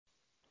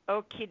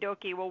Okie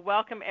dokie. Well,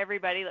 welcome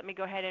everybody. Let me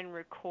go ahead and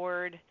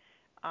record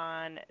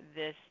on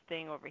this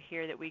thing over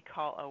here that we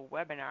call a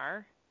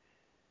webinar.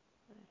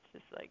 It's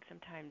just like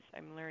sometimes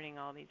I'm learning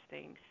all these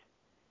things.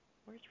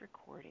 Where's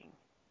recording?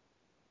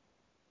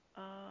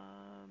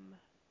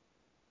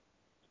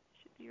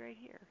 Should be right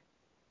here.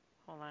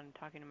 Hold on, I'm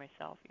talking to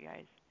myself, you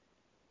guys.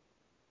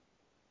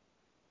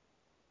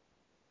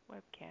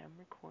 Webcam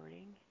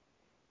recording.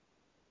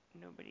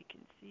 Nobody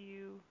can see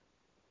you.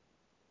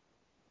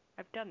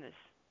 I've done this.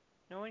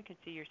 No one can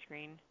see your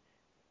screen.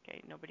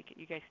 Okay,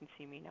 you guys can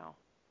see me now.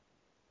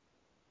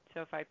 So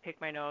if I pick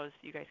my nose,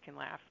 you guys can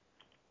laugh.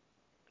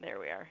 There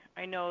we are.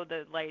 I know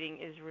the lighting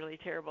is really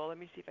terrible. Let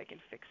me see if I can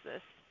fix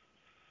this.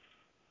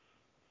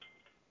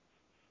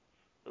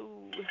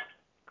 Ooh,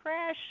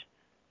 crash.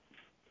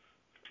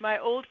 My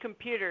old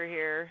computer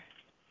here.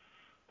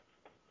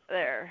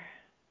 There.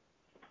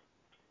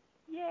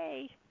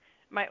 Yay.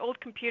 My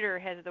old computer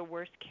has the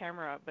worst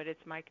camera, but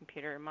it's my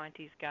computer.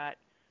 Monty's got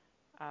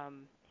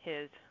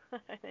his.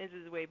 His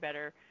is way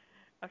better.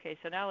 Okay,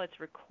 so now let's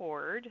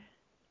record.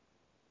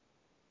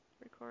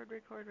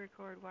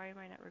 Record. Why am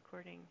I not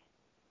recording?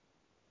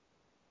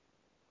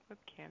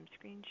 Webcam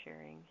screen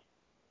sharing.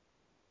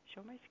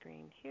 Show my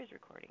screen. Here's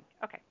recording.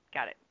 Okay,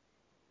 got it.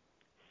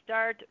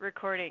 Start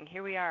recording.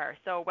 Here we are.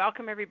 So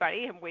welcome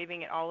everybody. I'm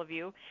waving at all of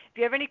you. If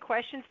you have any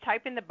questions,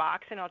 type in the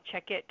box and I'll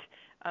check it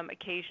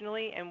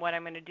occasionally. And what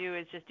I'm going to do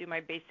is just do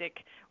my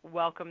basic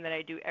welcome that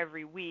I do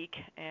every week.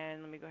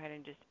 And let me go ahead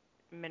and just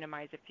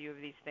minimize a few of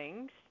these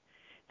things.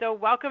 So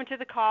welcome to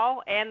the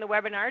call and the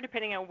webinar,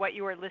 depending on what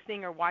you are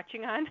listening or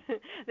watching on.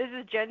 This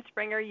is Jen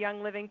Springer,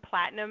 Young Living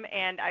Platinum,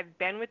 and I've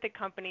been with the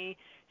company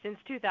since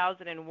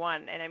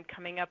 2001, and I'm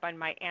coming up on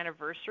my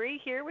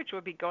anniversary here, which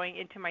will be going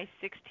into my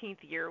 16th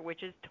year,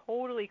 which is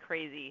totally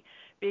crazy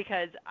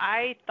because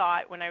I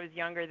thought when I was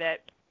younger that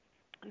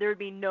there would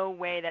be no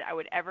way that I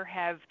would ever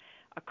have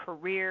a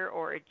career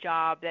or a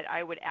job that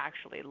I would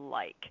actually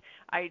like.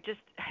 I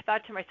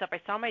thought to myself, I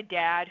saw my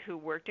dad who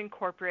worked in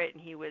corporate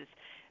and he was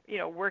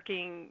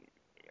working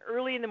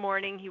early in the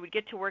morning. He would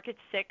get to work at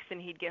 6 and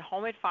he'd get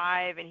home at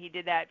 5, and he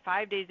did that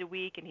 5 days a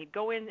week, and he'd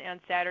go in on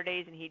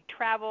Saturdays and he'd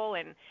travel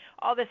and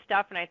all this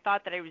stuff, and I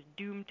thought that I was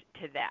doomed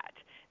to that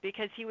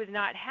because he was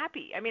not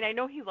happy. I mean, I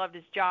know he loved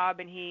his job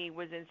and he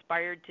was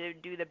inspired to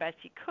do the best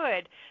he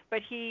could,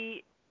 but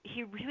he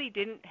really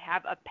didn't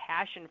have a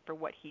passion for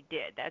what he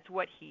did. That's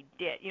what he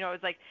did. It was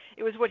like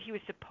it was what he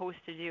was supposed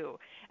to do.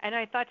 And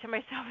I thought to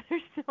myself,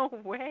 there's no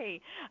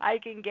way I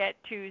can get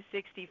to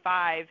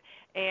 65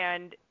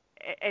 and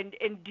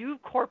do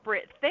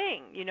corporate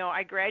thing.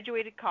 I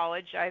graduated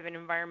college. I have an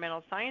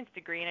environmental science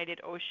degree, and I did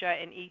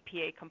OSHA and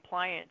EPA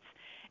compliance.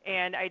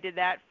 And I did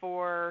that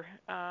for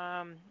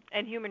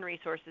and human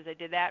resources. I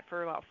did that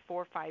for about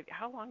 4 or 5.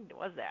 How long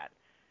was that?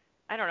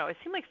 I don't know. It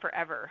seemed like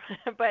forever.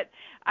 But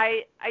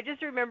I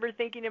just remember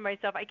thinking to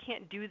myself, I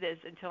can't do this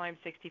until I'm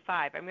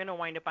 65. I'm going to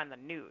wind up on the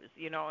news,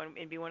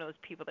 and be one of those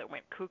people that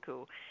went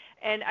cuckoo.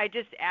 And I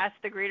just asked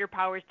the greater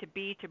powers to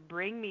be to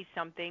bring me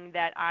something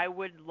that I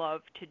would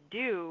love to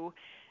do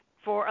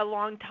for a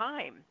long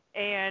time.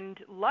 And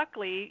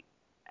luckily,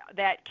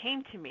 that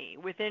came to me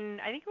within,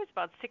 I think it was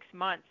about 6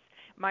 months.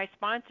 My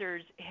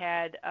sponsors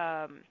had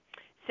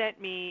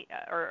sent me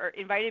or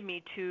invited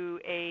me to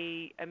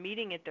a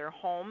meeting at their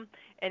home,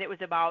 and it was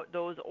about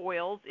those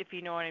oils, if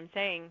you know what I'm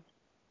saying.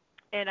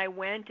 And I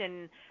went,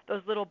 and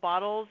those little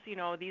bottles,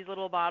 these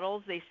little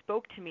bottles, they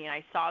spoke to me. And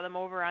I saw them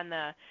over on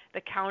the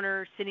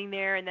counter sitting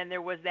there, and then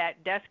there was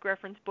that desk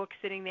reference book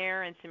sitting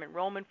there and some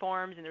enrollment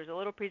forms, and there was a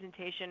little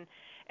presentation.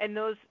 And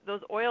those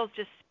oils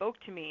just spoke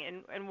to me.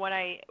 And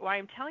why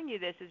I'm telling you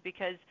this is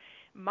because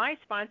my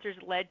sponsors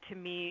led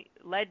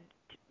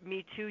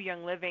me to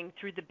Young Living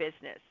through the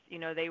business.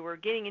 They were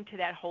getting into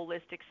that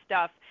holistic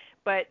stuff,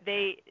 but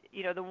they,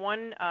 the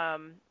one,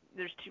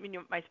 there's two,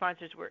 my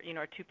sponsors were,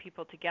 are two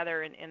people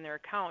together in their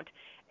account.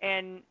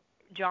 And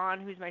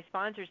John, who's my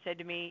sponsor, said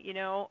to me,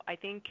 I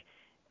think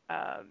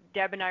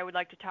Deb and I would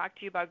like to talk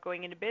to you about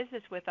going into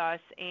business with us,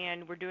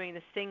 and we're doing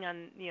this thing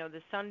on,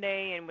 this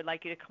Sunday, and would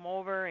like you to come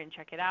over and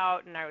check it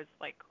out. And I was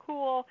like,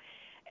 cool.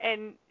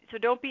 And so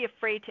don't be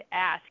afraid to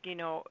ask.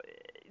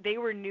 They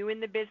were new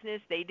in the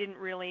business. They didn't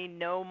really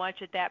know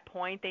much at that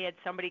point. They had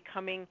somebody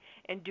coming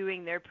and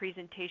doing their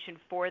presentation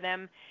for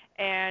them.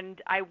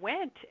 And I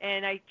went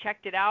and I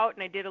checked it out,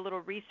 and I did a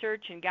little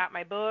research and got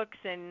my books.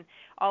 And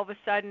all of a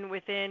sudden,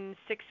 within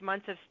 6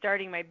 months of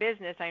starting my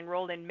business, I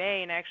enrolled in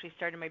May, and I actually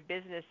started my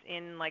business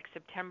in like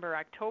September,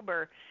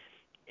 October.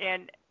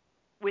 And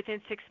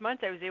within 6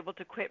 months, I was able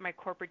to quit my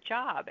corporate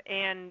job.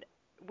 And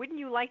wouldn't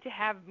you like to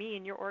have me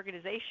in your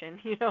organization?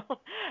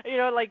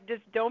 Like,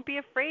 just don't be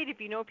afraid if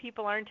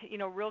people aren't,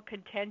 real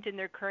content in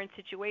their current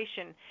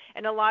situation.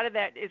 And a lot of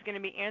that is going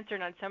to be answered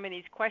on some of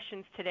these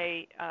questions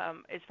today,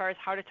 as far as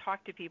how to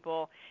talk to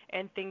people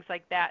and things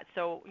like that.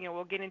 So,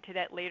 we'll get into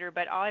that later.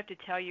 But all I have to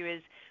tell you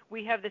is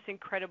we have this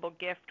incredible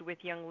gift with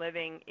Young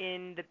Living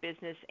in the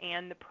business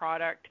and the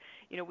product.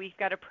 We've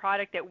got a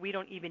product that we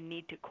don't even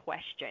need to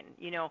question.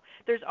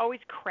 There's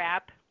always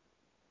crap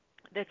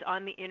that's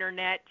on the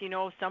internet.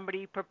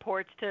 Somebody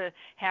purports to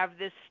have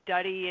this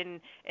study, and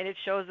it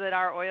shows that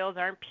our oils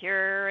aren't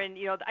pure, and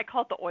I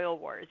call it the oil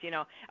wars.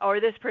 Or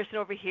this person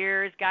over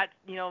here has got,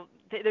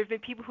 there's been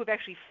people who've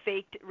actually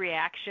faked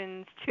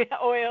reactions to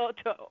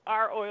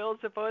our oil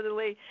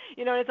supposedly.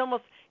 And it's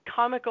almost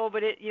comical,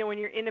 but when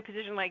you're in a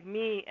position like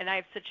me and I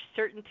have such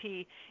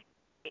certainty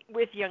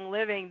with Young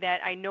Living that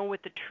I know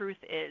what the truth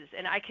is,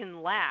 and I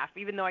can laugh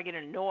even though I get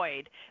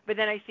annoyed. But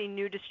then I see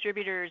new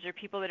distributors or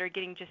people that are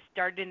getting just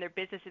started in their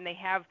business, and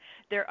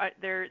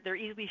they're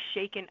easily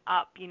shaken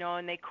up,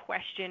 and they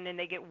question and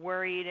they get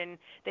worried and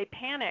they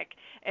panic.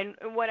 And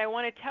what I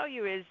want to tell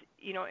you is,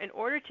 in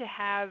order to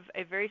have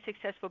a very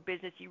successful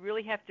business, you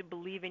really have to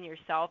believe in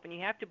yourself and you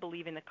have to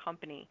believe in the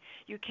company.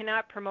 You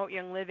cannot promote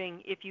Young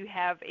Living if you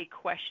have a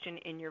question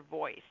in your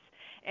voice.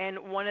 And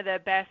one of the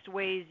best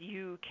ways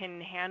you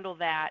can handle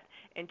that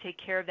and take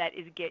care of that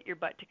is get your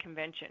butt to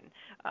convention.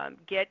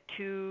 Get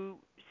to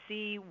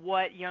see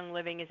what Young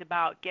Living is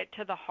about. Get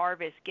to the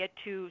harvest. Get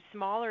to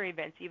smaller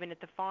events, even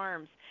at the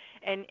farms,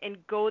 and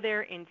go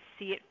there and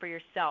see it for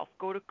yourself.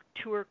 Go to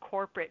tour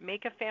corporate.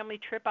 Make a family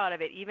trip out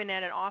of it, even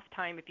at an off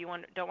time if you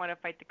don't want to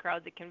fight the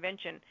crowds at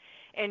convention.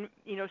 And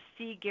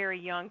see Gary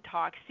Young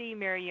talk. See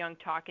Mary Young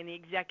talk, and the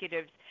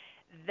executives.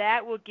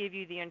 That will give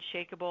you the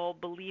unshakable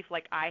belief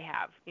like I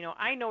have.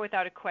 I know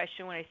without a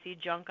question when I see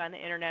junk on the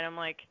internet, I'm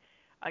like,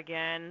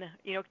 again,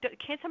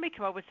 can't somebody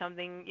come up with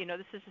something?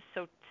 This is just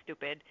so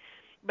stupid.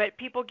 But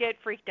people get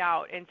freaked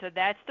out, and so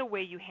that's the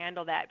way you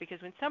handle that.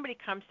 Because when somebody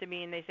comes to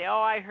me and they say,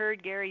 oh, I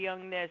heard Gary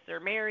Young this, or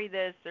Mary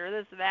this, or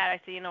this or that, I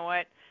say, you know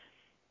what?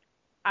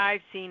 I've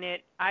seen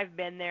it. I've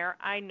been there.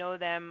 I know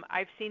them.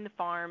 I've seen the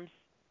farms.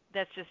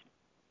 That's just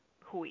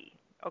hooey.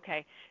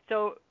 Okay,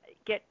 so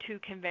get to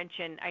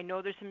convention. I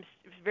know there's some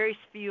very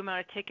few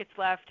amount of tickets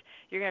left.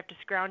 You're going to have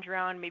to scrounge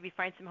around, maybe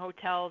find some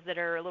hotels that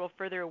are a little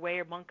further away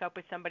or bunk up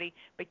with somebody,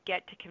 but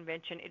get to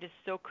convention. It is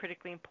so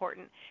critically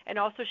important. And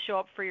also show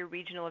up for your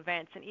regional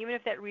events. And even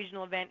if that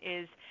regional event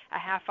is a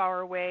half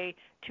hour away,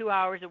 2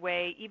 hours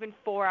away, even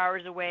 4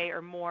 hours away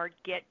or more,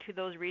 get to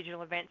those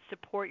regional events.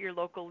 Support your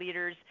local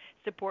leaders.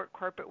 Support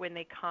corporate when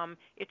they come.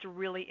 It's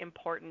really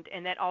important.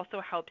 And that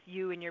also helps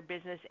you in your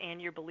business and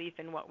your belief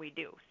in what we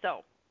do.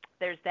 So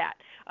there's that.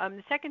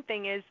 The second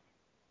thing is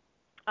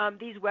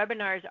these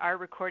webinars are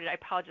recorded. I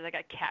apologize. I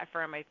got cat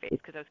fur on my face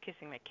because I was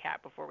kissing my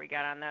cat before we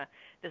got on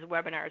this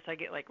webinar, so I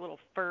get like little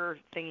fur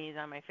thingies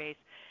on my face.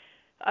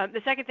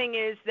 The second thing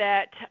is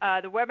that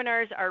the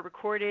webinars are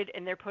recorded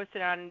and they're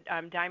posted on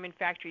Diamond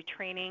Factory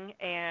Training,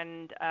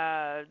 and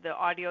the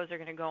audios are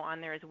going to go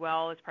on there as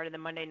well as part of the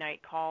Monday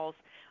night calls.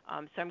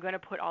 So I'm going to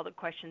put all the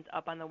questions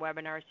up on the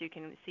webinar so you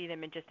can see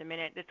them in just a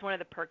minute. That's one of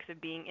the perks of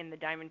being in the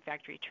Diamond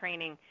Factory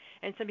Training.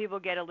 And some people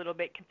get a little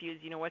bit confused,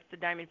 what's the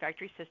Diamond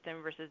Factory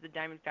System versus the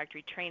Diamond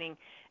Factory Training.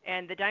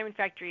 And the Diamond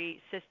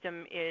Factory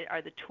System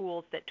are the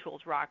tools that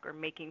Tools Rock are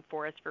making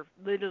for us for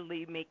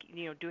literally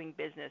doing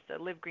business.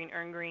 The Live Green,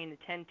 Earn Green, the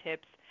 10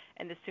 tips,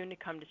 and the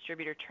soon-to-come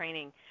distributor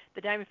training.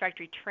 The Diamond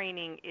Factory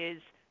Training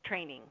is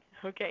training.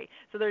 Okay,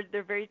 so they're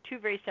two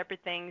very separate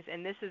things,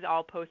 and this is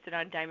all posted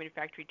on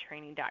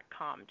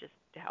diamondfactorytraining.com just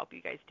to help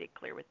you guys stay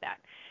clear with that.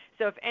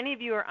 So if any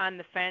of you are on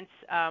the fence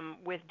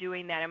with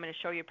doing that, I'm going to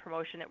show you a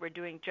promotion that we're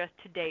doing just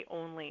today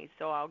only,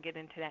 so I'll get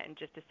into that in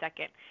just a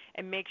second.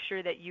 And make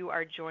sure that you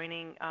are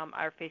joining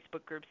our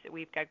Facebook groups that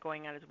we've got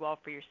going on as well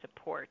for your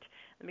support.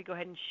 Let me go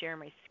ahead and share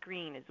my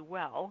screen as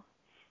well.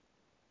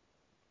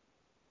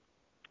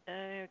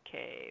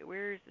 Okay,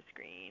 where's the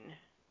screen?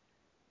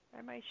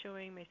 Am I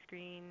showing my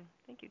screen?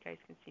 I think you guys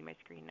can see my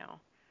screen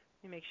now.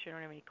 Let me make sure I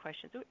don't have any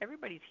questions. Oh,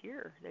 everybody's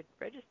here that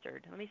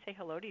registered. Let me say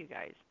hello to you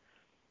guys.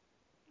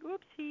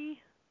 Whoopsie.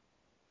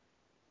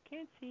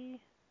 Can't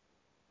see.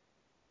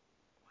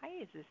 Why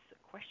is this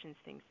questions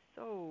thing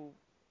so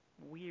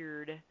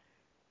weird?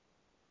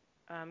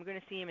 I'm going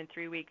to see him in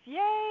 3 weeks.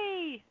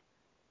 Yay!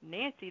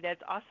 Nancy,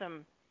 that's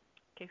awesome.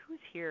 Okay, who's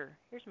here?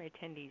 Here's my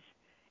attendees.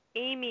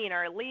 Amy and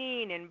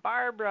Arlene and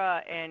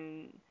Barbara,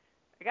 and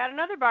I got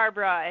another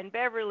Barbara and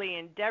Beverly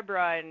and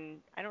Deborah, and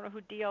I don't know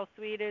who DL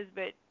Sweet is,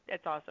 but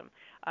that's awesome.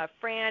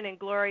 Fran and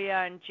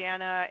Gloria and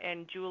Jana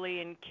and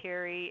Julie and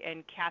Carrie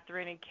and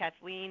Catherine and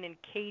Kathleen and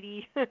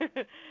Katie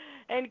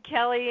and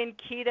Kelly and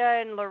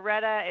Keita and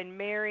Loretta and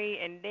Mary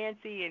and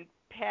Nancy and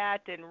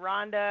Pat and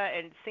Rhonda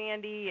and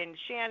Sandy and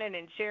Shannon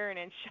and Sharon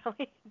and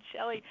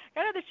Shelley,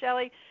 got another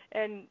Shelley,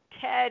 and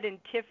Ted and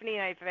Tiffany.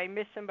 And if I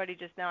missed somebody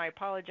just now, I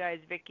apologize.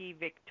 Vicky,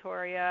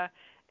 Victoria,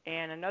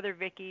 and another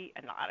Vicky.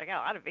 I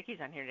got a lot of Vickies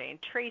on here today. And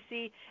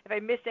Tracy, if I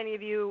missed any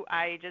of you,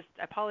 I just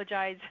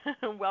apologize.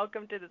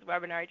 Welcome to this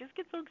webinar. I just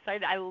get so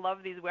excited. I love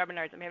these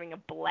webinars. I'm having a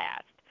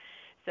blast.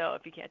 So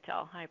if you can't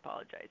tell, I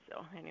apologize.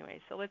 So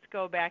anyway, so let's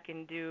go back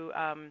and do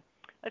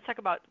let's talk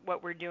about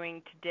what we're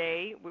doing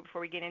today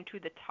before we get into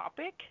the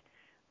topic.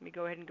 Let me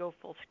go ahead and go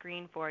full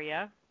screen for you.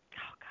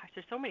 Oh, gosh,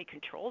 there's so many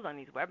controls on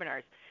these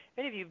webinars. If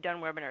any of you have done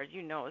webinars,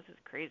 you know this is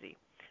crazy.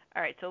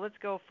 All right, so let's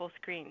go full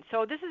screen.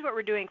 So this is what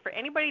we're doing for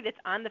anybody that's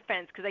on the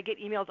fence, because I get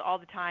emails all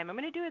the time. I'm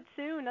going to do it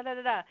soon. Da, da,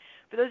 da, da.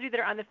 For those of you that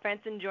are on the fence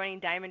and joining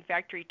Diamond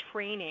Factory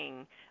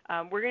training,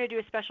 we're going to do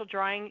a special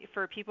drawing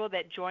for people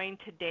that join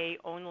today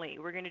only.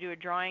 We're going to do a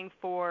drawing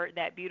for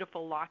that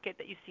beautiful locket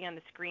that you see on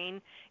the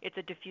screen. It's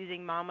a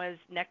Diffusing Mama's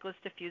necklace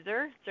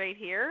diffuser. It's right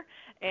here.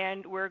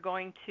 And we're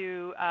going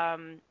to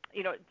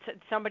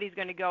somebody's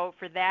going to go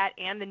for that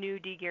and the new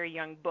D. Gary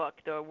Young book,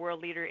 the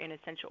World Leader in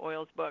Essential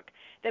Oils book.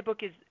 That book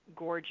is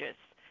gorgeous.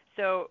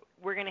 So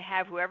we're going to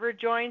have whoever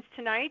joins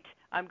tonight,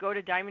 go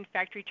to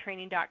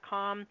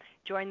diamondfactorytraining.com,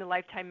 join the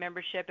lifetime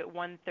membership at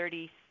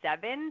 $137,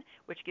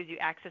 which gives you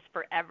access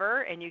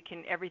forever, and you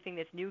can everything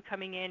that's new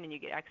coming in, and you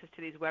get access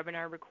to these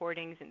webinar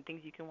recordings and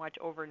things you can watch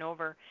over and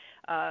over.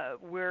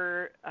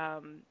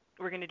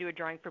 We're going to do a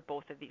drawing for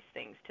both of these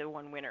things to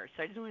one winner.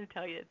 So I just want to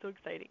tell you, it's so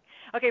exciting.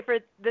 Okay, for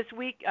this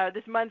week,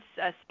 this month's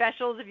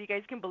specials, if you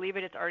guys can believe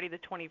it, it's already the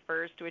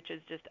 21st, which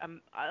is just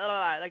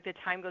like the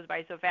time goes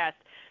by so fast.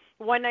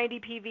 190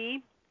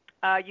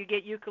 PV, you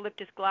get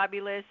eucalyptus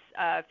globulus,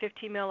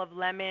 15 mil of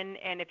lemon,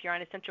 and if you're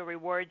on Essential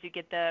Rewards, you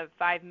get the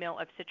 5 mil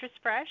of citrus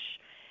fresh.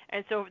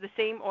 And so the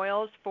same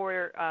oils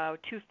for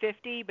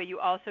 250, but you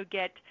also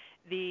get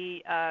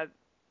the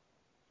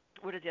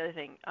what is the other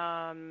thing?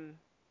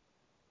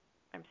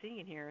 I'm seeing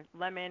it here,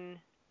 lemon.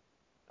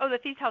 Oh, the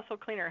Thieves Household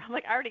Cleaner. I'm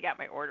like, I already got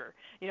my order.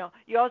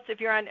 You also, if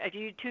you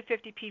do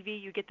 250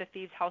 PV, you get the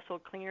Thieves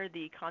Household Cleaner,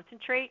 the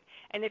concentrate,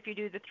 and if you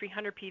do the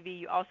 300 PV,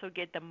 you also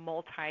get the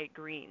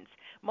multi-greens.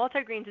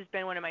 Multi-greens has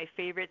been one of my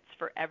favorites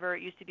forever.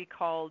 It used to be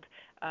called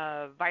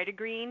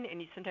Vitagreen,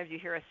 and sometimes you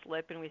hear a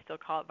slip, and we still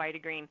call it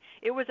Vitagreen.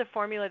 It was a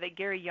formula that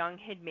Gary Young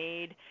had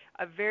made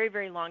a very,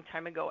 very long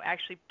time ago,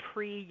 actually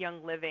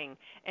pre-Young Living,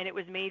 and it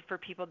was made for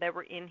people that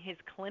were in his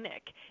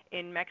clinic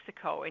in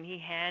Mexico, and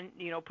he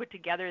put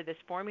together this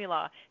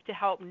formula to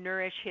help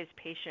nourish his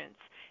patients.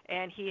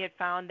 And he had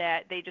found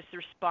that they just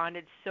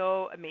responded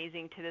so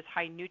amazing to this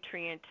high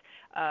nutrient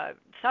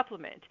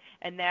supplement,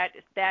 and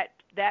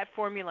that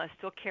formula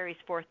still carries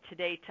forth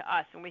today to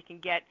us, and we can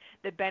get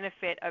the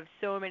benefit of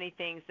so many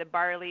things: the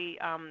barley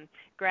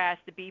grass,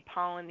 the bee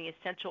pollen, the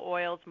essential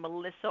oils,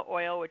 Melissa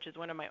oil, which is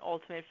one of my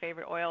ultimate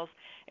favorite oils.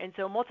 And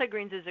so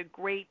multigreens is a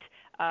great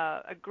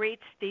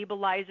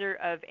stabilizer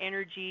of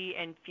energy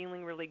and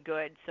feeling really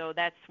good. So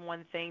that's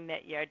one thing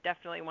that you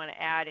definitely want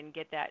to add and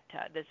get that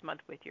this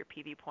month with your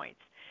PV points.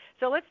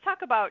 So let's talk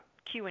about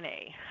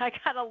Q&A. I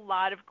got a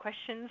lot of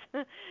questions.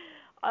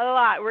 A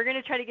lot. We're going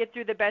to try to get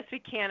through the best we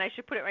can. I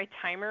should put my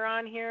timer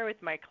on here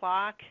with my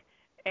clock.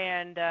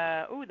 And,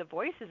 the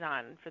voice is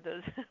on for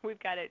those. We've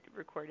got it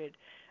recorded.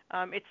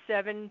 It's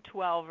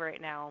 7:12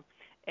 right now,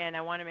 and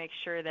I want to make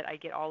sure that I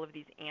get all of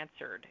these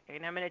answered.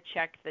 And I'm going to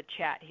check the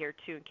chat here,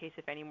 too, in case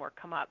if any more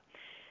come up.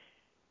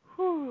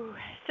 Whew.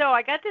 So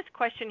I got this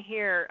question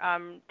here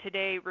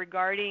today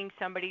regarding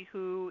somebody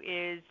who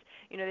is,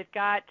 they've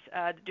got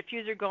the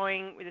diffuser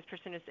going. This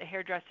person is a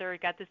hairdresser,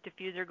 got this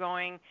diffuser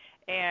going,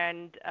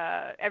 and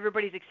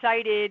everybody's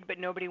excited, but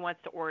nobody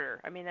wants to order.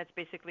 I mean, that's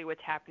basically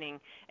what's happening.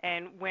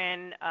 And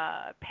when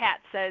Pat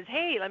says,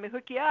 hey, let me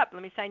hook you up,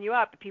 let me sign you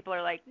up, people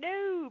are like,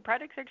 no,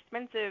 products are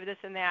expensive, this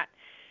and that.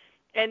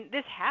 And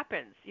this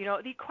happens.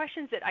 The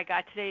questions that I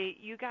got today,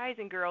 you guys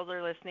and girls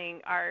are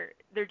listening,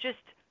 they're just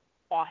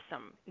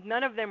awesome.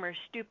 None of them are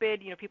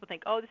stupid. People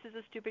think, oh, this is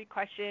a stupid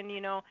question.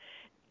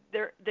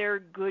 They're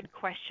good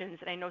questions,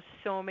 and I know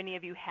so many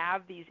of you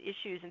have these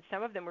issues, and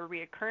some of them are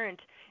reoccurrent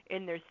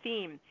in their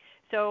theme.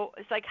 So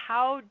it's like,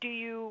 how do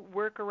you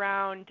work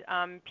around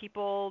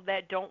people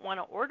that don't want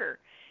to order?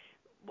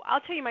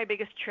 I'll tell you my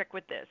biggest trick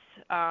with this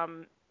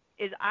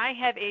is I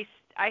have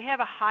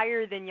a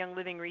higher than Young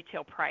Living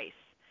retail price.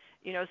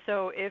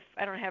 So if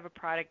I don't have a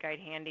product guide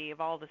handy of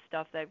all the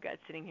stuff that I've got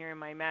sitting here in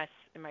my mess,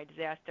 in my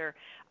disaster,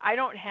 I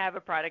don't have a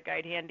product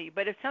guide handy.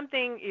 But if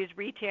something is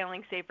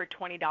retailing, say, for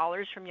 $20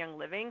 from Young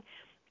Living,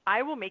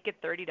 I will make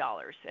it $30.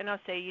 And I'll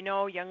say,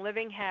 Young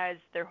Living has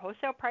their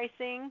wholesale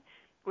pricing,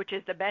 which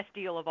is the best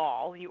deal of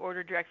all. You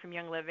order direct from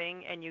Young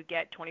Living, and you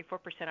get 24%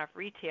 off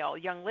retail,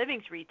 Young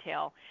Living's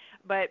retail.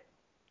 But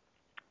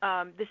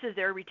this is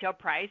their retail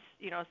price,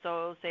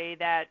 so say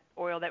that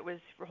oil that was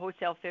for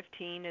wholesale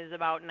 $15 is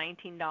about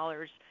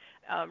 $19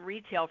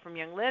 retail from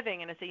Young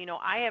Living, and I say,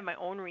 I have my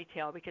own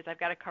retail because I've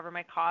got to cover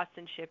my costs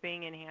and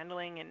shipping and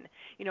handling and,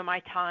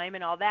 my time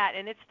and all that,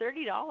 and it's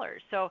 $30.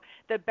 So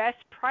the best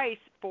price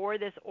for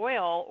this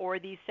oil or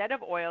these set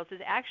of oils is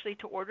actually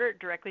to order it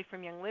directly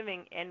from Young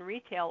Living in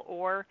retail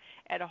or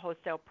at a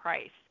wholesale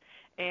price.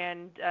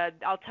 And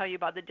I'll tell you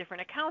about the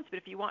different accounts, but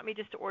if you want me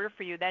just to order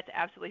for you, that's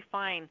absolutely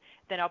fine.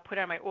 Then I'll put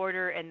on my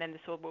order, and then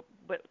this will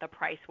what the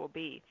price will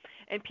be.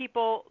 And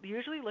people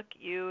usually look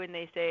at you and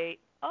they say,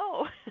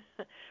 oh,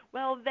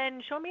 well,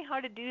 then show me how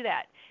to do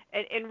that.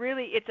 And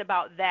really, it's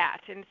about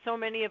that. And so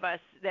many of us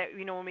that,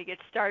 when we get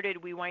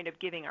started, we wind up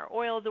giving our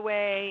oils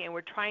away, and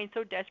we're trying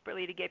so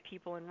desperately to get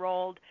people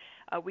enrolled.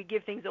 we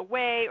give things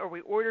away or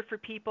we order for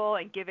people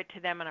and give it to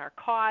them on our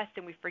cost,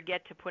 and we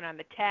forget to put on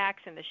the tax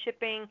and the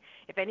shipping.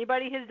 If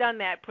anybody has done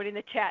that, put in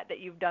the chat that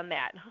you've done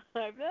that.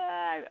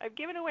 I've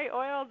given away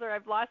oils or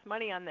I've lost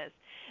money on this.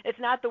 It's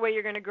not the way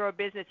you're going to grow a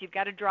business. You've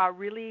got to draw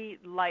really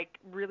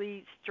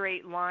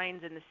straight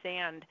lines in the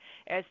sand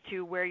as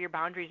to where your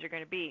boundaries are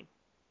going to be.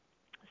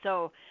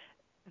 So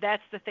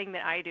that's the thing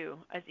that I do.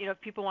 As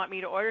if people want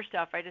me to order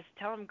stuff, I just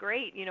tell them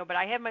great, but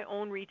I have my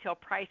own retail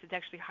price. It's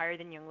actually higher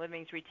than Young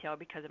Living's retail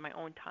because of my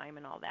own time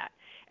and all that.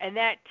 And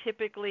that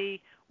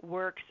typically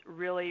works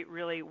really,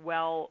 really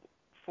well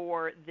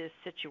for this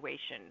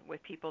situation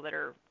with people that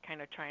are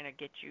kind of trying to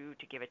get you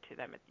to give it to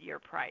them at your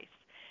price.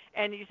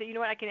 And you say, you know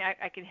what,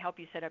 I can help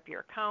you set up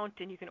your account,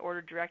 and you can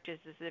order direct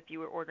just as if you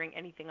were ordering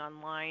anything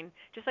online,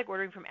 just like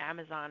ordering from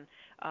Amazon.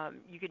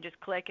 You can just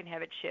click and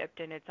have it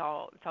shipped, and it's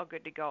all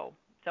good to go.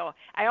 So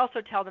I also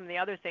tell them the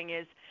other thing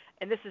is,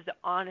 and this is the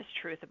honest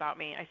truth about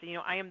me, I say,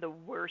 I am the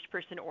worst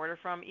person to order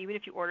from. Even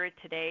if you order it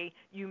today,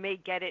 you may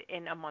get it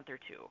in a month or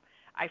two.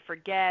 I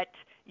forget.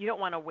 You don't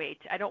want to wait.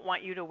 I don't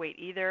want you to wait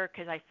either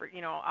because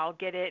I'll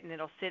get it and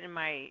it'll sit in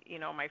my,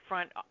 my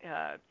front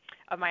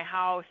of my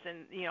house,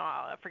 and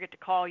I'll forget to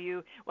call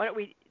you.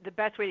 The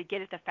best way to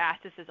get it the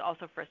fastest is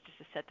also for us just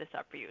to set this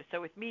up for you. So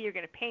with me, you're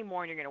going to pay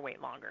more and you're going to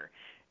wait longer.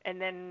 And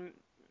then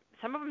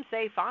some of them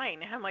say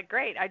fine. I'm like,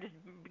 great. I just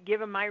give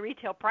them my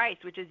retail price,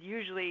 which is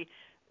usually,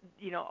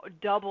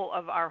 double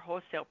of our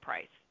wholesale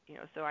price.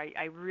 So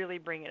I really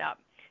bring it up.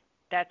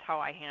 That's how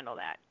I handle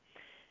that.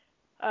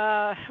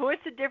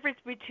 What's the difference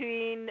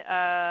between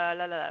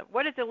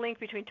what is the link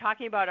between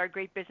talking about our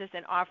great business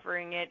and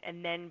offering it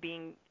and then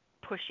being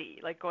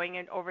pushy, like going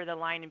in over the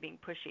line and being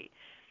pushy?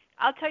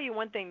 I'll tell you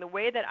one thing. The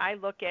way that I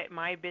look at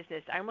my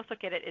business, I almost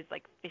look at it as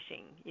like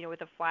fishing, with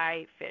a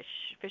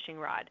fishing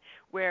rod,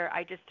 where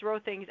I just throw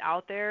things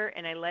out there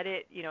and I let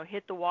it,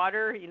 hit the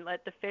water. You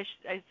let the fish.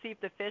 I see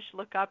if the fish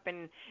look up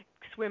and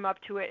swim up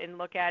to it and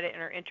look at it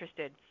and are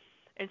interested.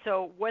 And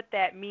so what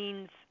that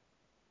means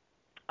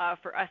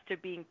for us to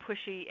being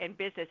pushy in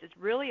business is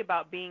really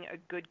about being a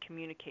good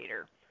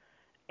communicator,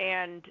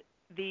 and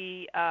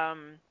the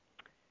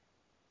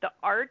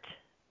art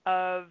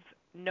of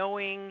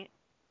knowing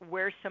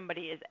where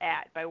somebody is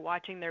at by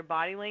watching their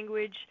body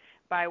language,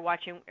 by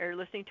watching or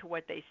listening to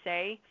what they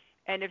say.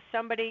 And if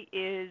somebody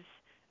is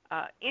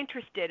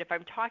interested, if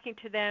I'm talking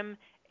to them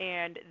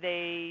and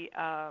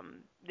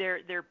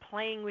they're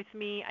playing with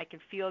me, I can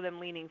feel them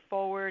leaning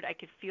forward, I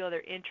can feel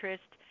their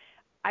interest,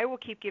 I will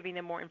keep giving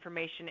them more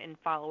information and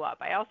follow up.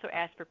 I also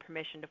ask for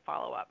permission to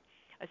follow up.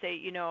 I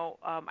say,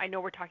 I know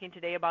we're talking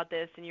today about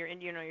this, and you're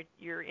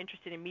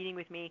interested in meeting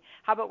with me.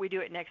 How about we do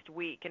it next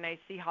week? And I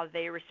see how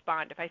they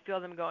respond. If I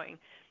feel them going,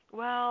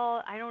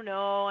 well, I don't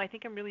know, I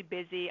think I'm really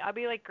busy, I'll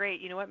be like,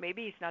 great. You know what?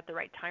 Maybe it's not the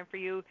right time for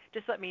you.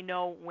 Just let me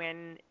know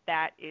when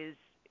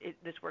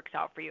this works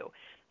out for you.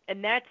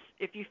 And that's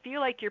if you feel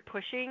like you're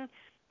pushing.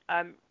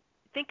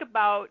 Think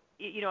about,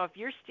 if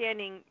you're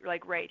standing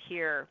like right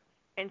here,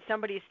 and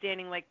somebody is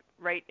standing like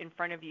right in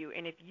front of you,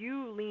 and if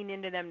you lean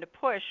into them to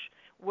push,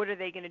 what are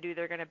they going to do?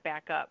 They're going to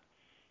back up.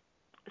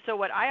 So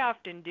what I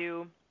often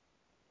do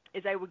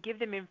is I will give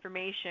them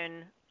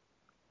information.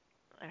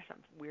 There's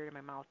something weird in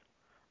my mouth.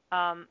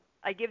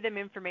 I give them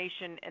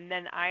information, and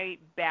then I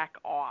back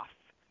off.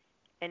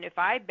 And if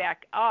I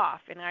back off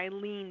and I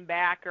lean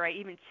back or I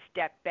even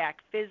step back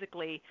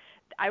physically,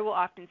 I will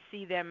often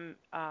see them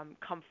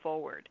come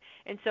forward.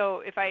 And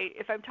so if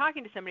I'm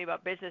talking to somebody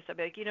about business, I'll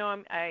be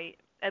like,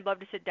 I'd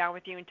love to sit down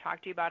with you and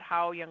talk to you about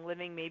how Young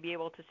Living may be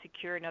able to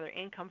secure another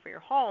income for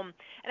your home.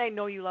 And I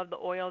know you love the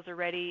oils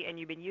already and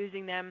you've been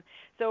using them.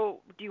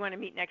 So do you want to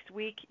meet next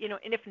week?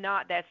 And if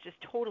not, that's just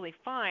totally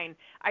fine.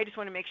 I just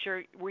want to make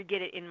sure we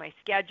get it in my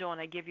schedule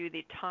and I give you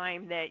the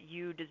time that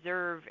you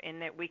deserve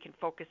and that we can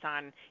focus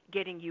on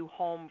getting you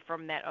home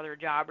from that other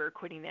job or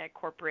quitting that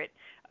corporate,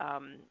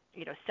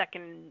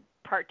 second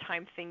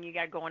part-time thing you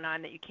got going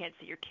on that you can't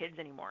see your kids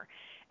anymore.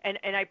 And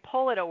I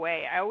pull it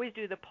away. I always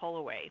do the pull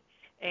away.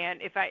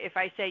 And if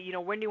I say,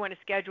 when do you want to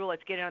schedule?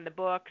 Let's get it on the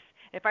books.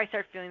 If I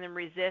start feeling them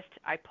resist,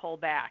 I pull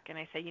back and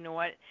I say, you know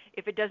what?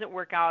 If it doesn't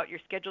work out, your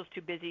schedule's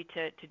too busy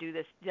to do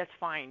this, that's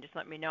fine. Just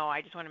let me know.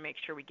 I just want to make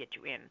sure we get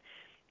you in.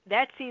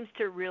 That seems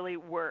to really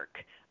work.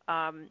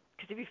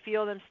 Because if you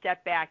feel them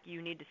step back,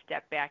 you need to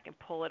step back and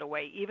pull it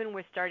away. Even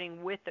with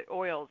starting with the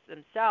oils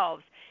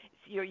themselves,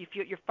 you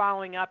feel you're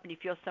following up and you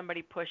feel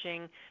somebody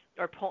pushing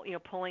or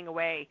pulling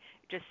away.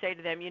 Just say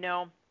to them,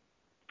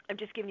 I'm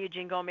just giving you a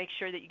jingle. Make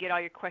sure that you get all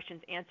your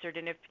questions answered.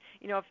 And if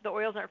the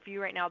oils aren't for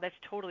you right now, that's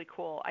totally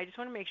cool. I just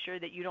want to make sure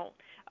that you don't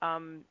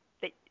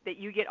that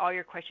you get all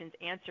your questions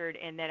answered,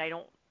 and that I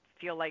don't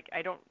feel like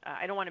I don't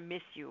want to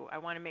miss you. I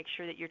want to make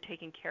sure that you're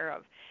taken care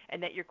of,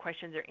 and that your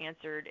questions are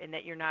answered, and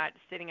that you're not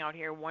sitting out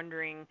here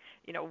wondering,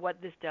 what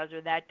this does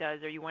or that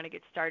does, or you want to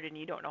get started and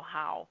you don't know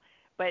how.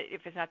 But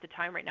if it's not the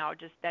time right now,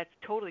 that's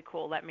totally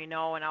cool. Let me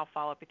know, and I'll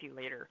follow up with you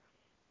later,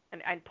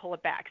 and pull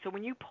it back. So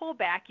when you pull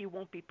back, you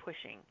won't be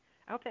pushing.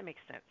 I hope that makes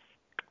sense.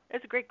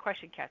 That's a great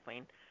question,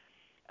 Kathleen.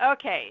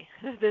 Okay,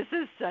 this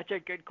is such a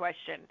good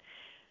question.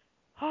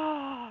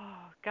 Oh,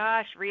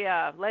 gosh,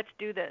 Rhea, let's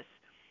do this.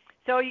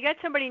 So you got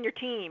somebody in your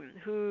team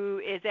who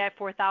is at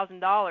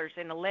 $4,000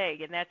 in a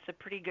leg, and that's a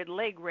pretty good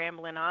leg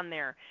rambling on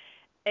there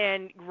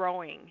and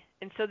growing.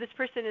 And so this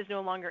person is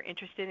no longer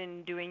interested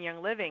in doing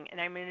Young Living, and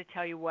I'm going to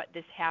tell you what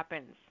this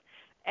happens.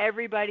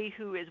 Everybody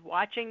who is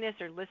watching this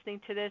or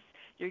listening to this,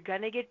 you're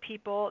going to get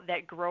people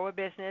that grow a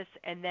business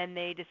and then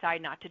they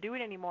decide not to do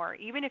it anymore,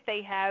 even if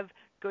they have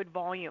good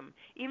volume,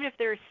 even if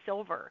they're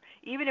silver,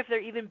 even if they're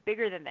even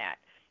bigger than that.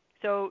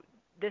 So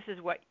this is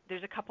what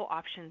there's a couple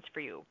options for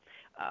you.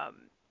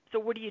 So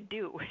what do you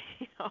do?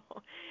 you know,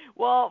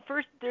 well,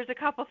 first there's a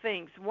couple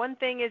things. One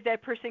thing is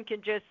that person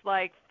can just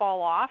like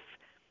fall off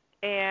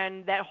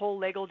and that whole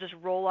leg will just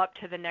roll up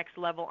to the next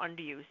level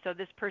under you. So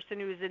this person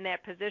who's in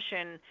that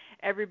position,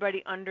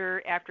 everybody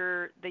under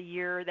after the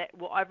year that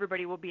will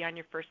everybody will be on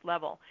your first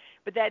level.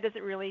 But that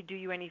doesn't really do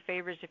you any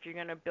favors if you're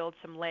going to build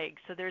some legs.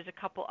 So there's a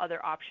couple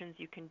other options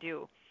you can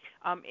do.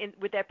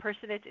 With that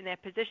person that's in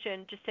that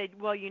position, just say,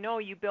 well,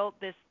 you built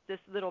this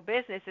little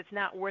business. It's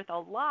not worth a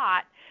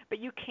lot, but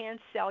you can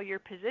sell your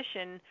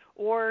position,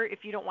 or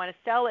if you don't want to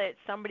sell it,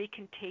 somebody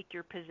can take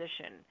your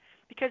position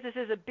because this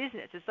is a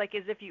business. It's like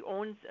as if you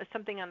own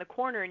something on the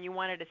corner and you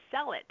wanted to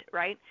sell it,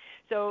 right?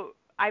 So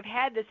I've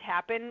had this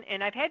happen,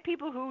 and I've had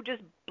people who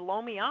just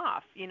blow me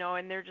off,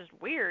 and they're just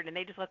weird, and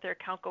they just let their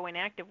account go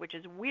inactive, which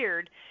is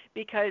weird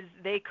because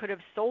they could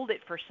have sold it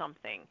for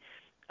something.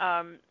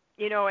 And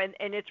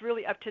it's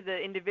really up to the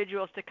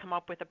individuals to come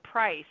up with a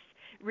price.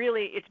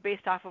 Really, it's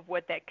based off of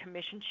what that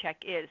commission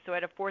check is. So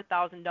at a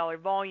 $4,000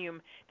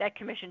 volume, that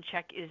commission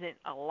check isn't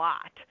a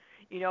lot.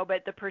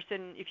 But the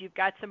person, if you've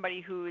got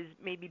somebody who is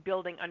maybe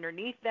building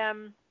underneath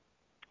them,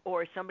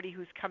 or somebody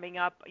who's coming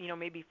up,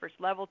 maybe first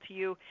level to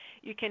you,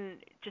 you can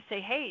just say,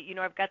 hey,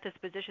 I've got this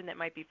position that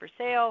might be for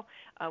sale.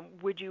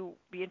 Would you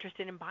be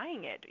interested in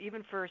buying it,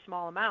 even for a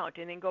small amount?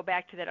 And then go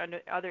back to that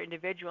other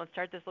individual and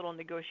start this little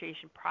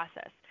negotiation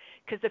process.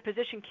 Because the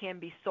position can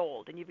be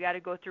sold, and you've got to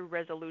go through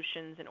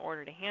resolutions in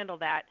order to handle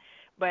that.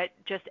 But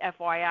just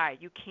FYI,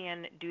 you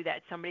can do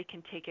that. Somebody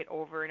can take it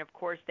over, and of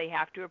course they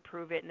have to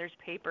approve it, and there's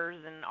papers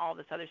and all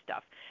this other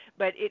stuff.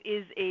 But it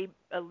is a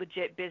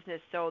legit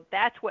business, so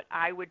that's what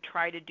I would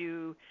try to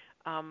do.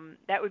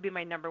 That would be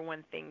my number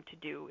one thing to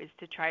do, is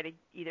to try to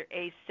either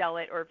A, sell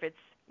it, or if it's,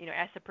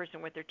 ask the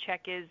person what their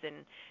check is,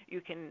 and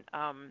you can,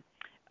 how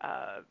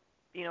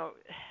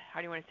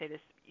do you want to say this?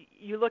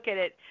 You look at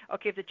it,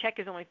 okay, if the check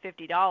is only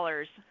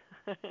 $50,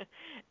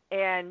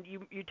 and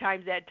you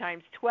times that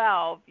times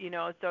 12,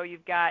 so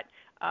you've got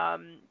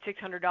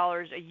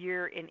 $600 a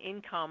year in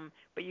income,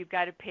 but you've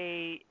got to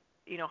pay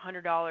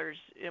 $100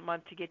 a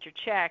month to get your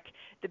check.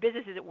 The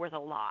business isn't worth a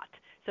lot.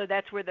 So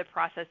that's where the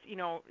process,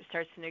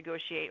 starts to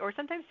negotiate. Or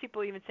sometimes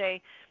people even say,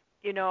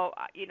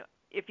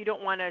 if you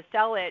don't want to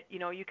sell it,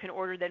 you can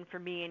order then for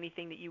me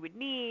anything that you would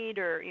need,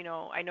 or,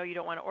 I know you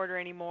don't want to order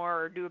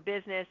anymore or do a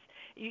business.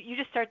 You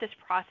just start this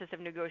process of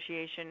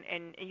negotiation,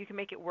 and you can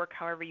make it work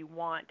however you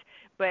want.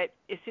 But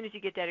as soon as you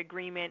get that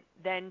agreement,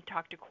 then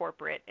talk to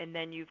corporate, and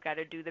then you've got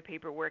to do the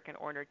paperwork in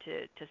order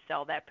to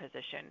sell that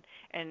position,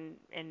 and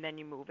then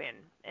you move in.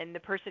 And the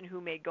person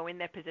who may go in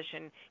that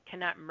position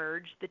cannot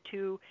merge the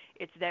two.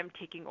 It's them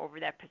taking over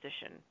that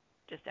position,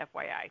 just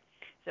FYI.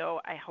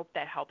 So I hope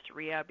that helps,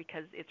 Rhea,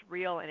 because it's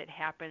real and it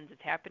happens.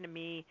 It's happened to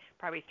me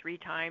probably 3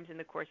 times in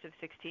the course of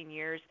 16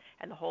 years,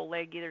 and the whole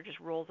leg either just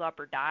rolls up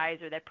or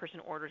dies, or that person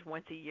orders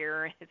once a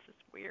year. It's just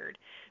weird.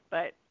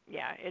 But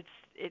yeah, it's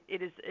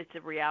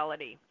a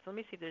reality. So let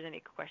me see if there's any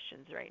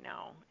questions right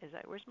now.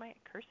 Where's my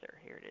cursor?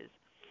 Here it is.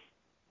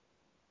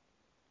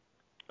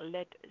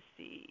 Let's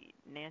see,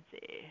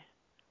 Nancy.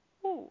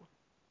 Ooh,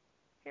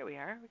 here we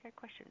are. We got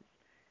questions.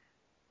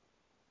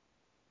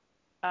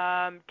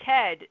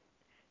 Ted,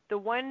 the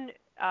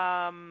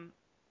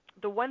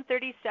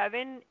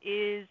 137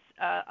 is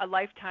a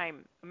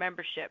lifetime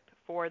membership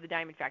for the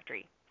Diamond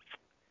Factory.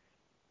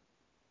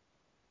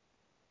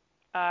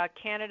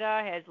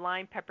 Canada has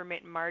lime,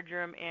 peppermint, and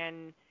marjoram,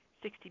 and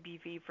 60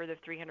 BV for the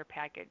 300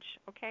 package.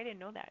 Okay, I didn't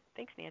know that.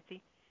 Thanks,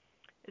 Nancy.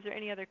 Is there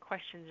any other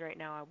questions right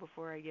now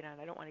before I get on?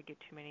 I don't want to get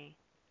too many.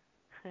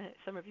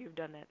 Some of you have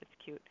done that. That's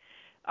cute.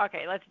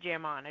 Okay, let's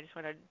jam on. I just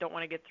don't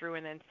want to get through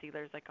and then see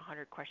there's like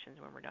 100 questions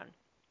when we're done.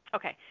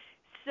 Okay,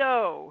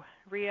 so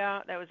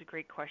Rhea, that was a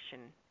great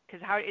question,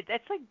 because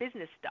that's like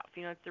business stuff.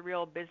 It's the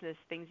real business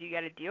things you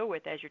got to deal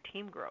with as your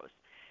team grows.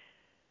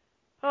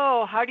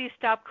 Oh, how do you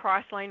stop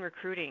cross-line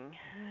recruiting?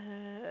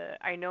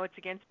 I know it's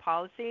against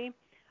policy.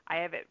 I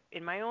have it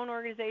in my own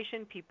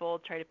organization. People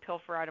try to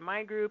pilfer out of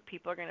my group.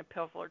 People are going to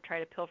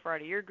try to pilfer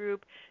out of your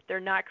group. People are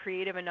not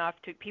creative enough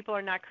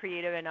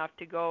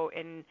to go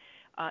and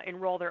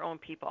enroll their own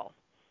people.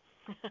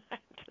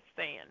 Just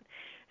saying.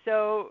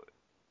 So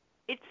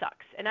it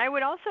sucks. And I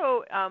would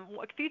also, a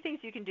few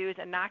things you can do is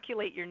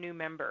inoculate your new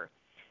member.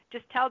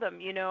 Just tell them,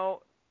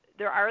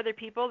 there are other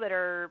people that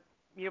are,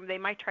 they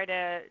might try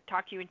to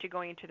talk you into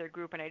going into their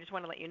group, and I just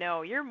want to let you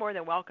know, you're more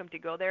than welcome to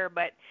go there,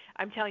 but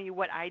I'm telling you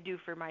what I do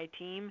for my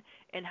team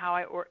and how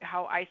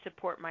I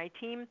support my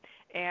team.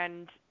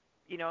 And,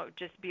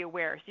 just be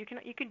aware. So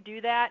you can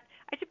do that.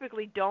 I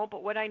typically don't,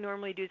 but what I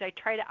normally do is I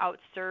try to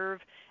outserve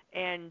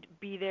and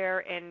be there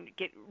and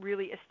get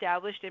really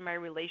established in my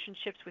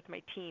relationships with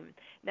my team.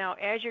 Now,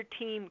 as your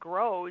team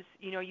grows,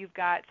 you've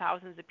got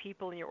thousands of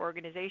people in your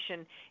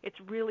organization. It's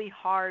really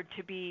hard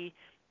to be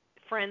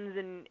friends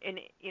and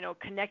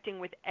connecting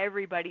with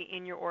everybody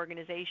in your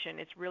organization.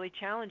 It's really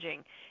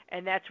challenging,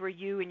 and that's where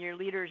you and your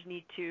leaders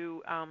need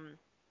to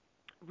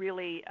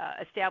really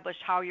establish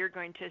how you're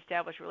going to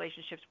establish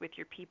relationships with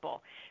your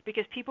people,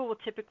 because people will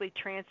typically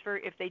transfer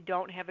if they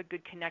don't have a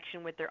good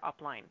connection with their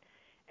upline,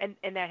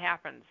 and that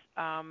happens.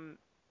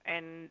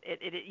 And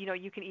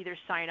you can either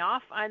sign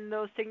off on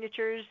those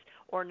signatures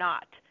or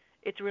not.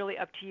 It's really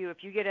up to you. If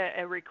you get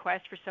a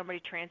request for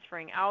somebody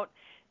transferring out,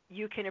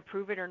 you can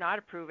approve it or not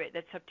approve it.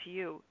 That's up to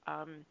you.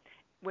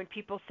 When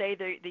people say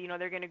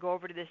they're going to go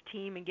over to this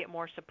team and get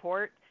more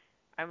support,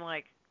 I'm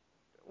like,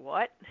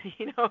 what?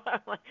 I'm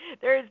like,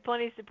 there is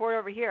plenty of support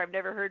over here. I've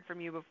never heard from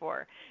you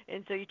before.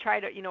 And so you try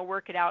to,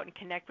 work it out and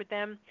connect with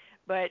them.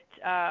 But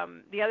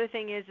the other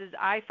thing is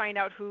I find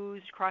out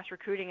who's cross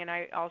recruiting, and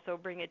I also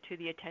bring it to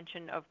the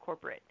attention of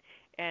corporate,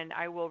 and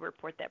I will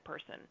report that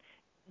person,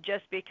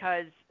 just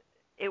because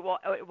it will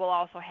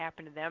also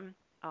happen to them.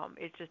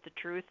 It's just the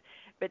truth.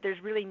 But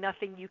there's really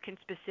nothing you can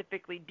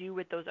specifically do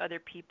with those other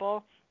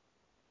people,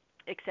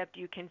 except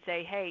you can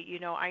say, hey,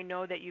 I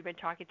know that you've been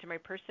talking to my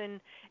person,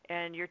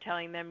 and you're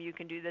telling them you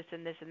can do this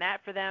and this and that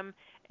for them,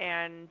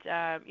 and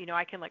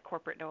I can let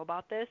corporate know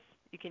about this.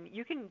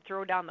 You can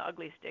throw down the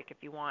ugly stick if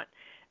you want.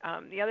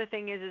 The other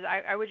thing is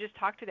I would just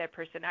talk to that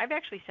person. I've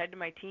actually said to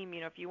my team,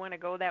 if you want to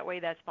go that way,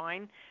 that's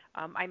fine.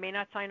 I may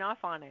not sign off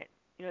on it.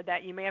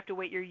 That you may have to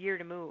wait your year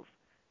to move,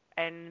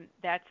 and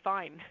that's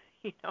fine.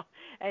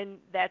 And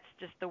that's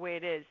just the way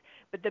it is.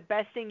 But the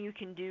best thing you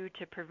can do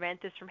to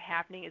prevent this from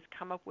happening is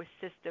come up with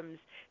systems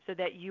so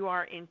that you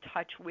are in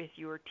touch with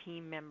your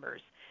team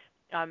members.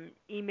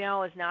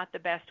 Email is not the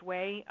best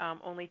way.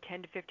 Only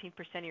 10 to 15%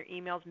 of your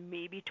emails,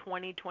 maybe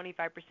 20,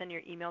 25% of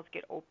your emails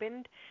get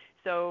opened.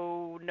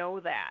 So know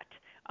that.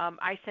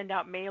 I send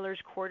out mailers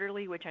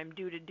quarterly, which I'm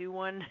due to do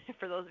one.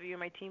 For those of you on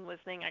my team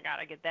listening, I got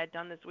to get that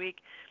done this week.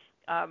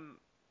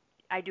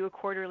 I do a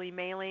quarterly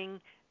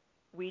mailing.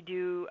 We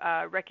do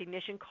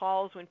recognition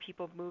calls when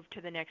people move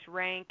to the next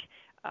rank,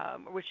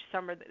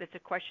 that's a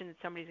question that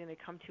somebody's going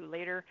to come to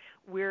later.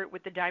 We're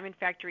with the Diamond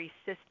Factory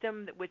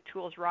system with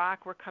Tools Rock.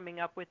 We're coming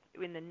up with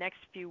in the next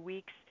few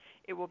weeks.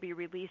 It will be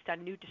released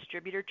on new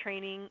distributor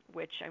training,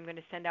 which I'm going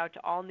to send out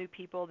to all new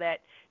people that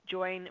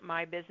join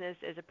my business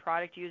as a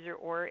product user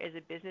or as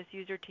a business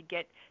user to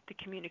get the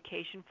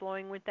communication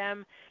flowing with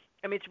them.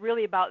 I mean, it's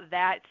really about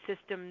that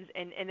systems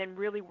and then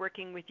really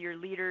working with your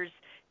leaders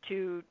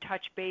to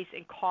touch base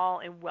and call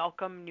and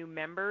welcome new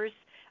members.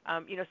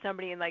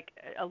 Somebody in like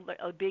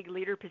a big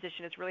leader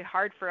position, it's really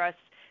hard for us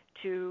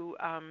to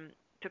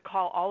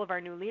call all of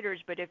our new leaders.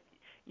 But if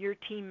your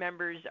team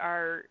members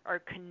are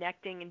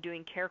connecting and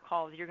doing care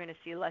calls, you're going to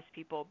see less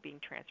people being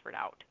transferred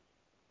out.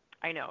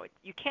 I know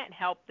you can't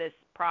help this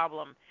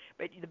problem,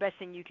 but the best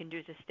thing you can do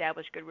is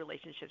establish good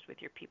relationships with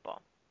your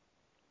people.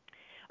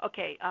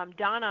 Okay,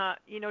 Donna,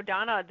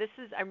 Donna,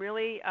 I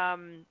really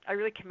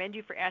commend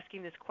you for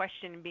asking this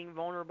question and being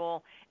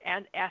vulnerable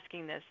and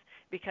asking this,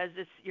 because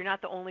you're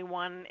not the only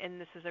one, and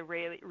this is a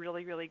really,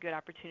 really, really good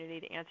opportunity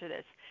to answer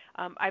this.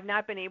 I've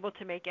not been able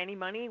to make any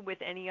money with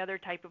any other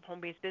type of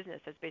home-based business.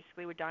 That's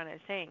basically what Donna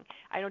is saying.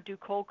 I don't do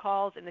cold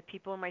calls, and the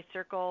people in my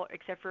circle,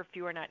 except for a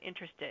few, are not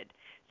interested.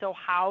 So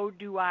how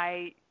do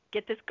I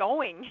get this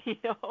going?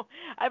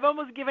 I've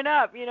almost given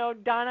up.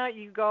 Donna,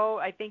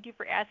 I thank you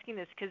for asking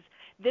this, because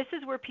this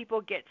is where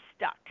people get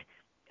stuck.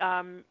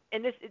 And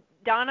this,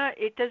 Donna,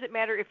 it doesn't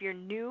matter if you're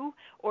new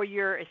or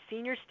you're a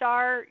senior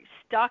star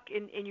stuck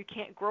and you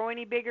can't grow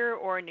any bigger,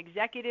 or an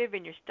executive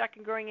and you're stuck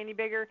in growing any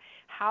bigger.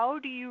 How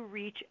do you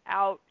reach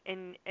out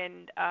and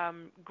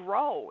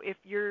grow if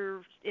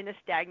you're in a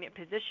stagnant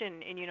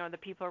position and the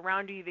people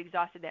around you, you've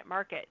exhausted that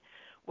market?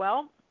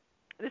 Well,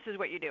 this is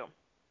what you do.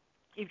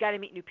 You've got to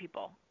meet new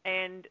people.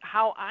 And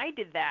how I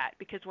did that,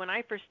 because when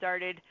I first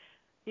started,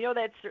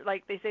 that's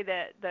like they say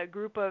that the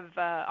group of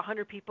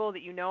 100 people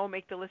that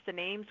make the list of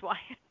names. Well, I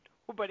had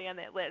nobody on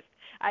that list.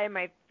 I had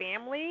my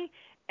family,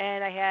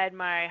 and I had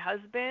my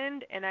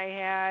husband, and I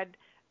had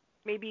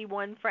maybe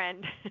one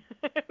friend.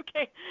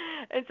 Okay.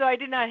 And so I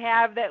did not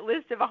have that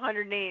list of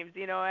 100 names.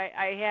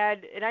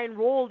 I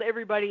enrolled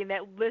everybody in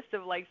that list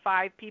of like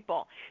 5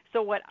 people.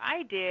 So what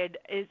I did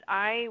is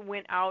I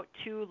went out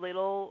to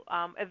little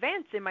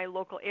events in my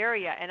local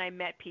area, and I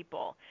met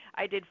people.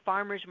 I did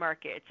farmers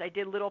markets. I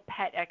did little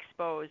pet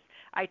expos.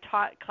 I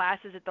taught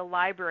classes at the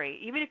library.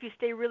 Even if you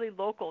stay really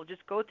local,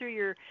 just go through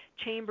your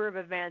chamber of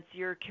events,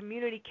 your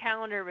community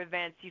calendar of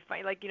events. You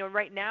find,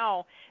 right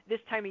now, this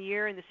time of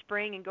year in the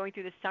spring and going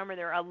through the summer,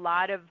 there are a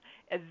lot of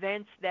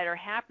events that are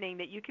happening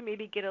that you can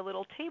maybe get a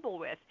little table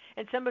with.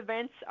 And some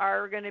events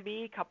are going to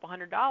be a couple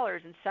 $100,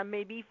 and some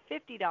may be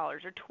 $50 or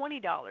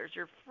 $20 or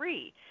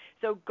free.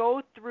 So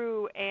go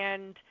through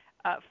and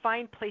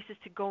find places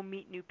to go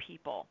meet new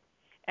people.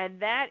 And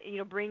that,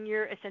 bring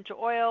your essential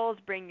oils,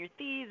 bring your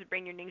thieves,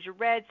 bring your Ningxia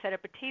Red, set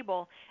up a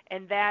table,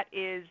 and that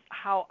is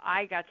how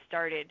I got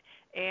started.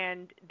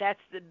 And that's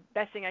the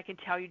best thing I can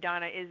tell you,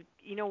 Donna, is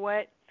you know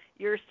what?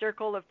 Your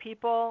circle of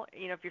people,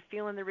 if you're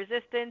feeling the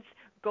resistance,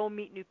 go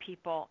meet new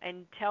people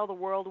and tell the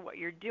world what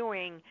you're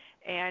doing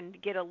and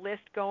get a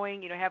list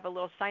going, have a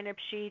little sign-up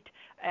sheet,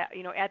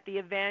 at the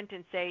event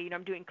and say,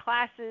 I'm doing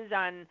classes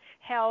on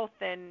health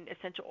and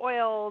essential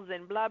oils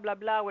and blah, blah,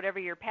 blah, whatever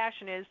your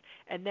passion is,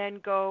 and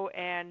then go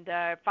and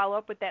follow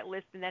up with that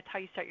list, and that's how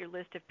you start your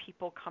list of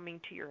people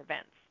coming to your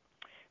events.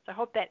 So I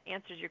hope that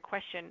answers your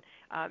question.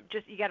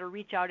 Just you got to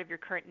reach out of your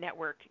current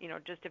network.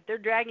 Just if they're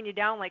dragging you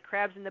down like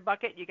crabs in the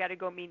bucket, you got to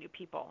go meet new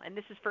people. And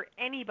this is for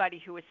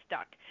anybody who is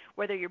stuck,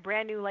 whether you're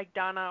brand new like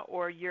Donna,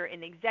 or you're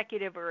an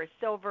executive or a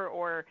silver,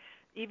 or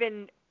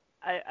even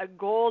a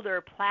gold or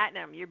a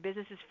platinum. Your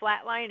business is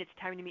flatline. It's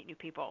time to meet new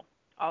people.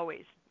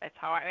 Always. That's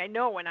how I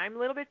know when I'm a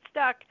little bit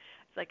stuck.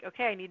 It's like,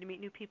 okay, I need to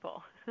meet new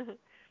people.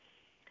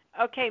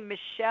 Okay,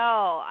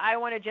 Michelle, I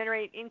want to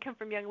generate income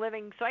from Young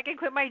Living so I can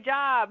quit my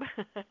job.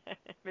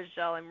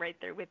 Michelle, I'm right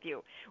there with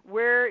you.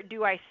 Where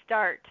do I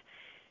start?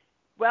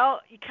 Well,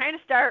 you kind of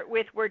start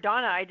with where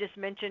Donna, I just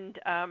mentioned,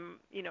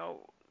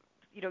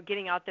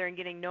 getting out there and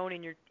getting known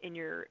in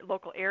your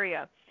local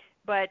area.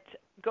 But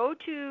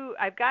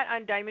I've got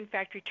on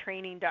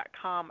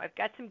diamondfactorytraining.com, I've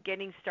got some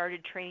getting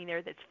started training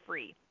there that's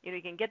free.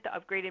 You can get the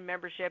upgraded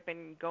membership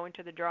and go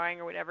into the drawing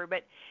or whatever,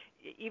 but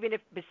even if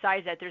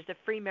besides that, there's the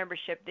free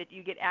membership that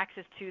you get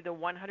access to the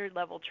 100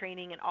 level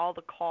training and all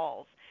the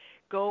calls.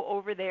 Go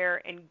over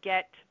there and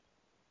get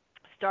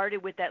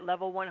started with that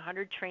level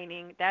 100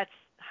 training. That's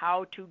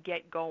how to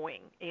get going.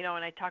 And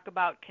I talk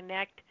about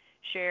connect,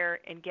 share,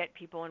 and get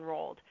people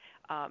enrolled.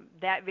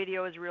 That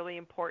video is really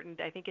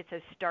important. I think it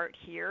says start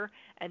here,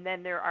 and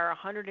then there are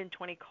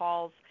 120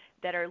 calls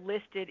that are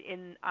listed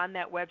on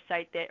that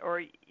website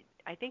or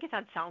I think it's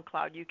on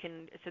SoundCloud. You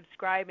can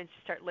subscribe and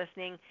start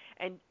listening,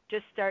 and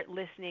just start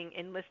listening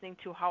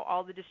to how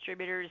all the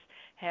distributors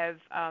have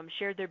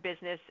shared their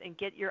business, and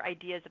get your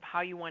ideas of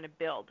how you want to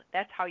build.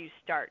 That's how you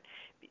start.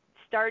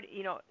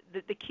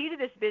 The key to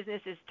this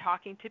business is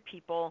talking to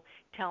people,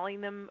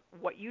 telling them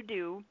what you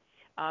do.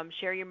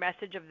 Share your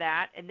message of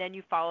that, and then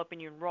you follow up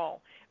and you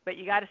enroll. But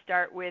you got to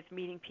start with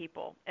meeting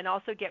people, and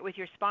also get with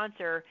your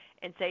sponsor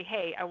and say,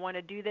 hey, I want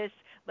to do this.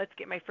 Let's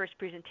get my first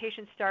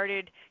presentation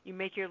started. You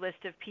make your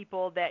list of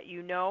people that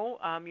you know,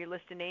 your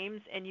list of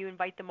names, and you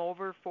invite them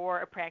over for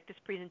a practice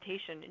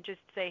presentation, and just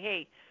say,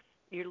 hey,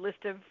 your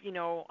list of,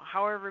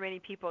 however many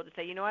people, to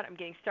say, you know what, I'm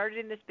getting started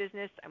in this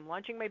business. I'm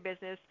launching my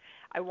business.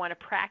 I want to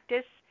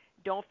practice.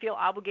 Don't feel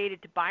obligated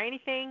to buy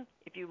anything.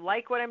 If you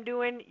like what I'm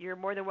doing, you're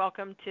more than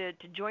welcome to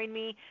join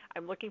me.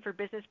 I'm looking for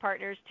business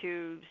partners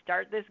to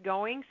start this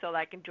going so that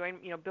I can join,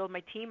 build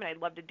my team, and I'd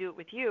love to do it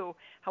with you.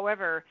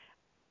 However,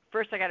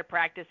 first I got to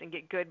practice and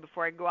get good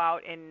before I go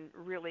out and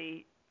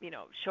really,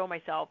 show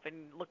myself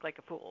and look like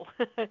a fool.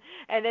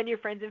 And then your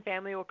friends and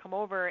family will come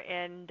over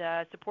and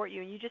support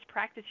you, and you just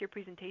practice your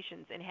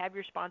presentations and have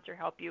your sponsor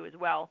help you as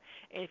well.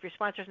 And if your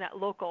sponsor's not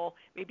local,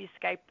 maybe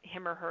Skype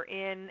him or her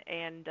in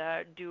and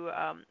do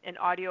an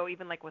audio,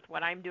 even like with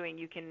what I'm doing.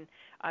 You can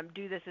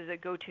do this as a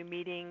go-to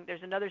meeting.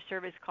 There's another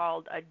service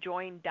called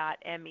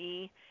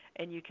join.me,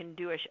 and you can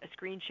do a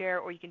screen share,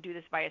 or you can do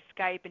this via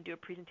Skype and do a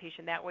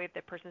presentation that way if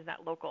that person's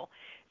not local.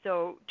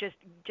 So just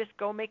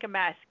go make a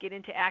mess, get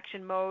into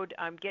action mode,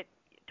 get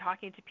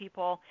talking to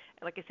people,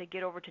 and like I said,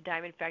 get over to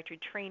Diamond Factory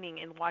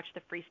Training and watch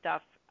the free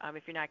stuff.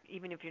 If you're not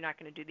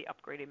going to do the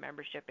upgraded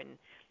membership, and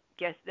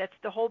guess that's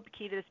the whole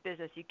key to this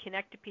business. You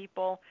connect to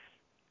people,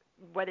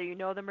 whether you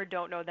know them or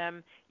don't know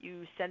them.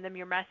 You send them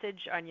your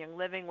message on Young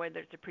Living, whether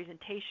it's a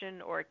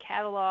presentation or a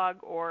catalog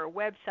or a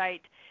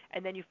website,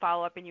 and then you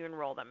follow up and you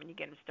enroll them and you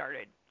get them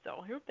started.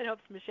 So I hope that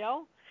helps,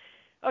 Michelle.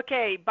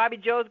 Okay, Bobby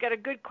Joe's got a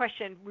good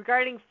question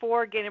regarding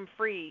Get 'em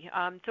Free.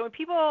 So when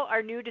people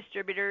are new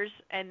distributors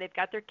and they've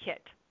got their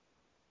kit,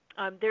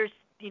 there's,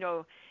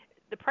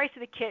 the price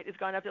of the kit has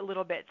gone up a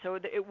little bit. So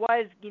it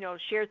was,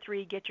 share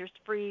 3, get yours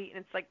free,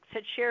 and it's like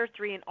share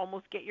 3 and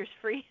almost get yours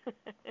free,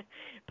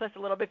 plus a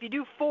little bit. If you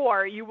do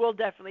 4, you will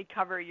definitely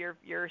cover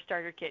your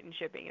starter kit and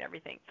shipping and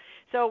everything.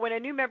 So when a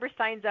new member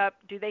signs up,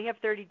 do they have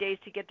 30 days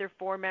to get their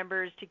 4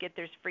 members to get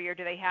theirs free, or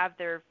do they have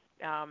their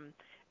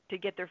to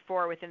get their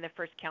 4 within the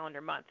first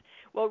calendar month?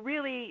 Well,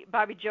 really,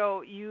 Bobby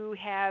Joe, you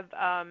have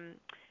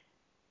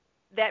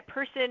that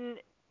person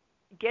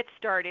get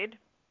started,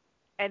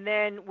 and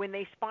then when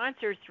they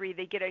sponsor 3,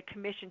 they get a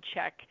commission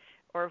check,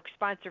 or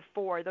sponsor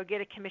 4, they'll get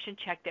a commission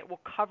check that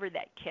will cover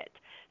that kit.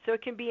 So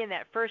it can be in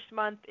that first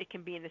month, it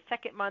can be in the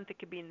second month, it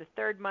could be in the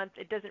third month.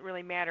 It doesn't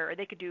really matter. Or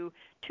they could do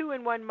 2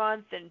 in one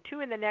month and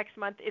 2 in the next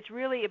month. It's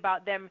really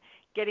about them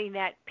getting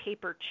that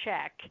paper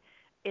check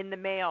in the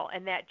mail,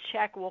 and that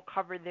check will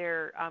cover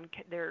their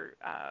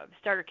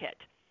starter kit.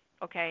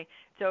 Okay,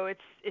 so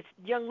it's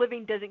Young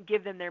Living doesn't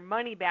give them their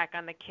money back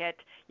on the kit.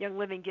 Young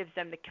Living gives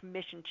them the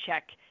commission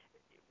check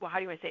well, how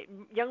do you want to say it?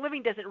 Young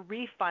Living doesn't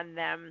refund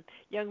them.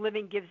 Young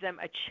Living gives them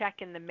a check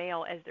in the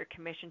mail as their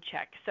commission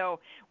check. So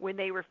when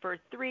they refer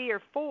 3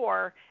 or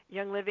 4,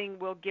 Young Living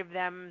will give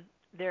them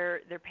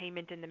their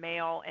payment in the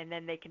mail, and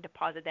then they can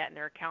deposit that in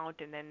their account,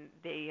 and then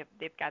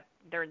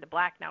they're in the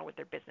black now with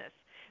their business.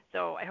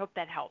 So I hope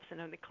that helps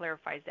and it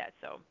clarifies that.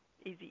 So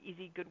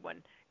easy, good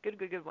one, good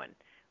one.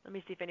 Let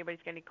me see if anybody's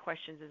got any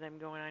questions as I'm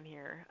going on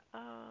here.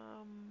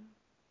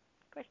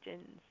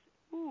 Questions?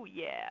 Ooh,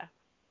 yeah.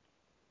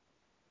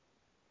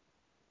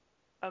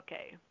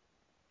 Okay.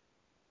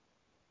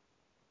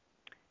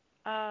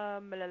 La,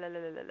 la, la, la,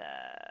 la, la.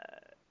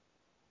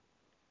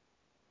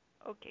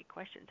 Okay,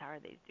 questions. How are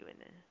they doing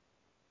this?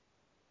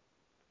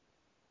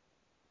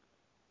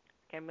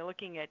 Okay, I'm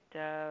looking at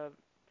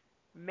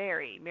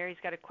Mary. Mary's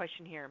got a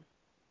question here.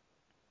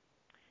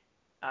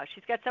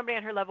 She's got somebody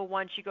on her level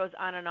 1. She goes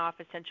on and off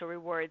Essential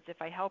Rewards.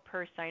 If I help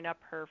her sign up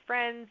her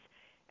friends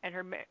and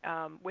her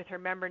with her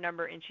member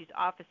number and she's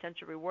off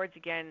Essential Rewards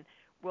again,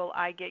 will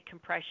I get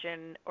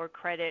compression or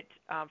credit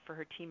for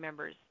her team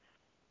members?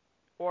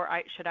 Or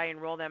should I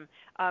enroll them?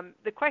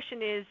 The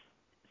question is,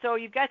 so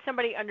you've got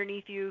somebody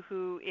underneath you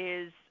who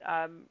is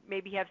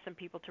maybe have some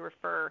people to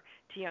refer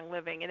to Young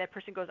Living, and that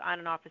person goes on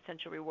and off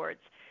Essential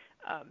Rewards.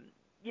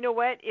 You know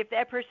what? If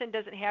that person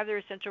doesn't have their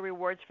Essential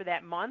Rewards for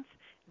that month,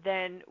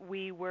 then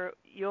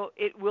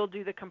it will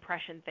do the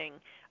compression thing.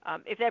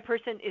 If that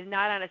person is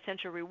not on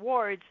Essential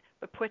Rewards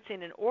but puts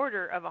in an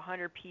order of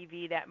 100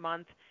 PV that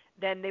month,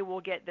 then they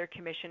will get their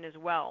commission as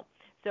well.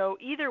 So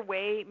either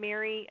way,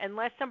 Mary,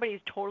 unless somebody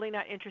is totally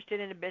not interested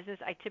in a business,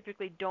 I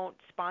typically don't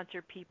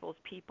sponsor people's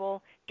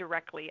people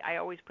directly. I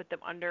always put them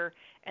under,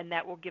 and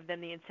that will give them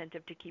the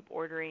incentive to keep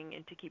ordering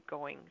and to keep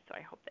going. So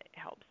I hope that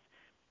helps.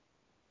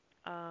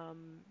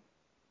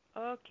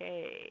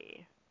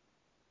 Okay.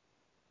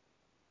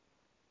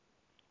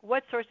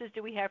 What sources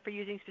do we have for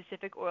using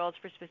specific oils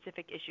for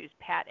specific issues?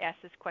 Pat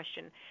asked this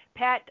question.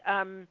 Pat,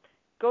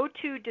 go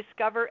to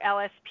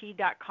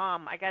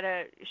discoverlsp.com. I got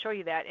to show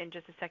you that in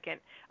just a second.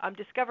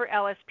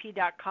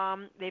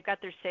 Discoverlsp.com, they've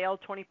got their sale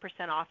 20%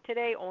 off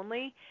today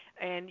only,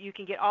 and you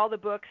can get all the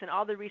books and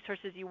all the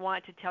resources you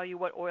want to tell you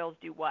what oils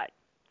do what.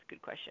 It's a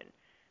good question.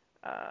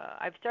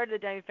 I've started the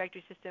Diamond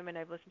Factory system, and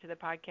I've listened to the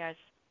podcast.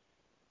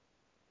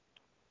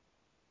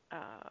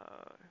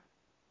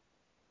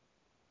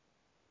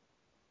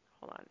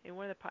 Hold on. In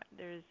one of the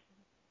there's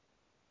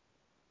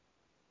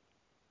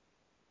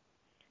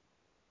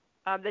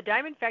the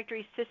Diamond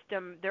Factory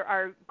system. There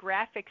are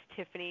graphics,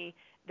 Tiffany,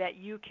 that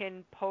you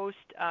can post.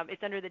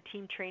 It's under the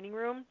team training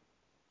room,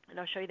 and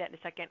I'll show you that in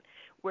a second,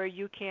 where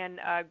you can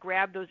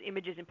grab those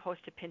images and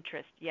post to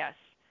Pinterest. Yes,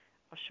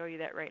 I'll show you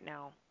that right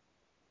now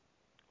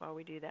while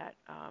we do that,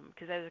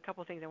 because there's a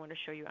couple things I want to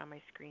show you on my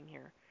screen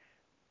here.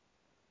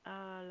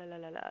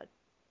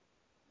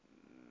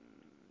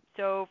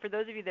 So for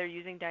those of you that are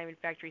using Diamond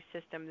Factory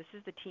system, this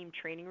is the team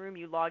training room.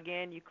 You log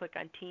in, you click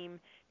on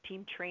team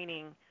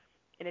training,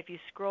 and if you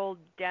scroll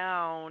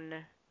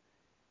down,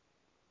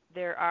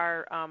 there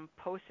are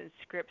posts and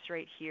scripts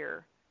right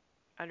here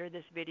under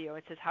this video.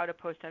 It says how to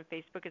post on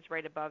Facebook. It's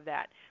right above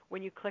that.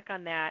 When you click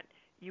on that,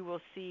 you will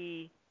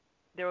see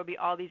there will be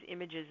all these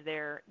images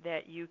there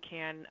that you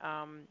can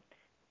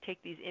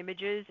take these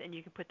images and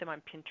you can put them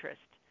on Pinterest.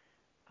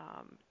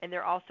 And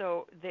they're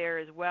also there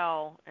as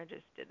well. I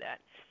just did that.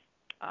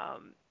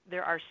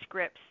 There are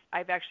scripts.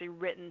 I've actually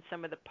written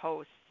some of the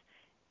posts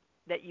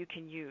that you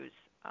can use.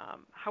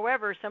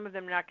 However, some of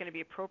them are not going to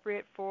be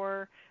appropriate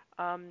for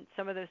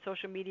some of the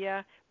social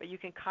media, but you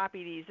can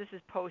copy these. This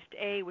is post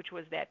A, which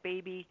was that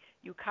baby.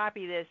 You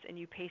copy this and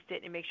you paste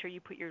it and make sure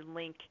you put your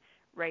link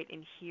right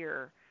in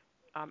here.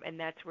 And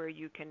that's where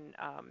you can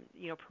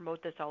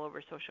promote this all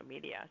over social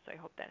media. So I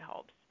hope that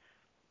helps.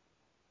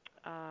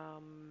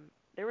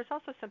 There was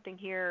also something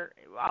here.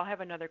 I'll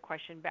have another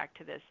question back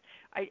to this.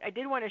 I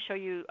did want to show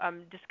you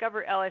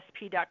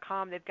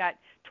discoverlsp.com. They've got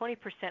 20%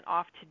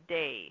 off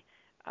today.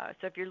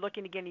 So if you're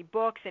looking to get any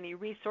books, any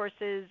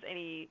resources,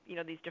 any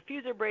these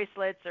diffuser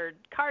bracelets or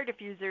car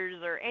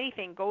diffusers or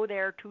anything, go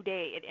there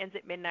today. It ends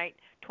at midnight,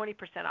 20%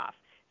 off.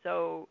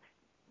 So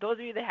those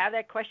of you that have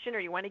that question or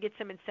you want to get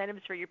some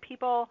incentives for your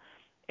people,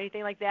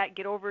 anything like that,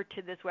 get over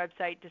to this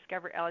website,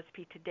 Discover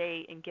LSP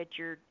today, and get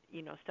your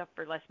stuff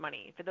for less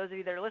money. For those of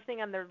you that are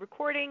listening on the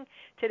recording,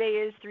 today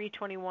is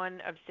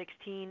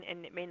 3/21/16,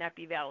 and it may not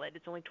be valid.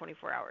 It's only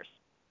 24 hours.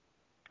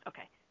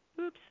 Okay.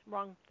 Oops,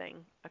 wrong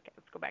thing. Okay,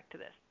 let's go back to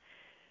this.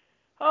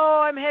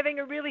 Oh, I'm having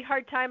a really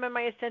hard time on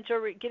my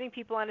getting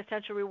people on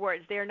Essential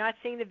Rewards. They are not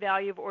seeing the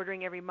value of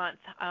ordering every month.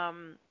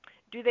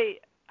 Do they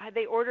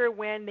order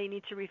when they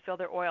need to refill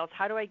their oils?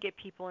 How do I get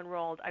people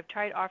enrolled? I've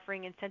tried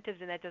offering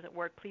incentives and that doesn't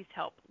work. Please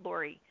help.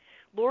 Lori,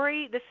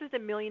 this is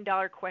 $1 million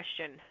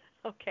question.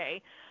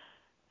 Okay.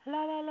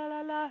 La la la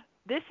la la.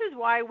 This is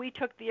why we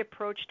took the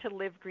approach to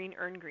Live Green,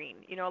 Earn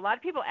Green. A lot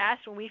of people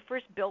asked when we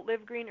first built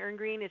Live Green, Earn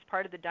Green as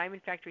part of the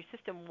Diamond Factory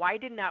system, why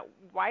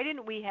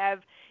didn't we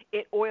have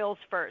it oils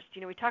first?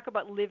 We talk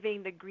about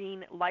living the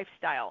green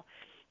lifestyle.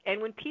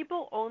 And when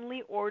people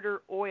only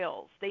order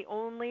oils, they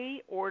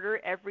only order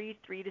every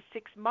 3 to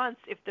 6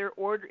 months if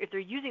they're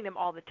using them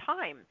all the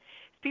time.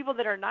 People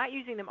that are not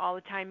using them all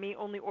the time may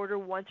only order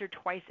once or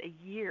twice a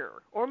year,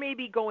 or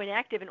maybe go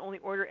inactive and only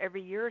order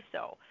every year or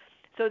so.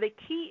 So the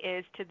key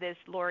is to this,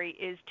 Lori,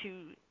 is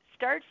to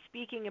start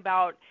speaking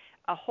about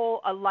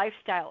a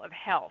lifestyle of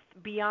health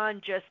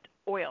beyond just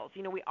oils.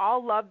 We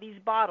all love these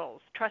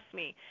bottles, trust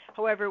me.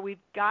 However, we've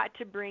got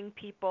to bring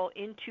people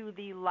into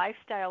the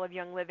lifestyle of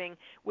Young Living,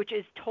 which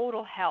is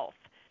total health.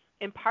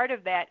 And part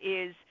of that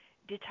is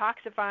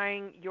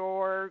detoxifying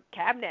your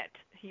cabinet,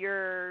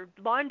 your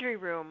laundry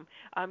room,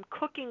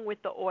 cooking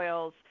with the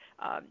oils,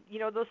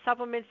 those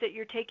supplements that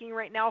you're taking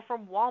right now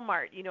from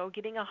Walmart,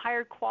 getting a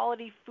higher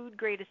quality food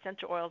grade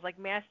essential oils like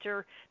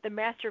the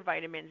Master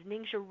Vitamins,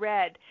 Ningxia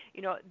Red.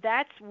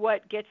 That's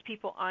what gets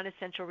people on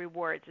Essential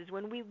Rewards. Is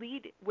when we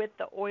lead with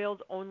the oils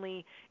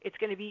only, it's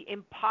going to be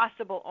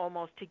impossible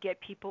almost to get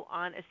people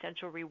on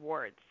Essential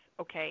Rewards.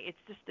 Okay, it's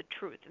just the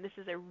truth, and this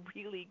is a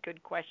really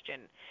good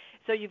question.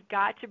 So you've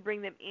got to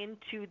bring them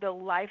into the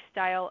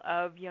lifestyle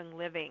of Young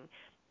Living.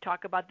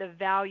 Talk about the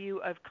value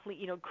of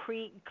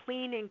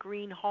clean and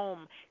green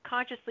home,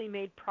 consciously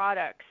made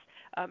products,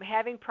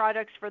 having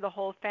products for the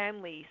whole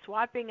family,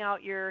 swapping out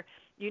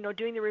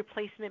doing the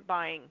replacement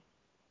buying.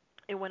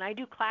 And when I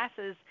do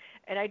classes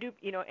and I do,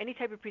 any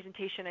type of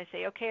presentation, I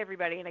say, okay,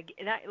 everybody, and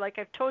like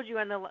I've told you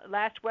on the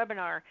last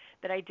webinar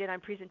that I did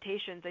on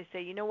presentations, I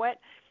say, you know what?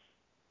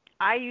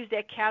 I use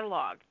that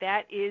catalog.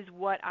 That is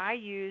what I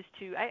use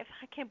I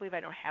can't believe I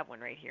don't have one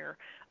right here.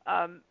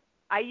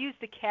 I use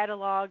the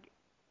catalog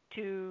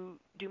to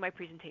do my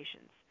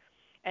presentations.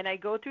 And I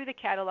go through the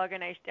catalog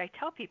and I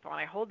tell people, and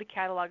I hold the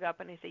catalog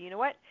up and I say, you know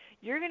what?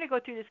 You're going to go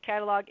through this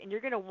catalog and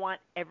you're going to want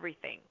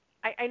everything.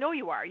 I know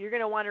you are. You're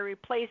going to want to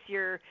replace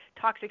your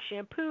toxic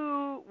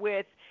shampoo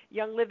with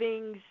Young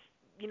Living's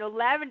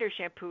lavender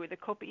shampoo, the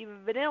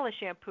Copaiba vanilla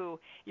shampoo.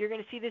 You're going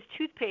to see this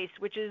toothpaste,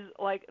 which is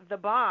like the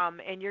bomb,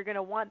 and you're going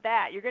to want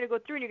that. You're going to go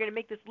through and you're going to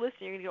make this list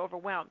and you're going to get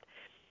overwhelmed.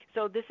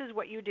 So this is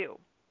what you do.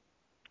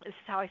 This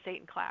is how I say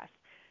it in class.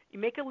 You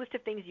make a list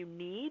of things you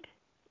need,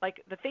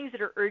 like the things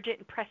that are urgent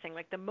and pressing.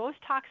 Like the most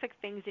toxic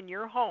things in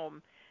your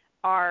home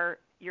are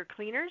your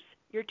cleaners,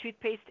 your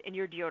toothpaste, and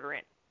your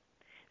deodorant.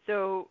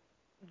 So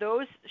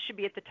those should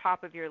be at the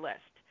top of your list.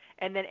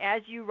 And then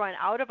as you run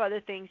out of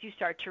other things, you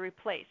start to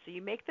replace. So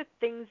you make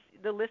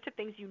the list of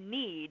things you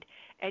need,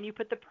 and you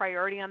put the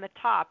priority on the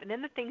top, and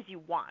then the things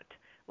you want,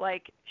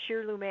 like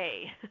Sheer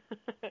Lumet,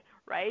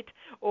 right?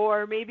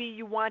 Or maybe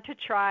you want to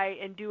try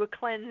and do a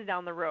cleanse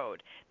down the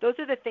road. Those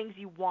are the things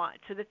you want.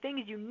 So the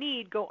things you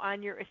need go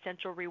on your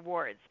Essential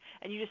Rewards,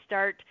 and you just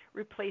start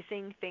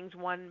replacing things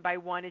one by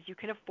one as you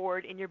can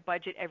afford in your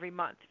budget every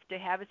month. To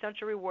have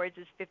Essential Rewards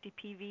is 50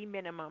 PV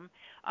minimum.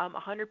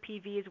 100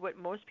 PV is what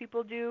most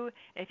people do.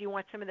 And if you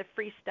want some of the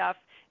free stuff,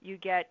 you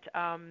get,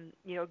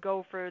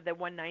 go for the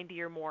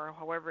 190 or more,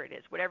 however it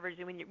is, whatever it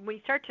is. When you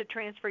start to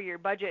transfer your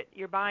budget,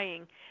 your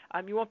buying,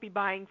 you won't be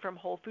buying from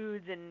Whole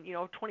Foods and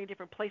 20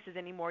 different places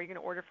anymore. You're going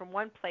to order from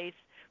one place,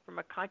 from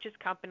a conscious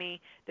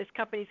company. This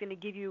company is going to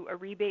give you a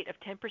rebate of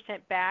 10%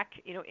 back,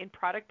 in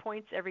product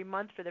points every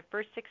month for the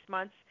first 6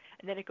 months,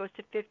 and then it goes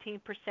to 15%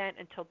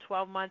 until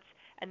 12 months,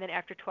 and then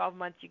after 12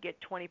 months you get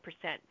 20%.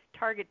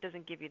 Target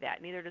doesn't give you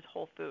that, neither does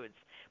Whole Foods.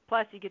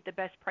 Plus, you get the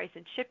best price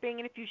in shipping,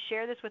 and if you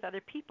share this with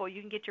other people,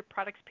 you can get your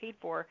products paid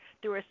for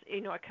through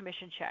a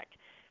commission check.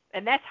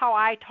 And that's how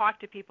I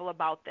talk to people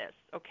about this,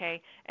 okay?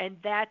 And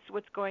that's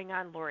what's going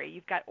on, Lori.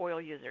 You've got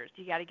oil users.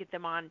 You got to get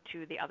them on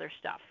to the other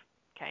stuff,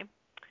 okay?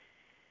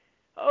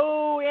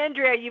 Oh,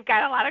 Andrea, you've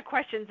got a lot of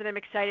questions, and I'm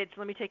excited. So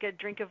let me take a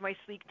drink of my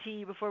sleek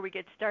tea before we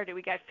get started.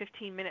 We got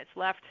 15 minutes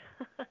left.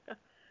 Let's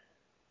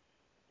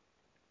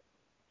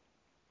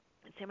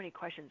see how many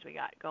questions we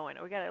got going.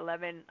 We got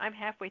 11. I'm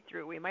halfway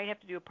through. We might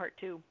have to do a part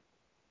 2.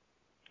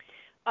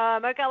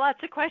 I've got lots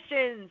of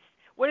questions.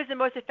 What is the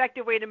most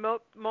effective way to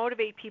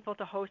motivate people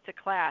to host a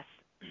class?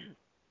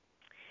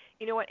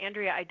 You know what,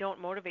 Andrea, I don't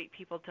motivate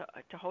people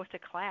to host a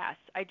class.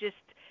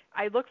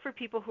 I look for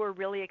people who are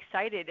really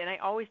excited, and I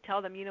always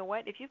tell them, you know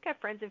what, if you've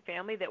got friends and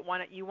family that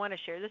you want to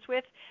share this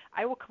with,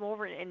 I will come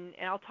over and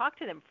I'll talk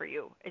to them for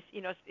you.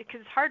 Because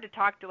it's hard to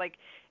talk to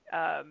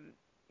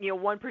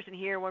one person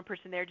here, one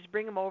person there. Just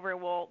bring them over,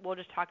 and we'll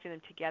just talk to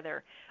them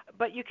together.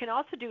 But you can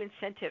also do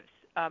incentives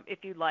if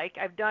you'd like.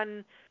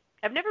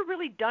 I've never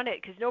really done it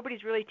because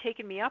nobody's really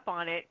taken me up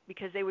on it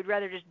because they would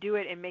rather just do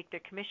it and make their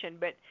commission.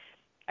 But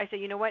I say,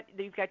 you know what,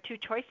 you've got 2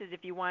 choices.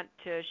 If you want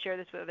to share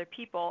this with other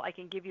people, I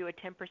can give you a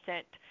 10%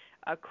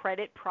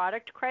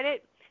 product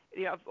credit,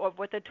 of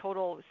what the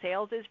total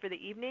sales is for the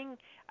evening.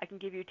 I can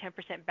give you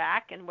 10%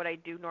 back, and what I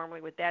do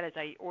normally with that is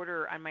I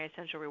order on my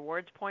Essential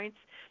Rewards points.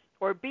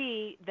 Or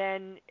B,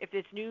 then if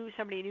it's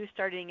somebody new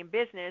starting in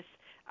business,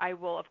 I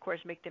will, of course,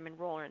 make them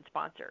enroller and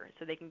sponsor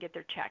so they can get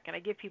their check. And I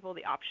give people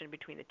the option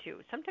between the two.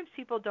 Sometimes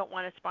people don't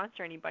want to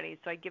sponsor anybody,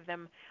 so I give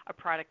them a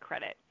product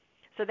credit.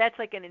 So that's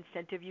like an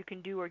incentive you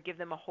can do, or give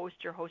them a host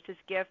or hostess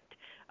gift.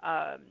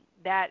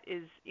 That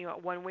is,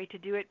 one way to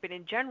do it. But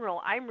in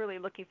general, I'm really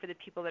looking for the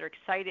people that are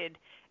excited,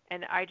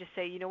 and I just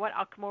say, you know what,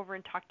 I'll come over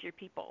and talk to your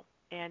people.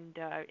 and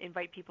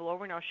invite people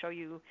over, and I'll show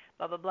you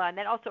blah blah blah. And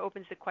that also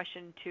opens the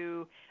question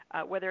to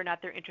whether or not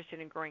they're interested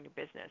in growing a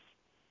business.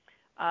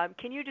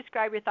 Can you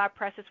describe your thought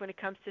process when it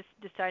comes to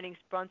deciding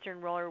sponsor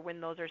and roller when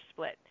those are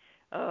split?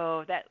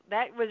 Oh, that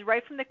was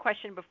right from the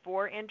question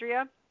before,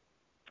 Andrea.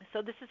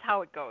 So this is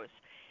how it goes.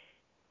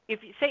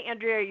 If you say,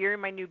 Andrea, you're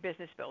my new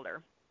business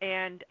builder,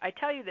 and I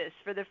tell you this,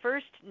 for the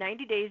first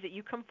 90 days that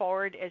you come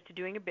forward as to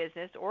doing a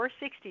business, or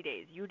 60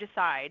 days, you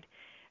decide,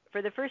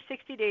 for the first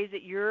 60 days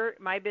that you're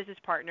my business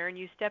partner and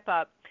you step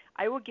up,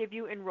 I will give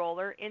you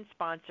enroller and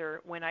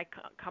sponsor when I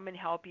come and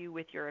help you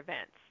with your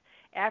events.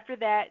 After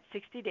that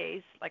 60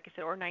 days, like I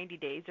said, or 90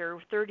 days,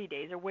 or 30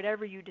 days, or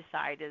whatever you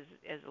decide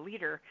as a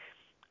leader,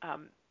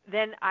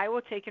 then I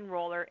will take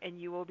enroller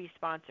and you will be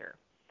sponsor.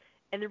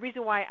 And the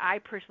reason why I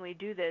personally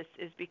do this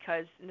is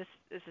because, and this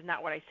is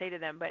not what I say to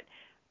them, but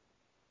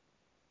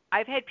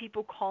I've had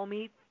people call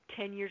me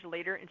 10 years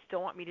later and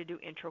still want me to do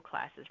intro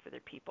classes for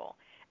their people.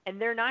 And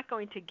they're not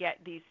going to get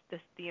the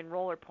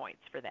enroller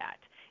points for that.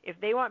 If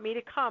they want me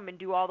to come and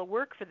do all the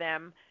work for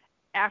them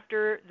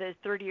after the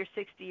 30 or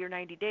 60 or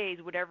 90 days,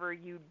 whatever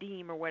you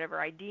deem or whatever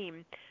I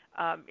deem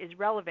is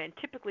relevant,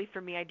 typically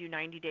for me I do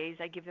 90 days.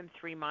 I give them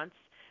 3 months.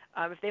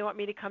 If they want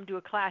me to come do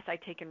a class, I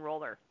take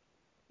enroller.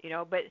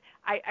 But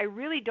I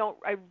really don't.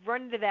 I've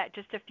run into that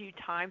just a few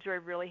times where I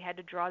really had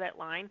to draw that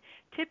line.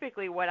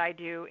 Typically what I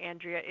do,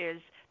 Andrea,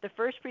 is the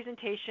first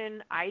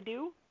presentation I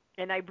do,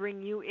 and I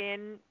bring you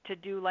in to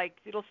do like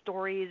little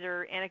stories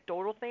or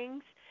anecdotal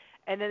things.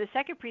 And then the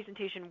second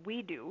presentation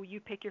we do, you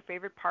pick your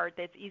favorite part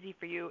that's easy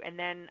for you, and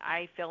then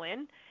I fill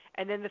in.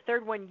 And then the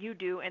third one you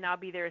do, and I'll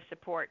be there as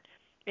support.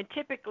 And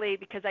typically,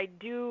 because I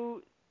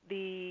do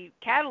the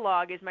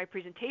catalog as my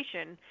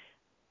presentation,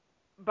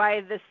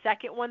 by the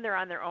second one, they're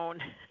on their own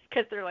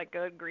because they're like,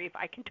 good grief,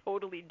 I can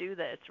totally do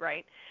this,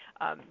 right?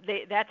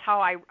 That's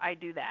how I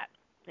do that.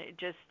 It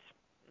just,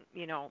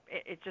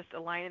 it's just a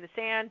line in the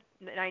sand,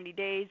 90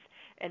 days,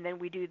 and then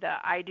we do the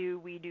I do,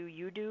 we do,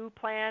 you do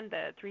plan,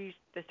 the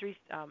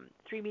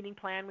three meeting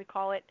plan we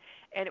call it,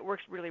 and it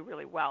works really,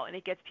 really well, and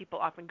it gets people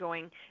up and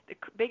going. The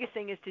biggest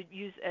thing is to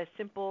use a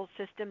simple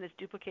system that's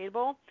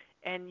duplicatable,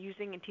 and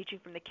using and teaching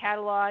from the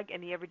catalog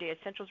and the Everyday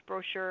Essentials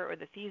brochure or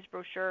the Thieves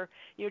brochure,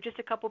 just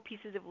a couple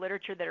pieces of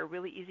literature that are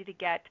really easy to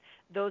get.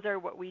 Those are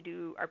what we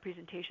do our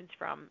presentations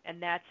from,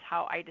 and that's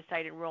how I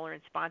decide enroller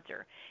and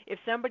sponsor. If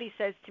somebody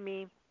says to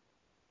me,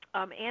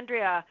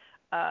 Andrea,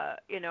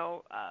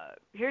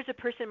 here's a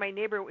person, my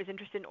neighbor was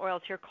interested in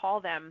oils, here,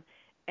 call them,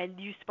 and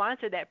you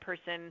sponsor that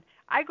person,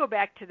 I go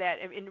back to that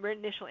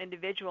initial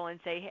individual and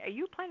say, hey, are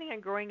you planning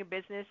on growing a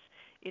business?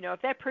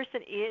 If that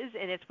person is,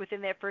 and it's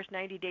within that first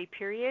 90-day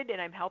period,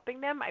 and I'm helping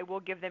them, I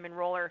will give them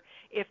enroller.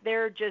 If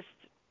they're just,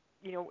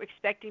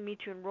 expecting me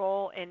to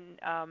enroll and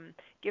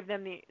give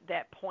them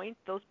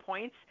those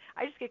points,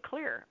 I just get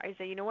clear. I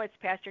say, you know what, it's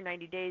past your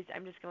 90 days.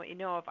 I'm just going to let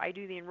you know if I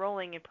do the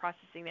enrolling and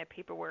processing that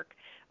paperwork,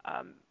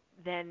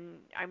 then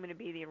I'm going to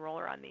be the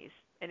enroller on these.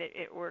 And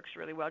it works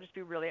really well. Just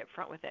be really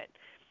upfront with it.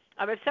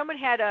 If someone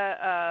had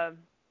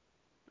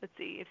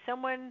if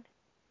someone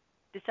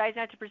decides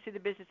not to pursue the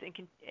business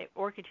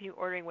or continue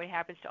ordering, what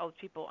happens to all those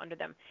people under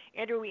them?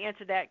 Andrew, we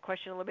answered that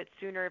question a little bit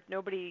sooner.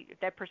 If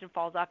that person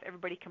falls off,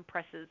 everybody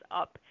compresses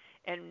up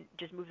and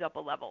just moves up a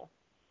level.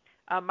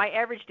 My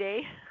average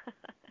day,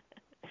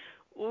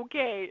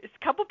 okay,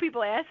 a couple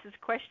people asked this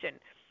question.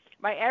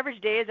 My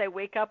average day is I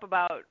wake up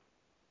about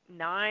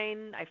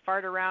 9, I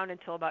fart around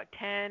until about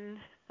 10.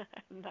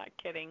 I'm not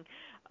kidding.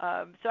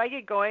 So I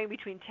get going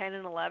between 10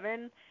 and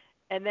 11.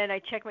 And then I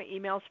check my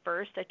emails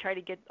first. I try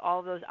to get all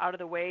of those out of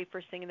the way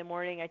first thing in the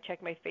morning. I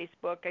check my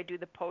Facebook. I do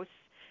the posts.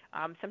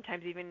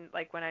 Sometimes even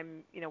like when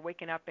I'm,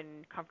 waking up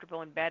and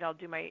comfortable in bed, I'll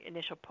do my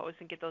initial posts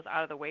and get those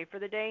out of the way for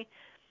the day.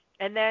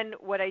 And then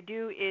what I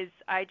do is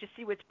I just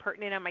see what's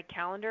pertinent on my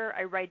calendar.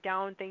 I write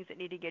down things that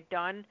need to get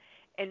done.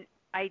 And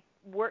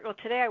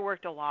today I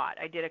worked a lot.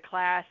 I did a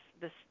class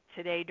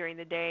today during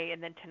the day,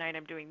 and then tonight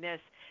I'm doing this.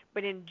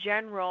 But in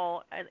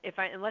general,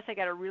 unless I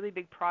got a really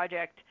big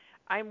project,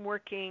 I'm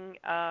working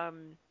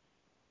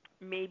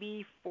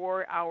maybe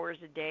 4 hours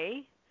a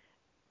day,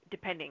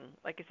 depending.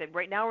 Like I said,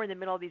 right now we're in the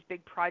middle of these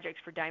big projects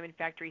for Diamond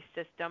Factory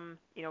System,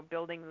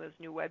 building those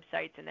new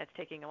websites, and that's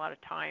taking a lot of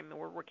time, and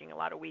we're working a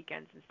lot of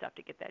weekends and stuff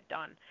to get that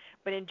done.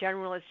 But in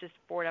general, it's just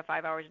 4 to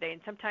 5 hours a day.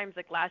 And sometimes,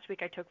 like last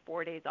week, I took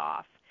 4 days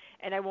off,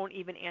 and I won't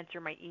even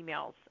answer my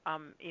emails.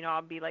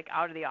 I'll be like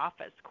out of the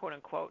office, quote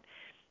unquote.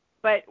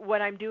 But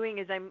what I'm doing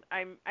is I'm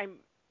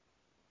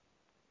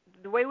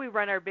the way we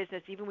run our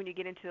business, even when you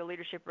get into the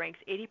leadership ranks,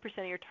 80%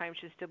 of your time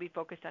should still be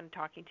focused on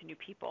talking to new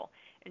people,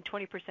 and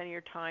 20% of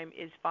your time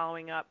is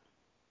following up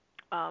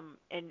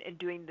and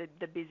doing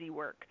the busy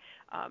work.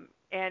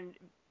 And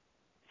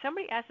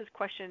somebody asked this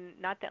question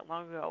not that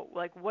long ago,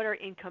 like, what are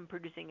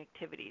income-producing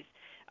activities?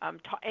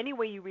 Any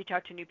way you reach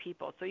out to new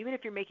people. So even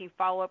if you're making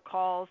follow-up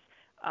calls,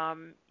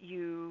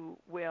 you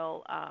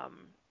will, how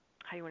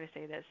do you want to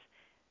say this?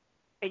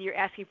 and you're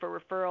asking for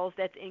referrals,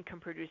 that's income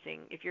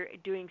producing. If you're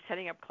doing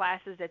setting up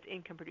classes, that's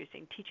income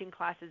producing. Teaching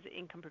classes,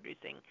 income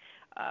producing.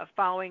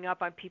 Following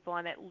up on people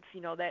on that,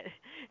 that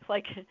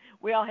like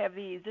we all have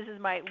these. This is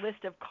my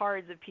list of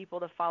cards of people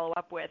to follow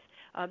up with.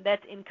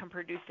 That's income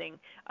producing.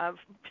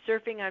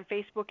 Surfing on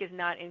Facebook is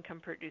not income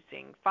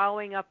producing.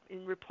 Following up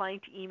and replying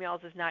to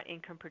emails is not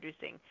income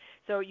producing.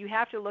 So you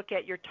have to look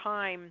at your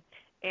time,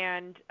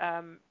 and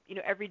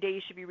every day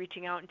you should be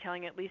reaching out and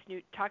talking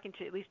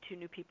to at least 2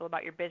 new people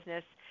about your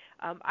business.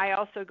 I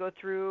also go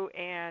through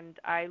and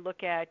I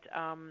look at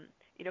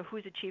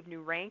who's achieved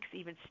new ranks,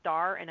 even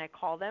star, and I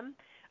call them.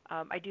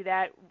 I do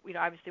that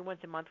obviously once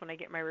a month when I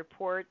get my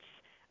reports.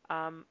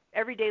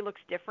 Every day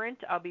looks different.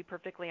 I'll be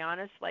perfectly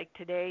honest. Like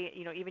today,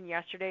 even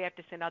yesterday, I have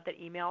to send out that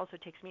email, so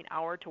it takes me an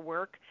hour to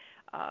work.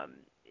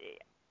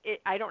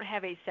 I don't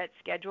have a set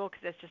schedule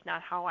because that's just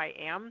not how I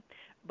am.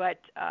 But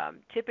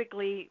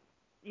typically,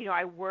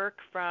 I work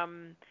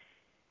from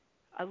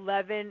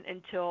 11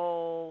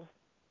 until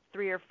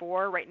 3 or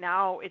 4. Right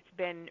now, it's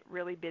been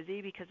really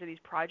busy because of these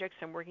projects.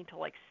 I'm working till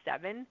like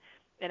 7.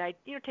 And I,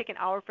 take an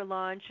hour for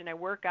lunch, and I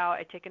work out.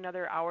 I take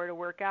another hour to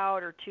work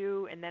out or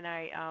 2, and then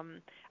I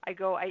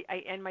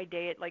end my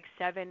day at like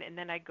 7, and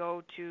then I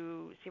go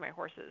to see my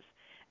horses,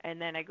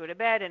 and then I go to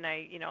bed, and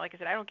like I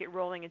said, I don't get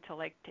rolling until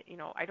like,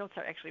 I don't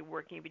start actually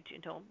working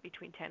until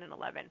between 10 and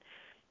 11.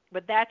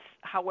 But that's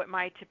what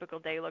my typical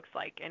day looks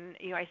like. And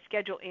I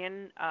schedule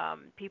in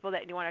people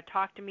that want to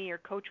talk to me or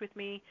coach with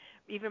me,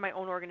 even my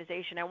own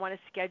organization. I want to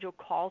schedule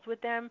calls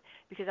with them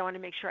because I want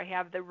to make sure I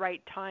have the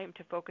right time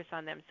to focus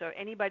on them. So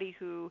anybody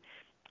who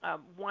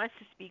wants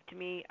to speak to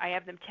me, I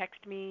have them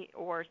text me,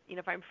 or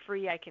if I'm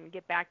free, I can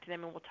get back to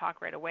them and we'll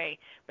talk right away.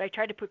 But I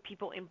try to put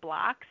people in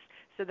blocks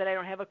so that I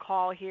don't have a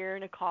call here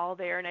and a call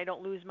there, and I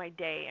don't lose my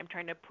day. I'm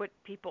trying to put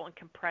people and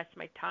compress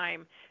my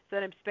time so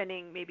that I'm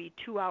spending maybe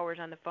 2 hours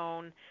on the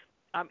phone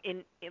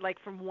in like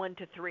from 1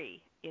 to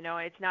 3.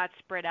 It's not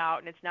spread out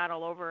and it's not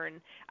all over.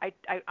 And I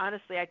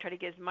honestly, I try to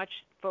get as much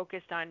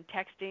focused on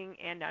texting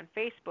and on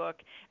Facebook,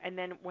 and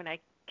then when I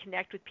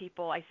connect with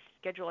people, I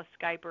schedule a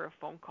Skype or a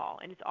phone call,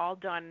 and it's all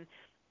done.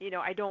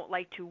 I don't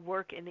like to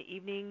work in the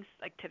evenings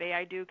like today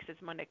I do because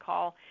it's Monday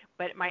call,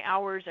 but my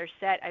hours are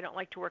set. I don't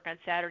like to work on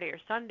Saturday or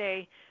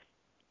Sunday,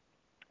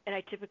 and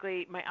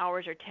my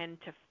hours are 10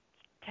 to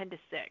 6,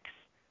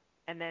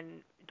 and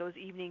then those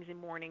evenings and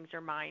mornings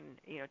are mine,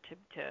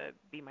 to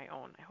be my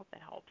own. I hope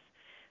that helps.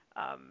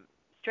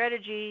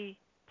 Strategy,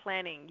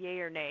 planning, yay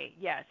or nay?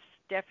 Yes,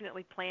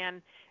 definitely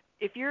plan.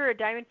 If you're a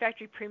Diamond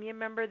Factory Premium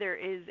member, there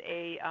is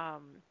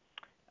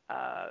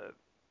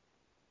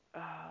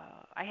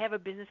I have a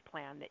business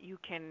plan that you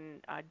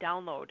can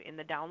download in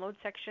the download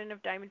section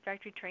of Diamond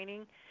Factory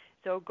Training.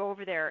 So go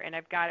over there, and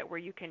I've got it where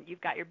you've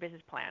got your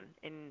business plan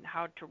and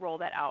how to roll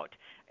that out.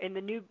 In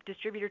the new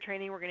distributor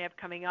training we're going to have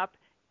coming up,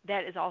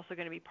 that is also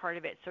going to be part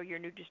of it. So your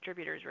new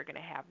distributors are going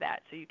to have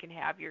that, so you can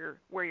have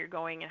where you're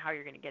going and how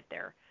you're going to get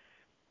there.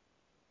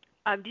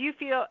 How do you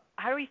feel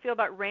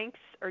about ranks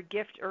or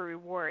gift or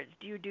rewards?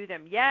 Do you do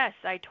them? Yes,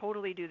 I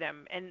totally do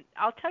them. And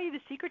I'll tell you the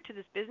secret to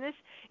this business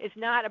is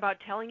not about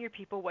telling your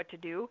people what to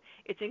do.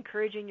 It's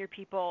encouraging your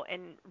people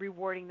and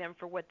rewarding them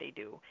for what they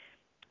do.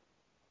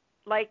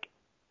 Like,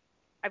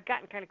 I've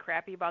gotten kind of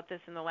crappy about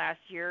this in the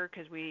last year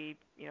because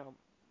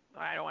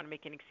I don't want to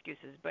make any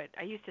excuses, but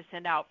I used to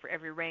send out for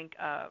every rank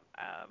a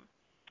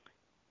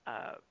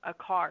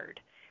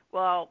card.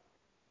 Well,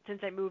 since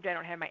I moved, I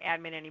don't have my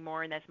admin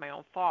anymore, and that's my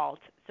own fault.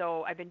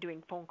 So I've been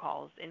doing phone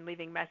calls and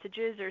leaving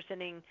messages or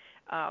sending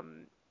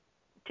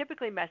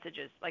typically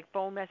messages, like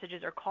phone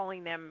messages, or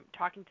calling them,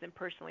 talking to them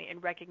personally,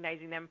 and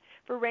recognizing them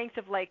for ranks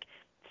of like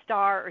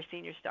star or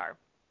senior star.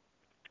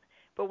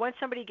 But once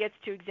somebody gets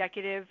to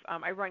executive,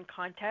 I run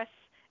contests,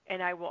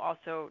 and I will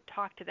also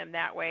talk to them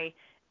that way.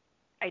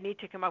 I need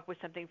to come up with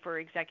something for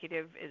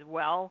executive as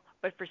well.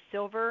 But for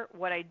silver,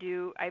 what I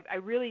do, I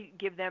really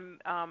give them,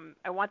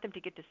 I want them to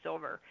get to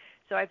silver.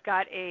 So I've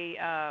got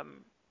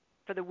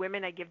for the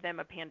women, I give them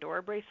a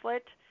Pandora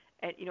bracelet,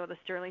 and the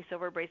sterling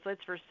silver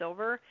bracelets for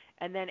silver.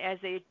 And then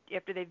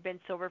after they've been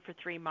silver for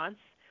 3 months,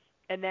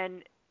 and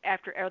then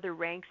after other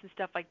ranks and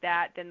stuff like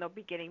that, then they'll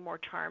be getting more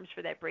charms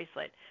for that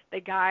bracelet. The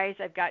guys,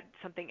 I've got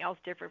something else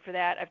different for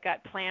that. I've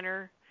got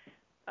planner.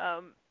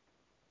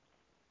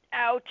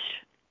 Ouch.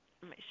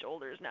 My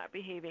shoulder's not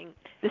behaving.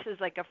 This is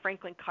like a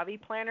Franklin Covey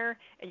planner,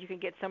 and you can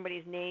get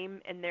somebody's name,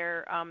 and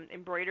they're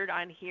embroidered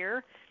on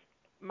here.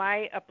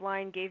 My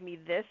upline gave me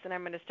this, and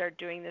I'm going to start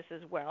doing this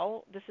as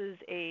well. This is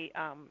a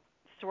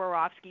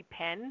Swarovski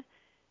pen,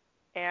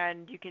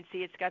 and you can see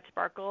it's got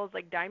sparkles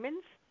like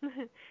diamonds.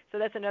 So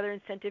that's another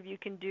incentive you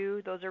can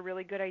do. Those are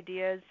really good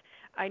ideas.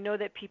 I know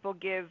that people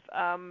give,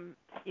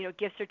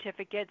 gift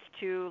certificates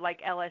to like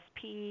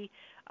LSP.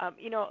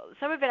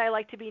 Some of it I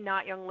like to be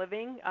not Young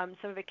Living.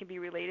 Some of it can be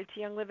related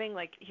to Young Living.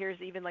 Like here's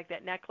even like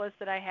that necklace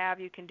that I have.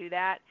 You can do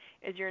that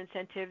as your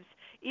incentives.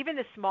 Even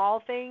the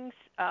small things,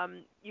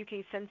 you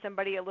can send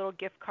somebody a little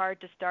gift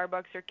card to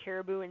Starbucks or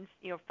Caribou and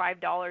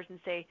 $5 and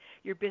say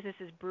your business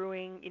is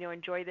brewing.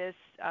 Enjoy this.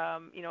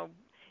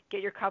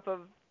 Get your cup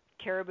of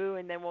Caribou,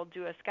 and then we'll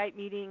do a Skype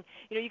meeting.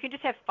 You can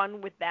just have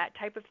fun with that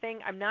type of thing.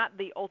 I'm not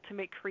the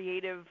ultimate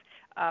creative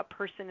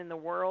person in the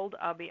world.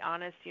 I'll be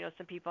honest.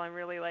 Some people I'm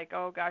really like,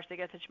 oh gosh, they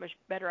got such much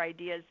better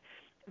ideas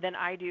than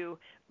I do.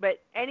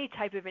 But any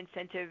type of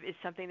incentive is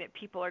something that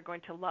people are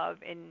going to love,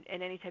 and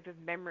any type of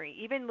memory,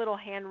 even little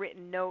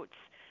handwritten notes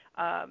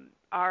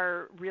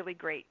are really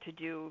great to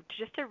do,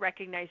 just to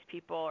recognize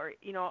people. Or,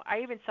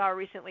 I even saw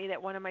recently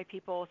that one of my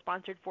people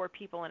sponsored 4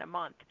 people in a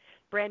month,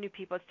 brand new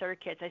people at Starter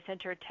Kits. I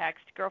sent her a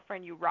text,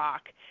 girlfriend, you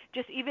rock.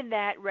 Just even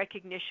that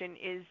recognition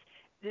is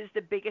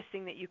the biggest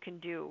thing that you can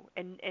do,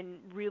 and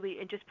really,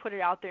 and just put it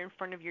out there in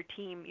front of your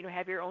team.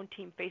 Have your own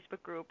team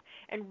Facebook group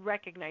and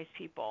recognize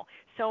people.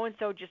 So and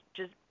so just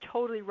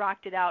totally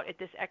rocked it out at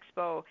this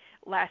expo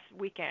last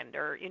weekend,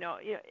 or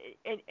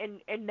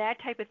and that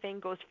type of thing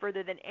goes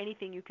further than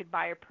anything you could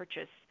buy or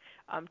purchase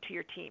to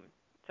your team.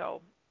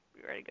 So,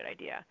 very good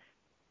idea.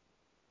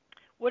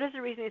 What is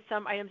the reason that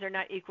some items are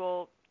not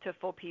equal to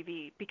full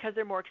PV? Because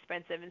they're more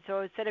expensive. And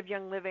so instead of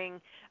Young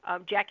Living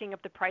jacking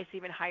up the price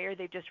even higher,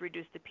 they've just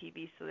reduced the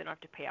PV so they don't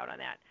have to pay out on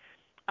that.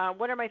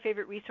 What are my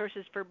favorite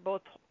resources for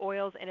both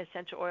oils and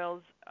essential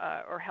oils,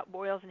 or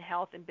oils and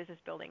health and business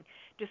building?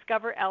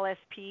 Discover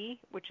LSP,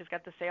 which has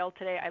got the sale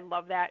today. I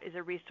love that, is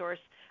a resource.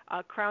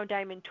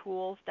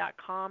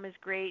 CrownDiamondTools.com is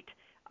great.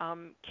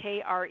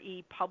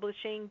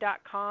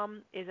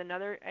 KREPublishing.com is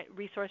another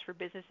resource for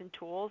business and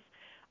tools.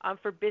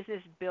 For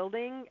business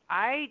building,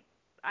 I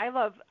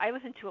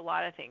listen to a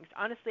lot of things.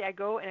 Honestly, I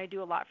go and I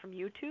do a lot from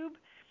YouTube,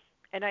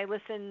 and I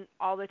listen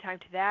all the time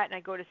to that, and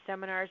I go to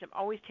seminars. I'm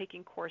always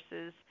taking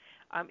courses.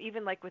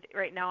 Even like with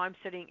right now, I'm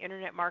studying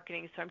internet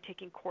marketing, so I'm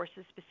taking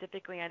courses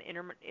specifically on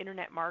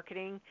internet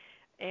marketing.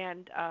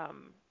 And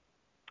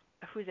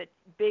who's it?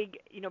 Big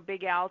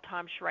Al,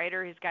 Tom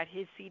Schreiter, has got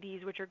his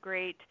CDs, which are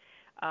great.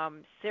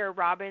 Sarah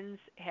Robbins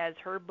has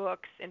her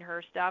books and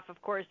her stuff.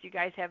 Of course, you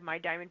guys have my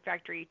Diamond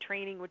Factory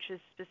training, which is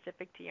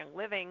specific to Young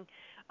Living,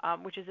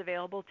 which is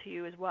available to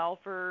you as well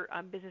for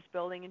business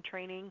building and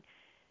training.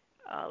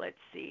 Let's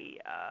see.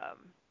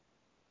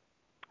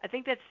 I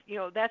think that's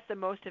the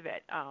most of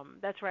it.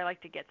 That's where I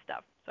like to get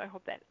stuff. So I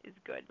hope that is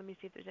good. Let me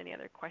see if there's any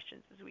other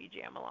questions as we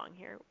jam along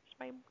here. Where's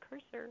my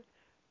cursor?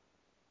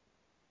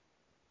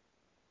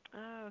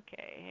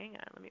 Okay, hang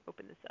on. Let me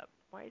open this up.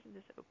 Why isn't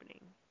this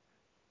opening?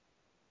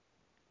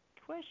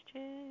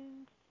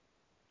 Questions.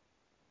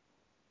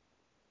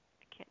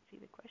 I can't see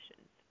the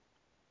questions.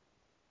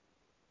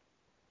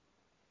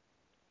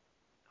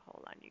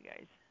 Hold on, you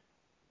guys.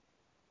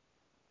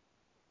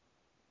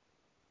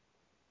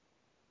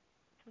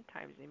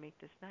 Sometimes they make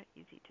this not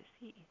easy to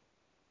see.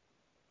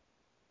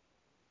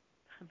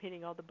 I'm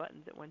hitting all the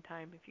buttons at one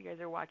time. If you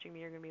guys are watching me,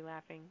 you're going to be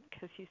laughing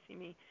because you see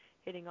me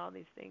hitting all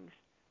these things.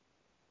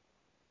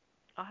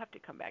 I'll have to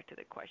come back to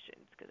the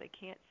questions because I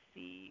can't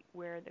see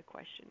where the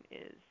question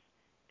is.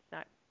 It's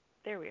not.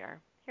 There we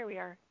are. Here we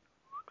are.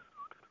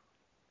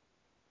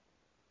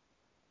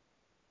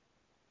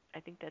 I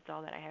think that's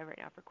all that I have right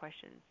now for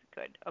questions.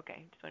 Good.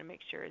 Okay. Just want to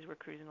make sure as we're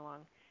cruising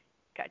along.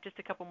 Got just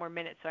a couple more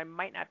minutes, so I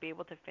might not be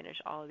able to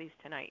finish all of these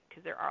tonight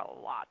because there are a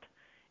lot.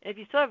 And if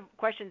you still have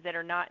questions that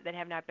have not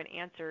been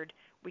answered,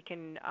 we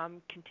can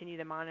continue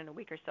them on in a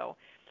week or so.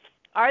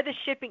 Are the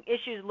shipping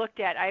issues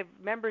looked at? I have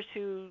members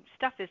who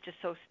stuff is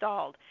just so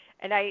stalled.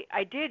 And I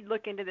did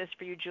look into this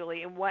for you,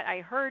 Julie, and what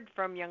I heard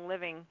from Young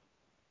Living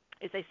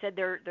is they said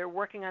they're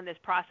working on this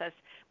process,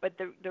 but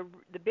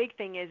the big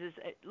thing is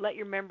let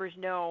your members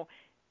know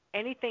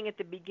anything at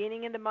the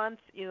beginning of the month,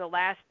 the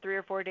last 3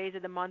 or 4 days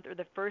of the month, or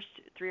the first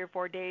 3 or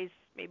 4 days,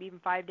 maybe even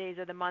 5 days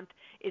of the month,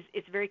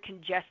 it's very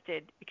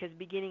congested because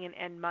beginning and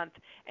end month,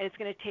 and it's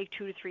going to take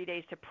 2 to 3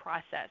 days to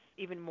process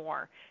even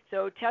more.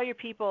 So tell your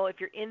people if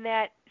you're in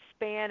that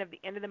span of the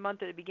end of the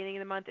month or the beginning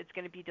of the month, it's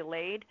going to be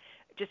delayed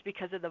just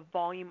because of the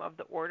volume of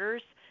the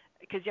orders,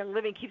 because Young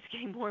Living keeps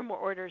getting more and more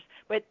orders.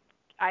 But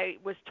I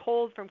was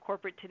told from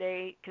corporate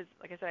today, because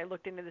like I said, I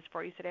looked into this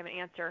for you, so I have an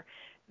answer,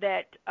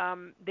 that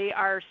they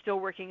are still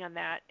working on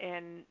that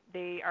and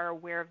they are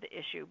aware of the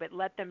issue. But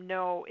let them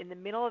know in the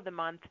middle of the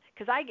month,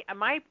 because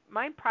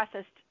mine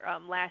processed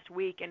last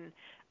week, and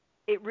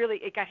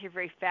it got here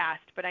very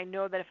fast. But I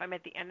know that if I'm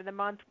at the end of the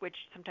month, which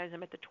sometimes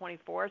I'm at the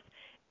 24th,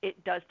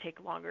 it does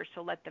take longer.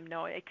 So let them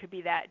know. It could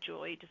be that,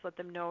 Julie. Just let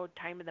them know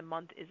time of the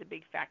month is a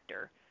big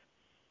factor.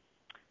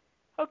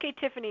 Okay,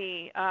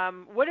 Tiffany,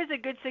 what does a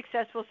good,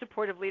 successful,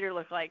 supportive leader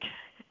look like?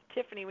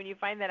 Tiffany, when you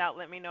find that out,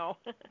 let me know.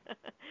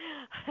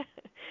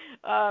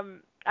 I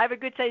have a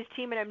good-sized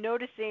team, and I'm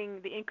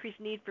noticing the increased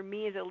need for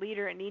me as a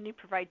leader and needing to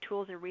provide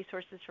tools and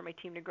resources for my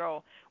team to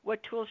grow.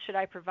 What tools should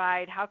I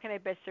provide? How can I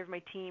best serve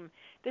my team?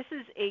 This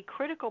is a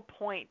critical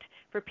point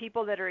for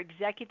people that are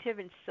executive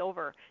and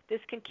silver.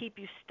 This can keep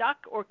you stuck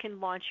or can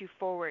launch you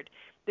forward.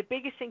 The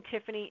biggest thing,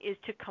 Tiffany, is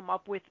to come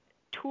up with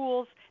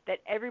tools that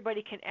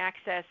everybody can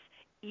access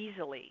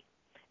easily.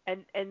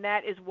 And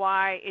that is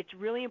why it's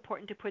really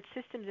important to put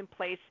systems in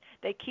place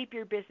that keep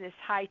your business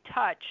high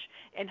touch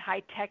and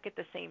high tech at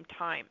the same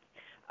time.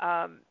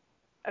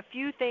 A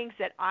few things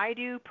that I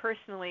do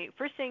personally.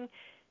 First thing,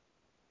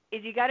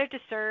 is you got to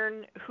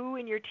discern who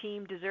in your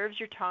team deserves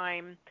your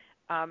time,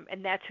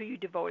 and that's who you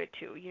devote it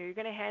to. You're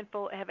going to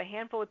have a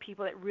handful of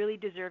people that really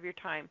deserve your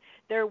time.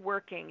 They're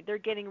working, they're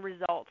getting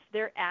results,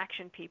 they're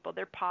action people,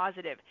 they're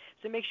positive.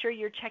 So make sure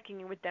you're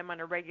checking in with them on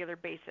a regular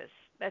basis.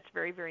 That's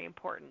very, very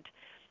important.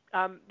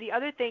 The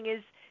other thing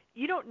is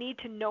you don't need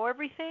to know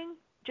everything.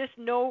 Just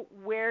know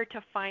where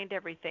to find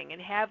everything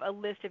and have a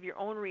list of your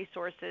own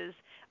resources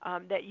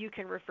that you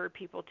can refer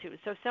people to.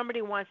 So if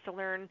somebody wants to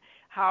learn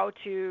how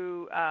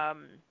to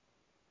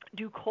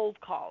do cold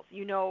calls,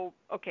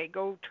 okay,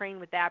 go train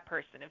with that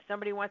person. If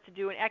somebody wants to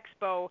do an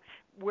expo,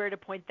 where to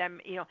point them,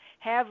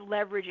 have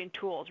leverage in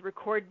tools,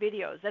 record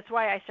videos. That's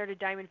why I started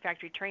Diamond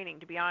Factory Training,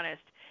 to be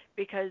honest,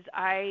 because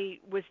I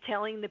was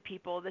telling the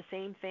people the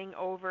same thing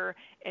over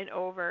and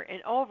over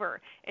and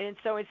over. And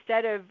so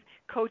instead of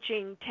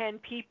coaching 10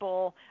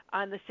 people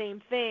on the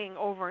same thing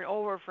over and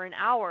over for an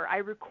hour, I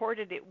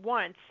recorded it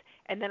once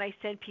and then I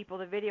sent people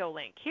the video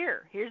link.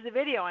 Here's the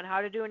video on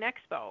how to do an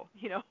expo,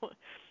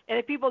 And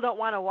if people don't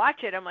want to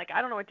watch it, I'm like,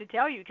 I don't know what to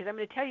tell you, because I'm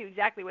going to tell you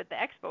exactly what the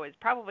expo is.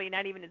 Probably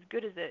not even as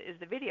good as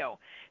the video.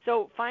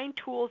 So find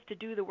tools to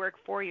do the work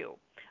for you,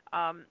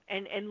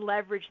 and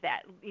leverage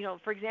that.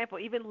 For example,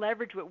 even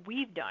leverage what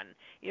we've done.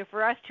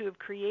 For us to have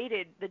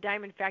created the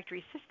Diamond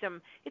Factory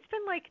system, it's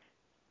been like,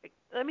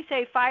 let me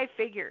say 5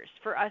 figures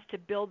for us to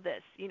build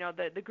this.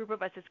 The group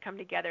of us has come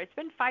together. It's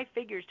been 5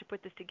 figures to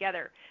put this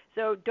together.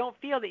 So don't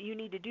feel that you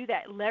need to do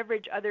that.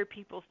 Leverage other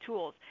people's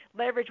tools.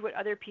 Leverage what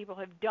other people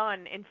have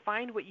done and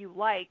find what you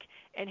like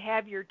and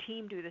have your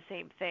team do the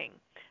same thing.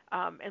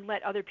 And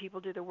let other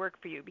people do the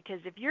work for you. Because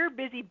if you're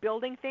busy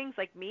building things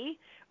like me,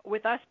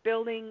 with us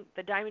building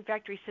the Diamond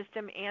Factory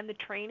system and the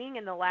training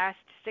in the last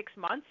 6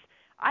 months,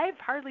 I've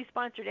hardly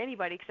sponsored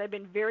anybody because I've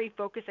been very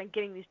focused on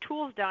getting these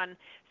tools done.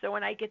 So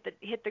when I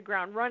hit the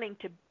ground running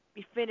to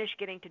be finished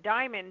getting to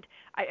Diamond,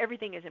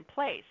 everything is in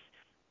place.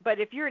 But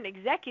if you're an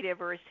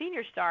executive or a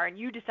senior star and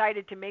you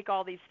decided to make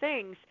all these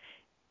things,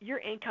 your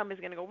income is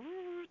going to go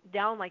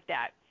down like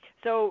that.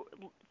 So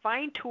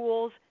find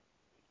tools.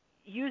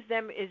 Use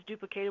them as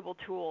duplicatable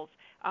tools.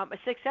 A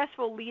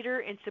successful leader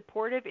and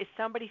supportive is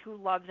somebody who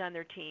loves on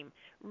their team.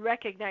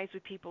 Recognize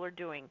what people are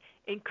doing.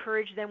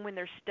 Encourage them when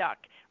they're stuck.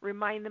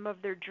 Remind them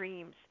of their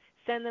dreams.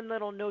 Send them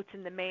little notes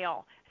in the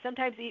mail.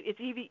 Sometimes it's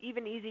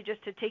even easy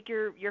just to take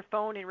your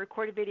phone and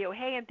record a video.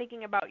 Hey, I'm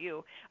thinking about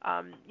you.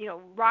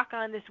 Rock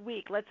on this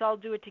week. Let's all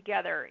do it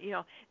together.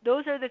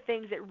 Those are the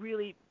things that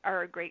really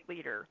are a great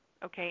leader.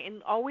 Okay,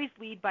 and always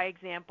lead by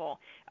example.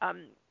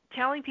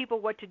 Telling people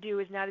what to do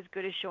is not as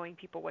good as showing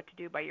people what to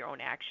do by your own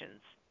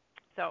actions.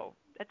 So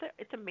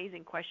it's an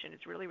amazing question.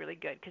 It's really, really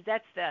good because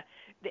that's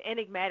the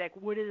enigmatic.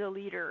 What is a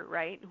leader,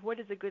 right? What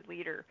is a good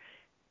leader?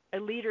 A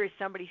leader is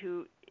somebody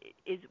who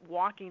is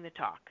walking the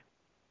talk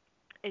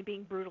and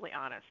being brutally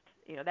honest.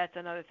 That's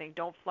another thing.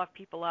 Don't fluff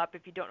people up.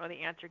 If you don't know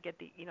the answer, get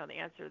the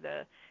answer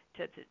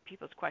to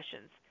people's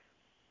questions.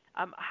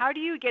 How do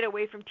you get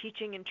away from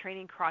teaching and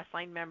training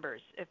cross-line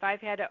members? If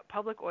I've had a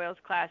public oils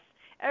class,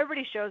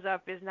 everybody shows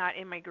up is not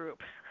in my group.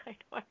 I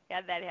know I've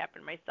had that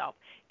happen myself.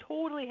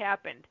 Totally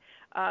happened.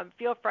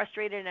 Feel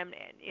frustrated, and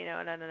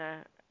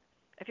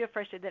I feel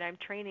frustrated that I'm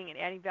training and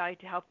adding value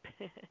to help.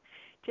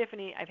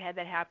 Tiffany, I've had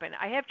that happen.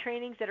 I have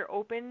trainings that are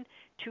open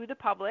to the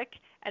public,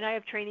 and I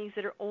have trainings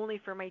that are only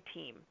for my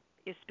team,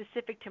 is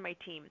specific to my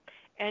team,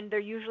 and they're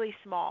usually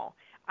small.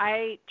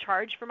 I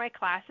charge for my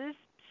classes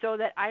so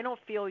that I don't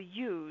feel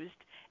used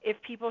if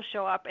people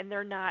show up and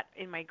they're not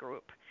in my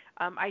group.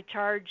 I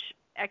charge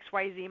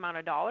XYZ amount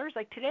of dollars.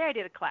 Like today I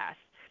did a class.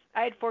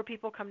 I had 4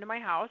 people come to my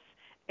house,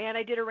 and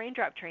I did a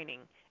raindrop training,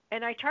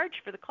 and I charged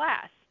for the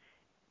class.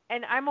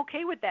 And I'm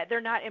okay with that.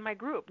 They're not in my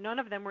group. None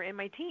of them were in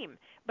my team.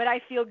 But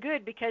I feel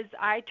good because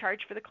I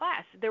charged for the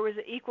class. There was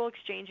an equal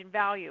exchange in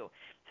value.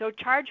 So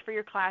charge for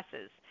your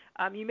classes.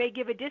 You may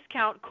give a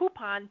discount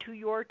coupon to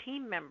your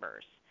team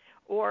members.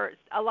 Or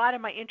a lot of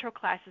my intro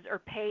classes are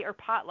pay or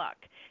potluck.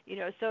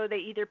 So they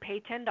either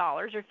pay $10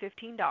 or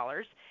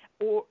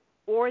 $15,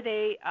 or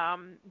they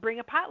bring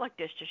a potluck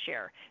dish to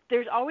share.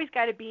 There's always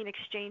got to be an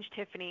exchange,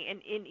 Tiffany.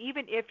 And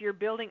even if you're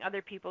building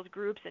other people's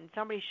groups and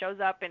somebody shows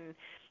up and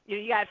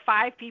you got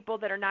 5 people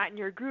that are not in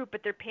your group,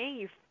 but they're paying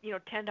you,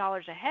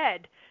 $10 a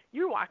head,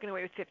 you're walking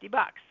away with $50.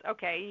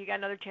 Okay, you got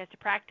another chance to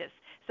practice.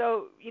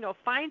 So,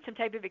 find some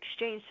type of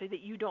exchange so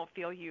that you don't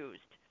feel used.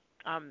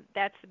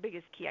 That's the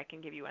biggest key I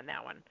can give you on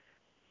that one.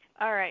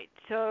 All right,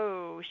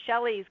 so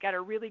Shelly's got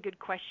a really good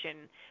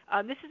question.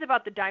 This is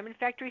about the Diamond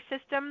Factory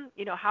system,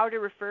 how to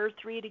refer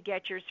 3 to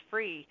get yours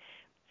free.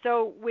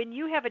 So when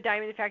you have a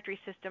Diamond Factory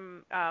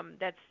system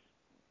that's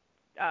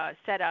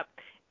set up,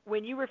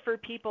 when you refer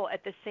people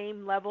at the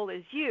same level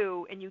as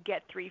you and you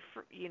get 3,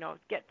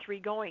 get 3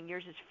 going,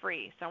 yours is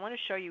free. So I want to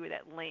show you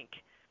that link.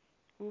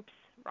 Oops,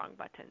 wrong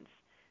buttons.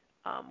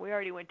 We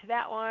already went to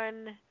that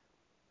one.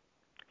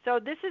 So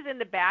this is in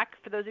the back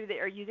for those of you that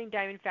are using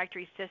Diamond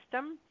Factory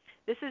system.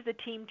 This is the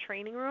team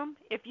training room.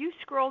 If you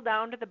scroll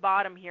down to the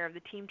bottom here of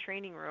the team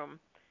training room,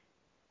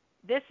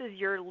 this is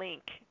your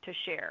link to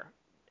share.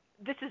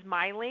 This is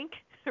my link.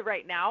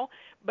 right now,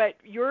 but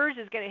yours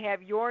is going to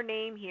have your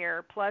name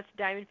here plus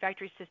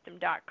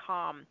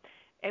diamondfactorysystem.com.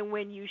 And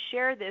when you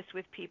share this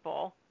with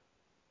people,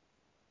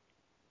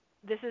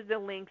 this is the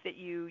link that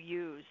you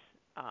use.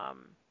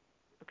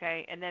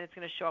 Okay, and then it's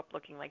going to show up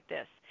looking like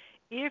this.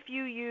 If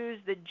you use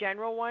the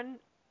general one,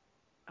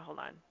 hold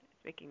on,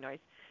 it's making noise.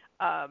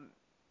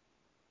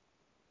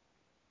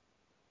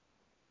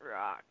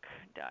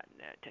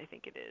 Rock.net, I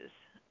think it is.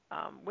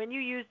 When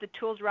you use the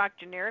Tools Rock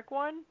generic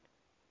one,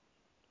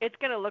 it's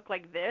going to look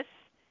like this,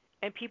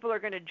 and people are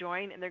going to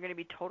join, and they're going to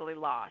be totally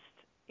lost.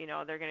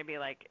 They're going to be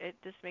like,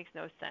 this makes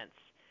no sense.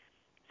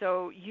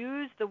 So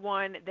use the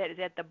one that is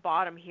at the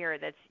bottom here.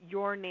 That's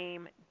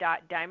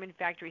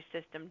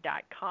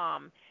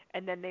yourname.diamondfactorysystem.com,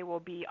 and then they will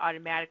be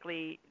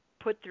automatically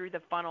put through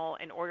the funnel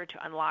in order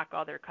to unlock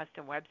all their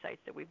custom websites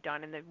that we've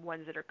done and the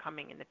ones that are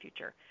coming in the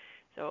future.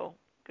 So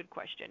good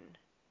question.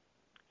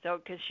 So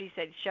because she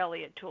said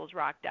Shelly at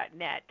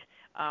toolsrock.net.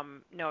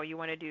 No, you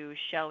want to do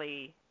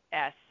Shelly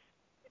S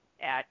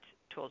at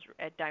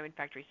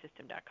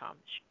diamondfactorysystem.com.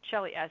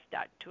 Shelly S.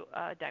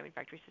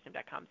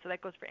 diamondfactorysystem.com. So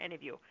that goes for any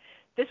of you.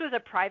 This was a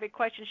private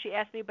question she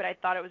asked me, but I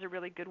thought it was a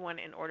really good one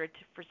in order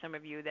for some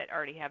of you that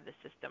already have the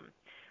system.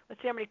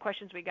 Let's see how many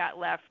questions we got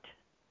left.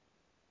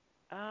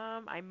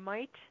 I'm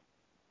going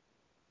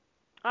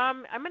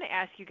to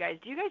ask you guys,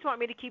 do you guys want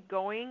me to keep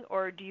going,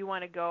 or do you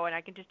want to go and I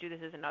can just do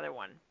this as another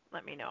one?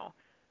 Let me know.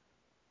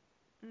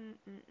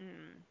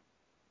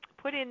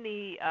 Put in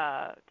the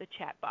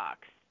chat box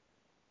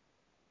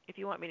if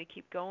you want me to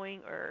keep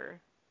going or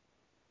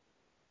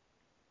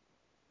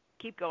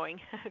keep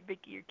going.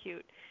 Vicky, you're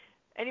cute.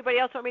 Anybody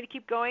else want me to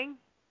keep going?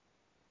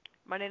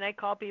 Monday night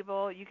call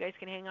people, you guys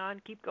can hang on.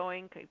 Keep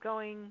going, keep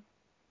going.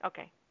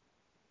 Okay.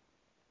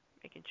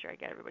 Making sure I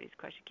got everybody's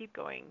question. Keep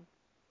going.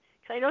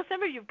 Because I know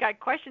some of you have got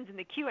questions in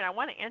the queue, and I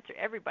want to answer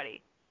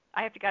everybody.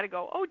 I have to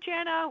go, oh,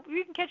 Jana,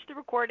 you can catch the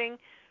recording.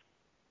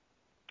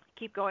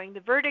 Keep going. The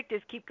verdict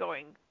is keep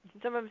going.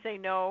 Some of them say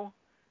no.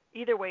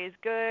 Either way is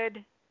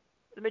good.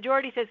 The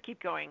majority says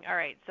keep going. All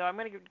right, so I'm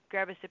going to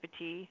grab a sip of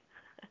tea.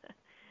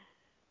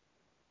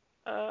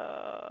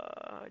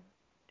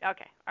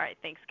 Okay. All right,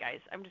 thanks, guys.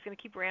 I'm just going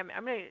to keep ramming.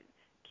 I'm going to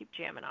keep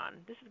jamming on.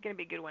 This is going to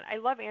be a good one. I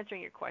love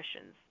answering your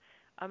questions.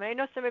 And I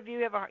know some of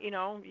you have,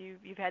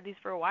 you've had these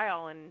for a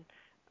while, and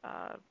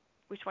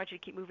we just want you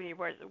to keep moving your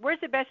boards. Where's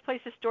the best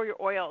place to store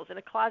your oils? In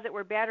a closet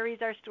where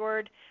batteries are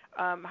stored?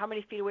 How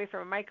many feet away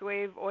from a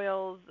microwave,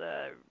 oils,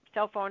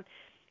 cell phone?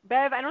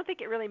 Bev, I don't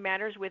think it really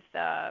matters with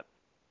the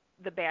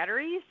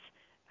batteries.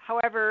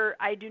 However,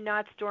 I do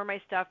not store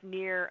my stuff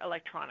near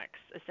electronics,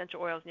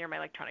 essential oils near my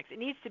electronics. It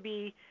needs to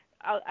be,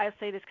 I'll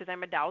say this because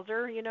I'm a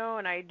dowser,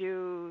 and I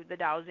do the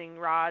dowsing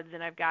rods,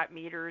 and I've got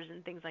meters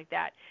and things like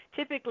that.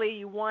 Typically,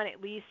 you want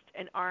at least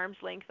an arm's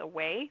length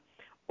away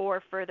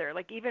or further.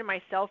 Like even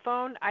my cell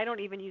phone, I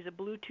don't even use a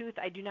Bluetooth.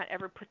 I do not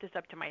ever put this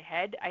up to my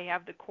head. I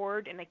have the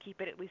cord, and I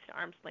keep it at least an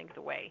arm's length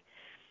away.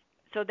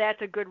 So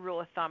that's a good rule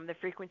of thumb. The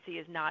frequency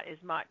is not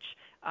as much.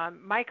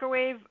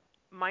 Microwave,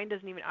 mine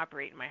doesn't even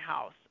operate in my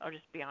house. I'll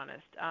just be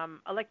honest.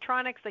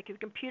 Electronics, like the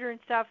computer and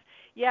stuff,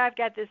 yeah, I've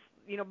got this,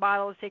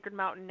 bottle of Sacred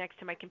Mountain next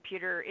to my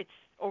computer. It's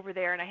over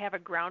there, and I have a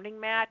grounding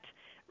mat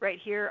right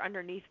here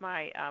underneath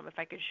my, if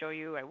I could show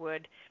you, I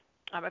would.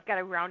 I've got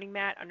a grounding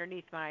mat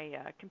underneath my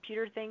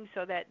computer thing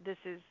so that this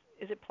is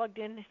it plugged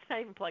in? It's not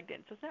even plugged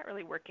in, so it's not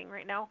really working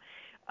right now.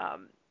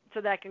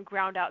 So that I can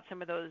ground out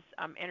some of those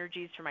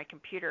energies from my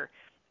computer.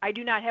 I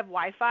do not have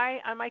Wi-Fi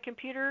on my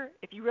computer.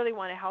 If you really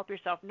want to help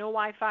yourself, no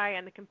Wi-Fi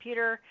on the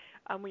computer.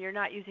 When you're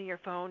not using your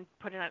phone,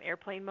 put it on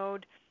airplane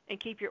mode and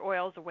keep your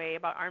oils away,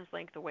 about arm's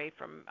length away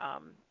from,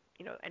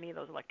 any of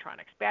those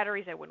electronics.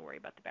 Batteries, I wouldn't worry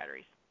about the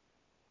batteries.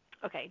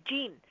 Okay,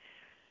 Jean.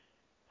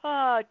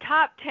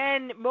 Top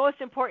 10 most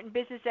important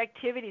business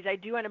activities I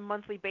do on a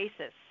monthly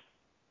basis.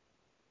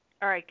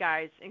 All right,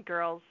 guys and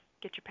girls,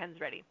 get your pens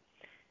ready.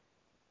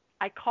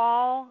 I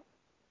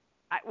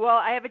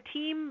have a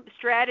team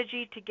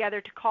strategy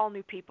together to call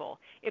new people.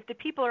 If the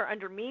people are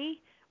under me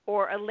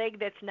or a leg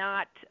that's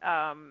not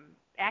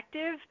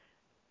active,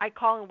 I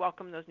call and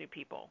welcome those new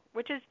people,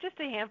 which is just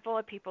a handful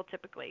of people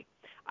typically.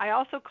 I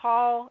also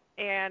call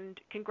and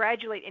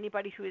congratulate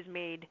anybody who has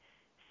made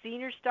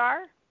Senior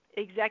Star,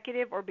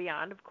 Executive, or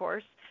beyond, of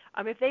course.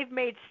 If they've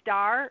made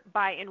Star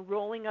by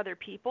enrolling other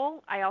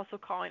people, I also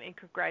call in and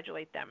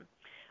congratulate them.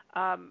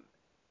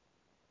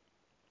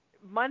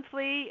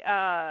 Monthly,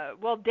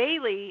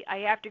 daily, I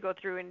have to go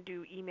through and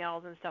do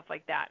emails and stuff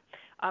like that.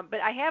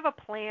 But I have a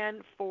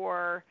plan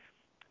for,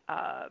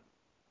 how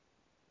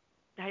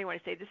do you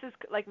want to say, this is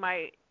like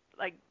my,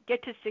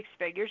 get to six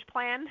figures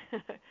plan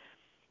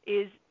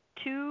is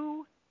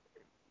two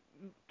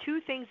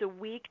things a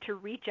week to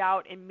reach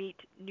out and meet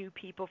new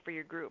people for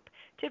your group.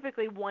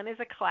 Typically, one is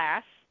a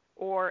class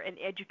or an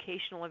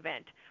educational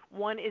event.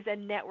 One is a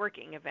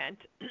networking event,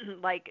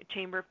 like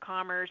Chamber of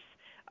Commerce,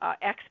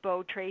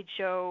 expo, trade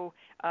show,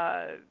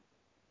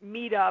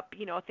 meetup,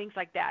 things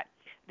like that.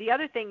 The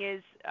other thing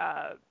is,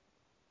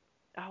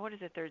 what is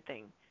the third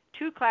thing?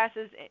 Two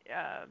classes,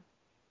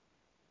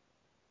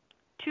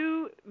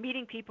 2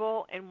 meeting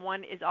people, and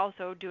 1 is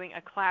also doing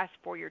a class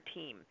for your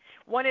team.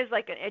 1 is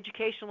like an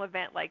educational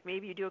event, like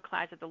maybe you do a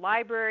class at the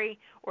library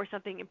or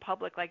something in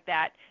public like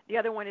that. The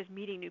other one is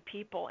meeting new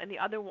people, and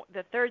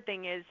the third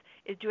thing is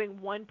doing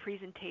 1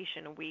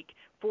 presentation a week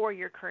for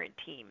your current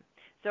team.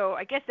 So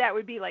I guess that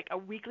would be like a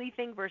weekly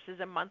thing versus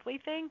a monthly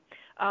thing.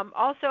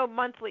 Also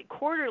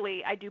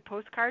quarterly, I do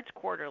postcards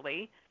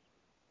quarterly.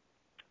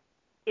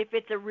 If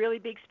it's a really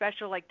big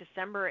special like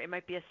December, it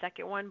might be a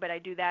second one, but I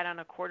do that on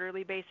a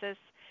quarterly basis.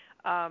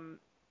 Um,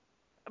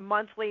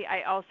 Monthly,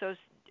 I also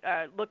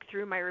look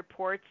through my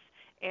reports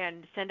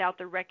and send out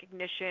the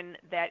recognition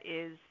that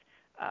is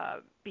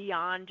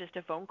beyond just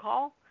a phone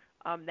call.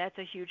 That's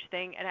a huge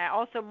thing. And I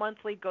also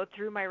monthly go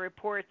through my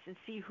reports and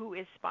see who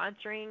is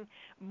sponsoring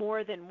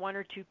more than 1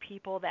 or 2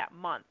 people that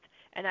month.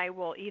 And I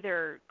will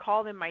either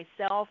call them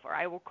myself, or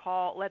I will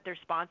let their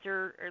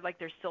sponsor or like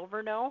their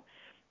silver know.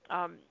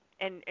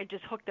 And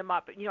just hook them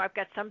up. I've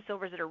got some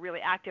silvers that are really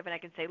active, and I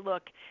can say,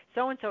 look,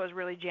 so-and-so is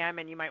really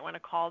jamming. You might want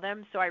to call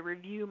them. So I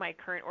review my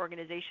current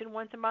organization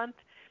once a month.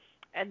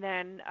 And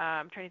then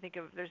I'm trying to think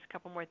of, there's a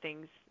couple more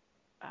things.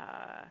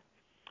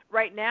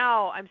 Right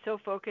now, I'm so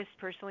focused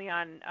personally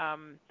on,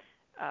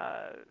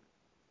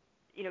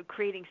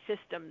 creating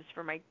systems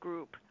for my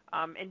group.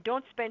 And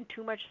don't spend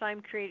too much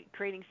time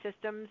creating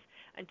systems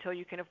until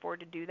you can afford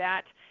to do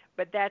that.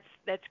 But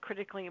that's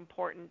critically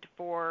important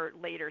for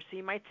later. So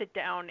you might sit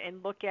down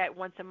and look at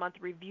once a month,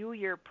 review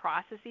your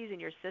processes and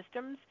your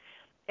systems,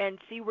 and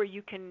see where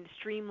you can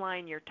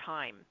streamline your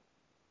time.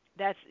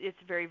 It's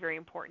very, very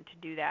important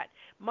to do that.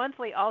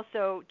 Monthly,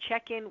 also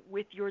check in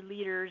with your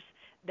leaders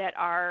that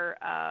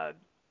are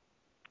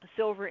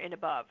silver and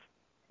above.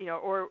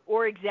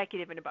 Or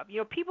executive and above.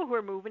 People who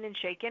are moving and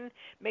shaking,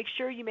 make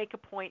sure you make a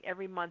point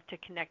every month to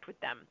connect with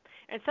them.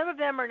 And some of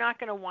them are not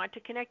going to want to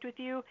connect with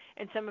you,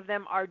 and some of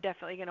them are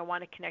definitely going to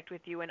want to connect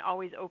with you, and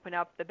always open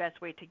up the best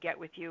way to get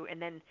with you,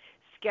 and then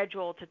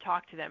schedule to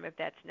talk to them if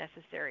that's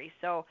necessary.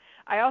 So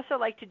I also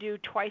like to do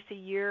twice a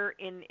year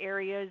in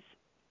areas,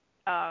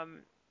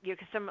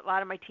 because a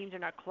lot of my teams are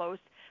not close.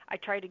 I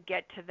try to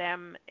get to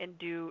them and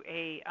do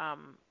a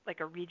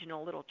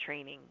regional little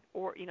training,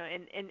 or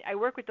and I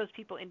work with those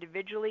people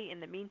individually in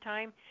the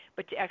meantime,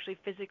 but to actually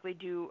physically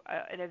do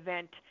an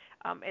event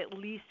at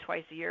least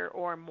twice a year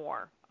or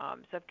more.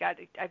 So I've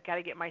got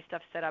to get my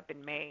stuff set up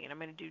in May, and I'm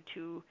going to do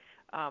 2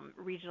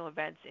 regional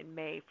events in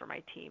May for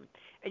my team.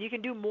 And you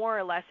can do more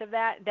or less of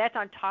that. That's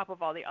on top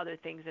of all the other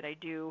things that I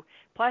do,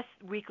 plus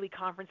weekly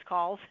conference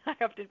calls.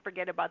 I often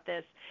forget about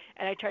this,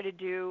 and I try to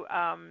do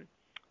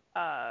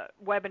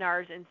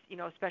webinars and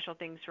special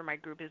things for my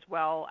group as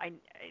well.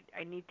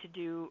 I need to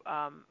do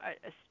a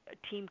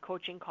team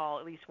coaching call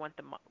at least once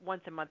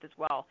a month as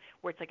well,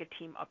 where it's like a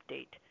team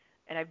update.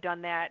 And I've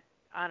done that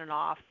on and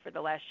off for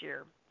the last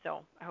year.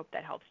 So I hope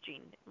that helps,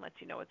 Jean, and lets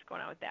you know what's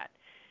going on with that.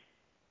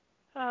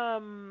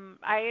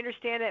 I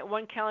understand that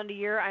 1 calendar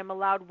year I'm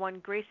allowed 1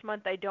 grace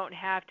month. I don't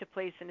have to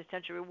place an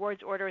essential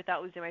rewards order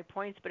without losing my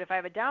points. But if I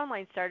have a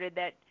downline started,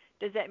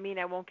 does that mean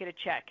I won't get a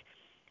check?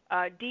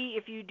 D,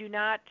 if you do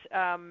not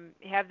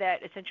have that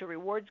essential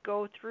rewards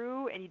go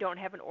through and you don't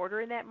have an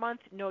order in that month,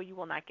 no, you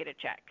will not get a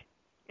check.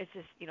 It's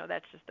just,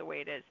 that's just the way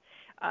it is.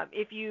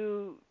 If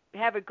you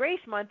have a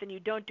grace month and you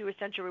don't do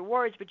essential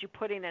rewards, but you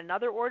put in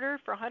another order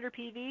for 100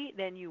 PV,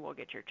 then you will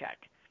get your check.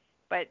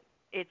 But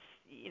it's,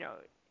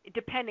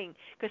 depending,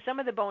 because some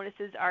of the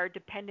bonuses are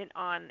dependent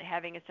on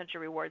having essential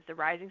rewards. The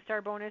Rising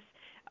Star bonus,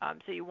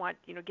 so you want,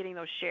 getting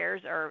those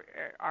shares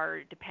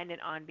are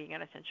dependent on being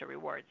on essential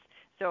rewards.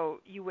 So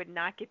you would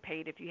not get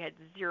paid if you had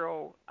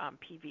 0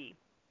 PV.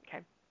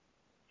 Okay.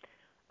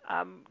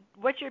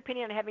 What's your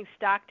opinion on having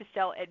stock to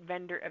sell at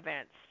vendor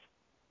events?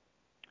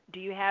 Do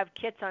you have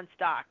kits on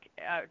stock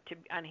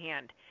on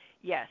hand?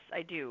 Yes,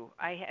 I do.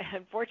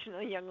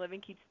 Unfortunately, Young Living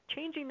keeps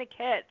changing the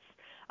kits.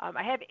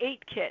 I have 8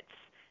 kits.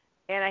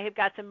 And I have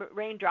got some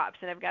raindrops,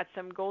 and I've got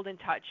some golden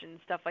touch and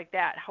stuff like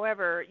that.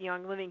 However,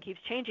 Young Living keeps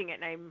changing it,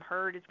 and I'm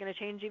heard it's going to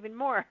change even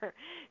more.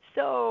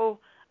 So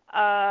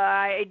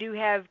I do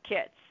have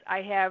kits.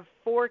 I have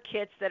 4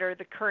 kits that are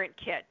the current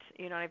kit,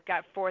 and I've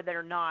got 4 that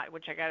are not,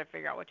 which I got to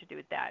figure out what to do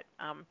with that.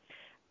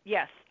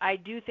 Yes, I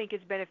do think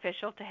it's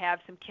beneficial to have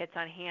some kits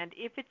on hand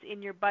if it's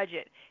in your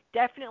budget.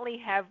 Definitely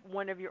have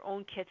one of your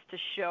own kits to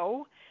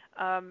show,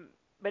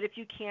 but if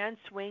you can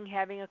swing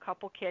having a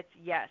couple kits,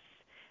 yes.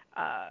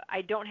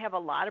 I don't have a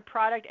lot of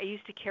product. I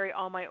used to carry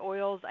all my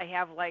oils. I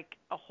have like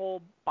a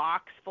whole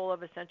box full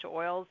of essential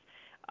oils,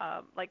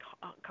 like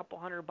a couple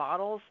hundred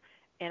bottles,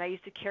 and I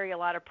used to carry a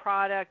lot of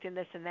product and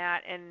this and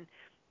that, and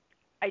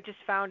I just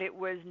found it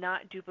was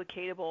not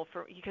duplicatable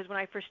because when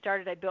I first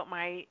started, I built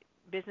my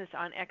business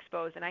on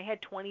expos, and I had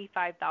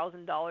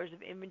 $25,000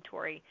 of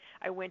inventory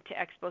I went to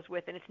expos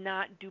with, and it's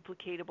not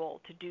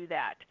duplicatable to do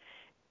that.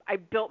 I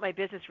built my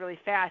business really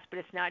fast, but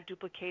it's not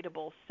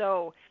duplicatable.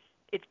 So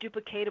it's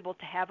duplicatable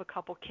to have a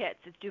couple kits.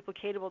 It's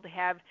duplicatable to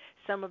have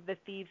some of the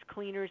Thieves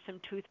cleaners, some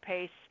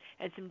toothpaste,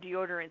 and some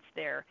deodorants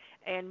there,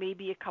 and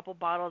maybe a couple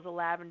bottles of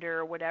lavender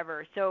or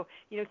whatever. So,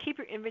 keep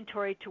your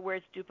inventory to where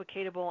it's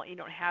duplicatable and you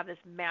don't have this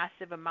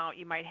massive amount.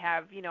 You might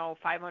have,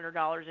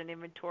 $500 in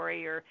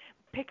inventory, or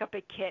pick up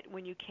a kit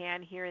when you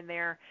can here and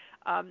there.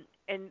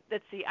 And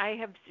let's see, I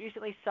have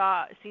recently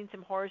seen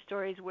some horror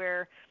stories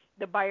where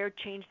the buyer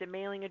changed the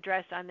mailing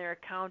address on their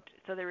account,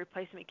 so the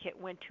replacement kit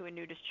went to a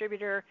new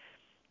distributor.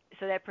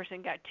 So that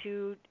person got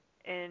two,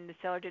 and the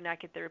seller did not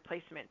get the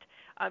replacement.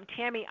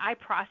 Tammy, I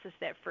processed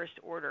that first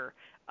order,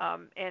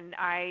 and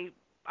I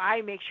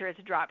make sure it's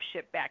drop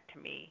shipped back to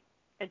me,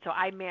 and so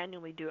I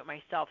manually do it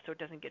myself so it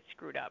doesn't get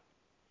screwed up.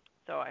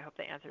 So I hope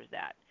that answers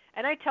that.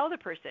 And I tell the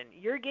person,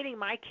 you're getting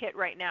my kit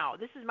right now.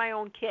 This is my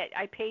own kit.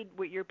 I paid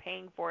what you're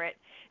paying for it,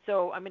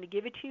 so I'm going to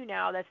give it to you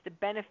now. That's the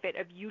benefit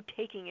of you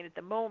taking it at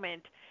the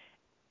moment,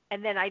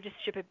 and then I just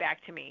ship it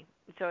back to me.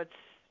 So it's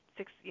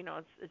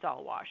it's all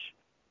a wash.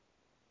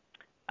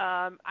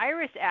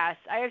 Iris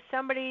asks, I have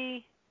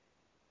somebody.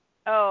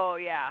 Oh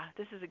yeah,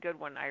 this is a good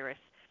one, Iris.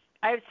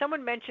 I have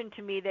someone mentioned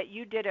to me that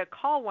you did a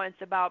call once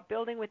about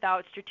building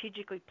without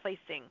strategically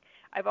placing.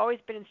 I've always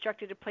been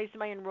instructed to place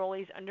my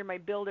enrollees under my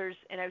builders,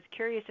 and I was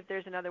curious if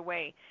there's another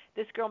way.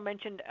 This girl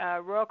mentioned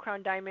Royal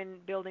Crown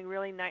Diamond building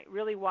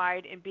really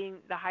wide and being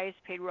the highest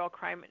paid Royal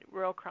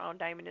Crown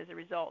Diamond as a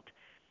result.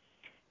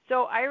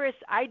 So Iris,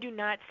 I do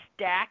not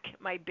stack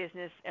my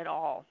business at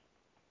all.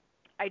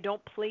 I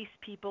don't place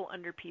people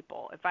under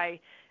people. If I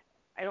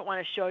don't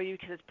want to show you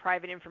because it's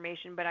private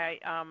information, but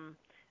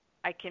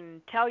I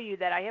can tell you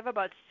that I have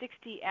about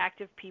 60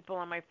 active people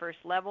on my first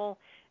level,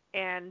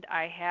 and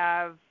I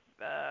have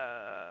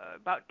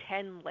about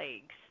 10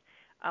 legs.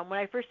 When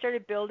I first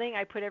started building,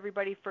 I put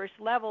everybody first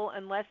level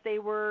unless they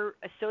were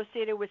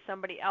associated with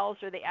somebody else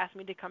or they asked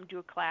me to come to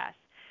a class.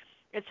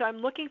 And so I'm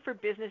looking for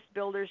business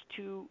builders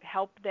to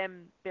help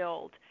them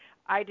build.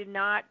 I did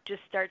not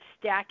just start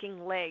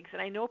stacking legs,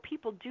 and I know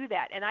people do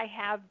that, and I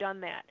have done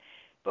that.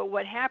 But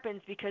what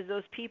happens, because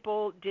those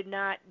people did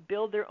not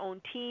build their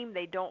own team,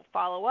 they don't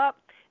follow up,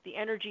 the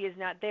energy is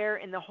not there,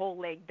 and the whole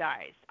leg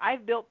dies.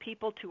 I've built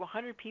people to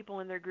 100 people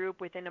in their group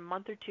within a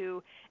month or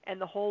two, and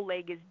the whole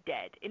leg is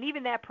dead. And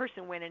even that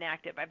person went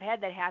inactive. I've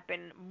had that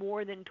happen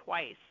more than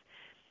twice.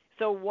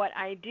 So what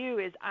I do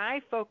is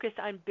I focus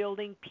on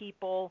building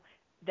people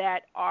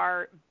that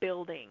are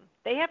building.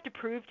 They have to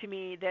prove to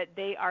me that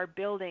they are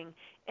building.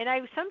 And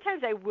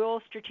sometimes I will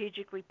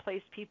strategically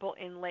place people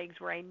in legs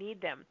where I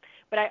need them.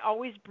 But I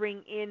always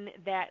bring in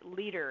that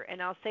leader.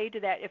 And I'll say to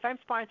that, if I'm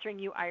sponsoring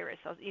you, Iris,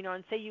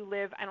 and say you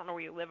live, I don't know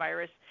where you live,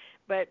 Iris,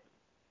 but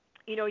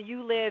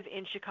you live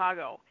in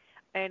Chicago.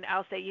 And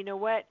I'll say, you know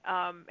what,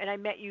 and I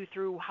met you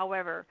through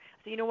however.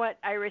 So you know what,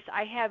 Iris,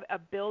 I have a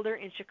builder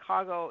in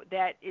Chicago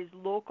that is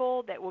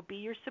local, that will be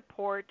your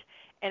support,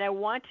 and I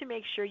want to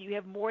make sure you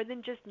have more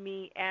than just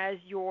me as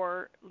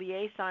your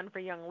liaison for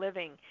Young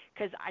Living,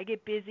 because I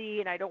get busy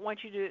and I don't want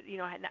you to,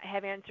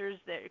 have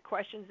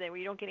questions that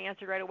you don't get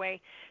answered right away.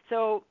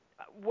 So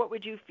what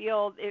would you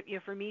feel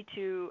if, for me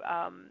to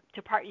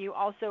partner you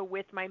also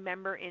with my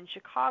member in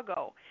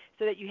Chicago,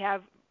 so that you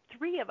have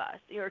three of us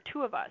or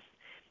two of us?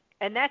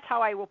 And that's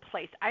how I will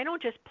place. I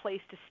don't just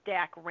place to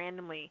stack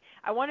randomly.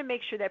 I want to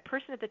make sure that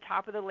person at the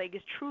top of the leg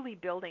is truly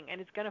building and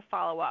is going to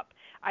follow up.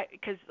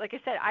 Because, like I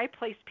said, I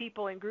place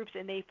people in groups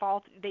and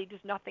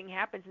nothing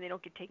happens and they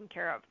don't get taken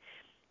care of.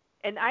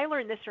 And I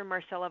learned this from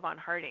Marcella von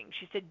Harding.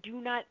 She said,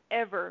 do not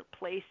ever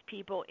place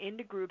people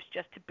into groups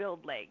just to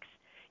build legs.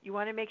 You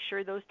want to make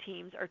sure those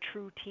teams are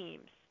true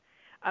teams.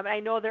 I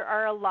know there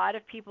are a lot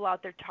of people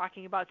out there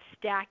talking about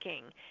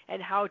stacking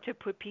and how to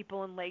put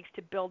people in legs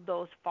to build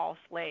those false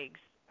legs.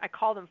 I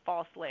call them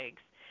false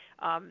legs.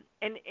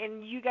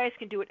 And you guys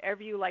can do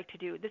whatever you like to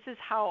do. This is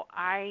how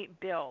I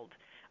build.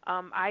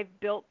 I've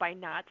built by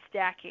not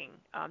stacking.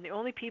 The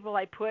only people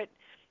I put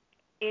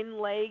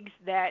in legs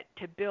that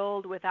to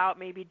build without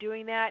maybe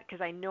doing that,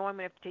 because I know I'm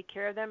going to have to take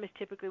care of them, is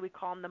typically we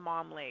call them the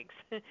mom legs,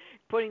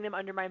 putting them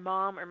under my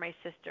mom or my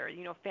sister,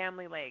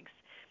 family legs.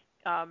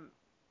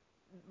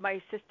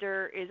 My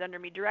sister is under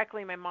me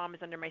directly, my mom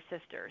is under my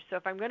sister. So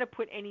if I'm going to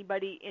put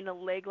anybody in a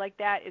leg like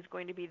that, it's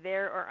going to be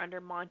there or under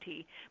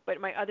Monty.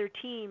 But my other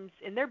teams,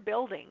 and they're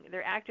building,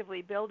 they're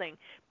actively building.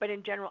 But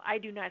in general, I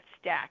do not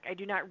stack. I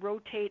do not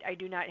rotate. I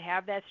do not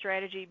have that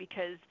strategy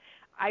because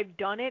I've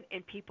done it,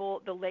 and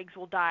the legs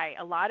will die.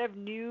 A lot of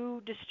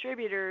new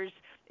distributors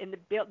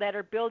that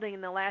are building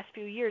in the last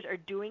few years are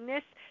doing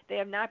this. They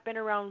have not been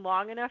around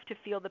long enough to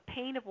feel the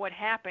pain of what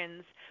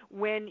happens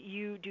when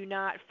you do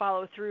not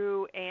follow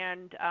through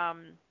and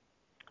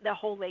the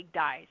whole leg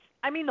dies.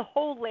 I mean, the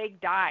whole leg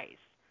dies.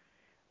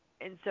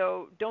 And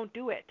so don't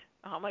do it.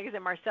 Like I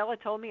said, Marcella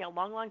told me a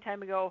long, long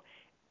time ago,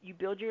 you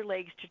build your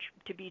legs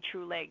to be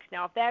true legs.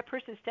 Now, if that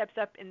person steps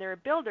up and they're a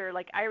builder,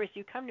 like Iris,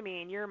 you come to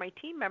me and you're my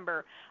team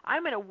member,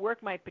 I'm going to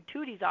work my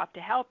patooties off to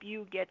help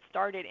you get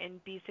started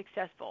and be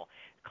successful.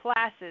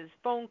 Classes,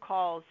 phone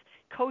calls,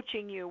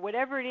 coaching you,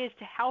 whatever it is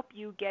to help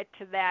you get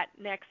to that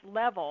next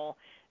level.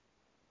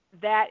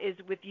 that is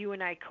with you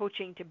and I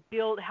coaching to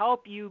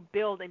help you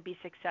build and be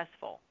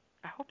successful.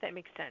 I hope that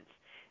makes sense.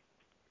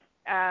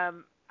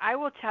 I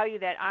will tell you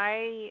that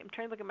I'm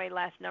trying to look at my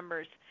last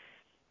numbers.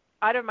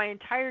 Out of my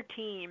entire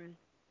team,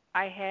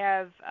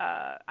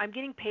 I'm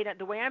getting paid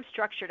the way I'm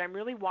structured. I'm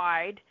really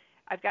wide.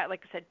 I've got,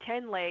 like I said,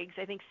 10 legs.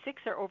 I think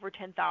 6 are over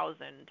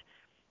 10,000.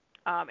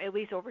 At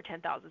least over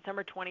 10,000. Some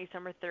are 20,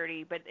 some are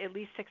 30, but at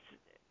least 6.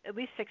 At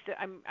least 6.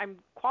 I'm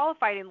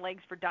qualified in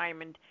legs for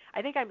diamond.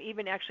 I think I'm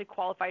even actually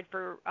qualified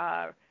for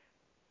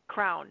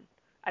crown.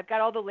 I've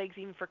got all the legs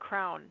even for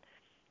crown,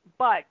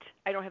 but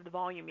I don't have the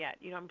volume yet.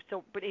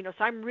 So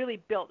I'm really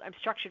built. I'm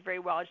structured very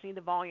well. I just need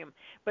the volume.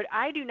 But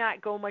I do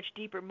not go much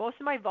deeper. Most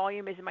of my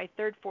volume is in my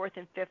third, fourth,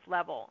 and fifth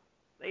level.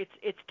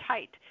 It's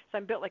tight. So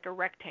I'm built like a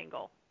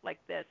rectangle like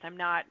this. I'm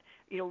not,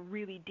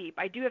 really deep.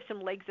 I do have some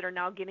legs that are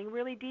now getting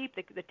really deep,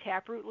 the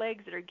taproot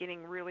legs that are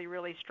getting really,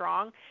 really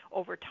strong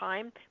over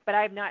time, but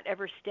I have not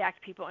ever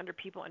stacked people under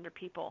people under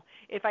people.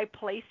 If I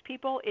place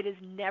people, it is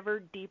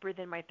never deeper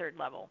than my third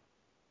level.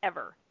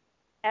 Ever.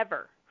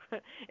 Ever.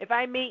 If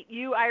I meet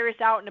you,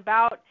 Iris, out and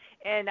about,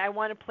 and I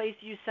want to place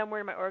you somewhere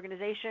in my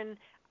organization,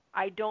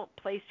 I don't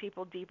place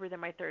people deeper than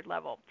my third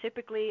level.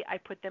 Typically, I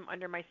put them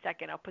under my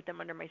second. I'll put them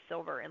under my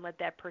silver and let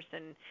that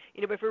person,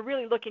 but if we're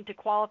really looking to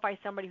qualify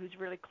somebody who's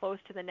really close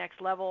to the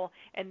next level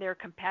and they're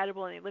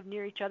compatible and they live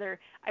near each other,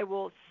 I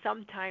will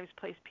sometimes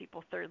place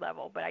people third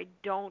level, but I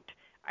don't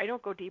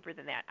go deeper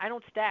than that. I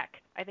don't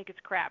stack. I think it's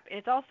crap. And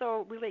it's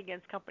also really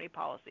against company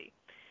policy.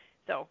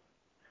 So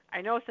I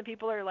know some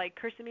people are like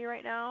cursing me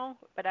right now,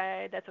 but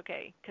that's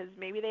okay because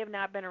maybe they have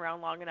not been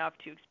around long enough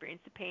to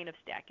experience the pain of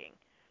stacking.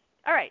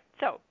 All right,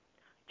 so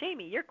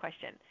Jamie, your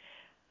question.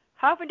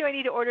 How often do I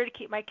need to order to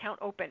keep my account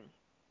open?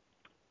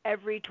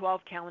 Every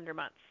 12 calendar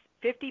months.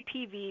 50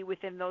 PV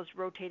within those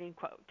rotating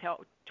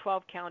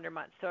 12 calendar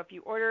months. So if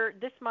you order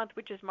this month,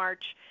 which is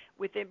March,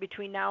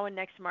 between now and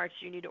next March,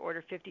 you need to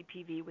order 50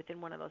 PV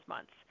within one of those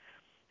months.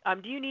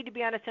 Do you need to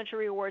be on Essential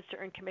Rewards to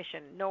earn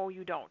commission? No,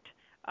 you don't.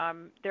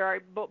 There are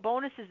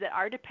bonuses that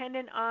are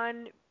dependent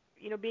on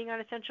being on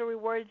Essential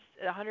Rewards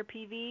at 100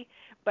 PV,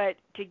 but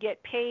to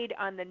get paid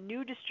on the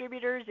new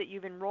distributors that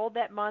you've enrolled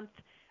that month,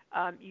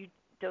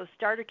 those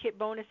starter kit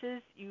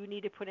bonuses, you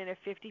need to put in a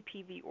 50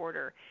 PV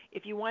order.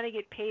 If you want to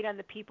get paid on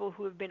the people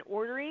who have been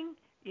ordering,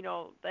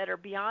 that are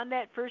beyond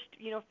that first,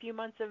 few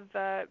months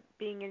of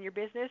being in your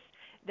business,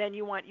 then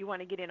you want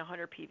to get in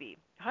 100 PV.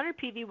 100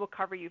 PV will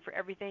cover you for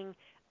everything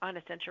on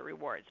Essential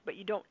Rewards, but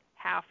you don't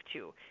have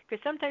to,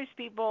 because sometimes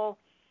people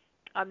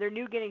they're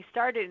new getting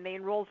started and they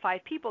enrolled 5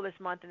 people this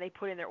month and they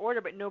put in their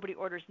order, but nobody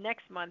orders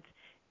next month.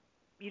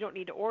 You don't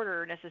need to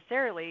order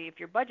necessarily if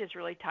your budget's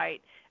really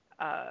tight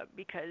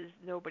because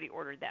nobody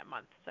ordered that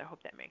month. So I hope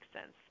that makes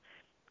sense.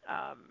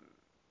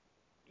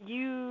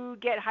 You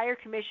get higher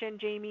commission,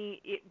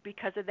 Jamie,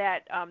 because of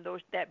that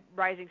that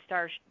Rising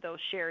Star those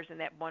shares and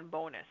that one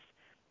bonus.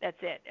 That's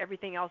it.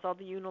 Everything else, all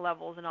the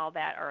unilevels and all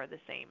that are the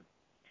same.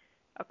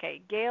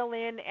 Okay, Gail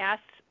Lynn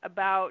asks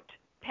about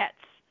pets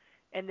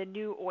and the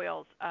new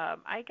oils.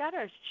 I got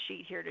a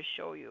sheet here to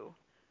show you.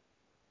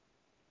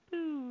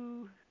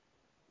 Ooh.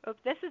 Oh,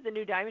 this is the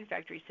new Diamond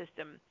Factory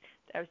system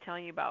that I was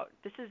telling you about.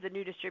 This is the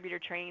new distributor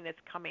training that's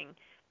coming.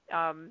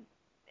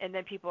 And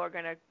then people are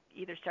going to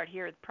either start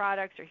here with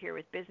products or here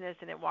with business,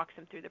 and it walks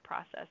them through the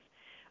process.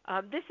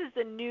 This is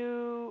the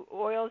new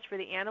oils for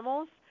the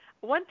animals.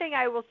 One thing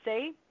I will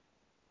say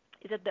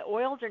is that the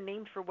oils are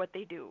named for what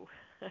they do.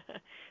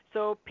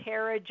 So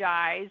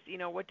Paragize,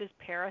 what does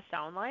para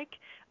sound like?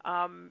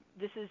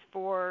 This is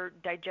for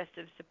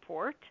digestive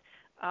support.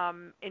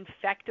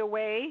 Infect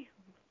Away,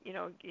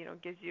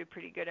 gives you a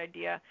pretty good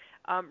idea.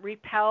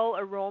 Repel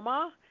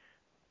Aroma.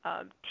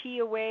 Tea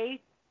Away.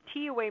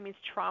 Tea Away means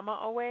trauma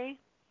away.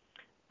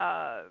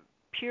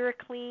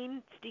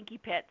 Puriclean, Stinky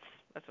Pets.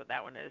 That's what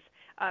that one is.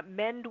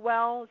 Mend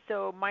Well,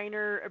 so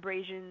minor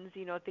abrasions,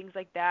 things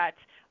like that.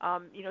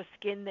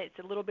 Skin that's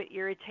a little bit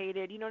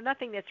irritated,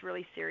 nothing that's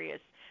really serious.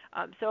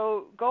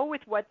 So go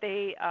with what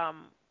they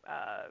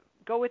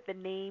go with the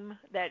name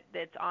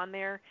that's on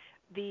there.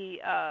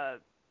 The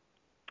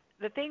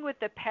thing with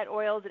the pet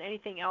oils and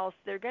anything else,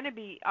 they're going to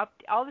be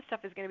all this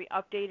stuff is going to be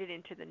updated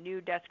into the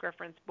new desk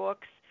reference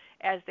books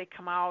as they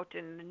come out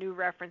and the new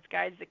reference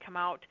guides that come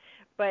out.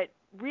 But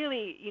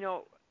really,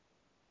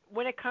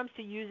 when it comes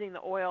to using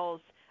the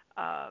oils,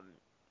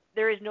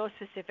 there is no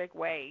specific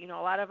way. A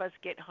lot of us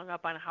get hung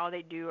up on how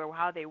they do or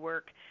how they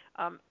work.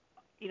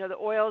 The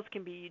oils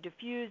can be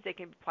diffused, they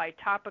can be applied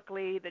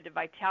topically, the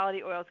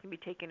vitality oils can be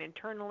taken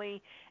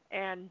internally,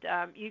 and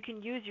you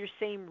can use your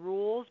same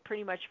rules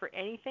pretty much for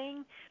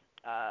anything,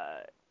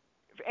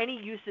 for any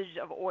usage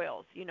of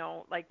oils.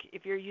 Like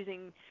if you're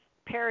using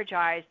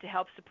Paragize to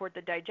help support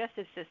the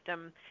digestive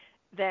system,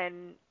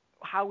 then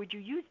how would you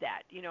use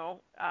that?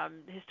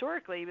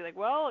 Historically, you'd be like,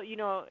 well,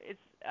 it's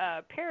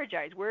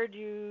Paragize. Where's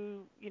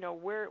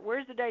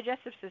the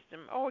digestive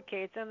system? Oh,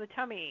 okay, it's on the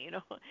tummy.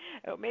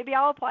 Maybe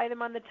I'll apply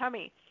them on the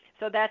tummy.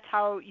 So that's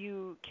how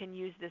you can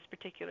use this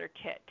particular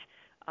kit.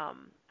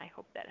 I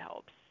hope that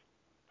helps.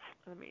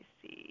 Let me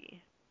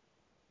see.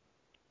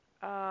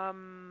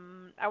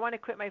 I want to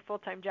quit my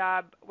full-time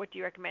job. What do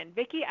you recommend?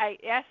 Vicki, I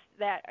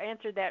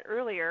answered that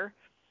earlier.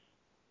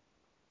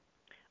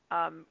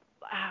 Oh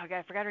God,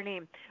 I forgot her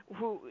name.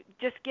 Who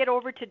just get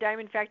over to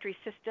Diamond Factory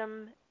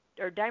System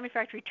or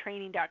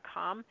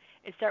DiamondFactoryTraining.com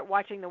and start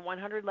watching the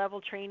 100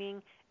 level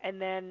training, and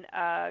then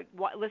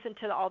listen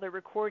to all the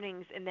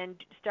recordings, and then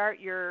start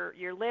your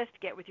list.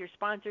 Get with your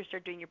sponsors.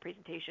 Start doing your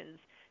presentations.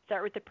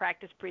 Start with the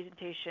practice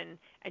presentation,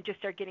 and just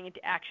start getting into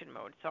action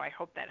mode. So I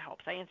hope that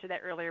helps. I answered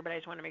that earlier, but I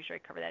just want to make sure I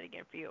cover that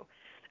again for you.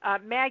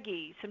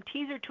 Maggie, some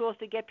teaser tools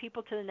to get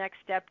people to the next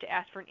step to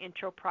ask for an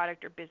intro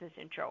product or business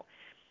intro.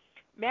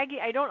 Maggie,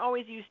 I don't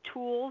always use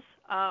tools.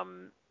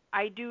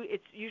 I do.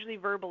 It's usually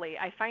verbally.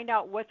 I find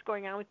out what's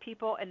going on with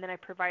people, and then I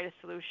provide a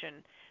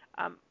solution.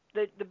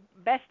 The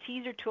best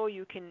teaser tool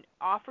you can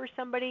offer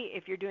somebody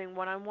if you're doing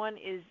one-on-one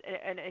is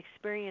an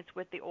experience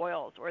with the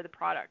oils or the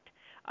product.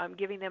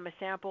 Giving them a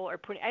sample or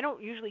putting. I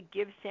don't usually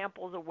give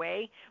samples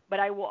away, but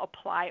I will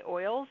apply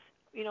oils,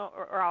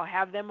 or I'll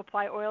have them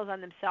apply oils on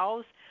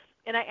themselves.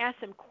 And I ask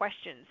them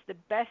questions. The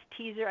best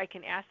teaser I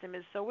can ask them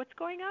is, so what's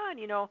going on?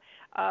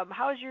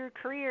 How's your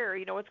career?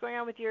 What's going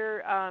on with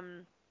your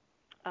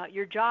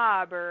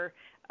job? Or,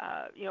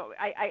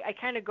 I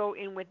kind of go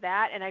in with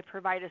that, and I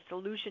provide a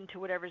solution to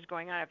whatever's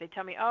going on. If they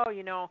tell me,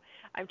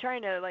 I'm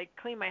trying to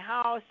clean my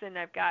house and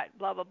I've got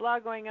blah blah blah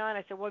going on,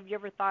 I said, well, have you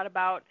ever thought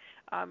about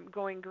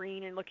going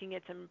green and looking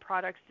at some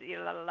products?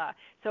 Blah blah blah.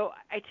 So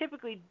I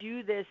typically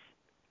do this.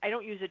 I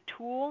don't use a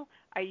tool.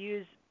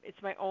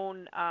 It's my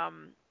own.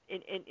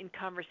 In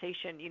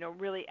conversation,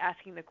 really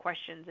asking the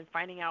questions and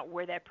finding out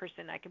where that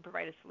person I can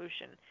provide a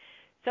solution.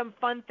 Some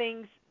fun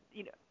things,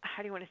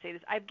 how do you want to say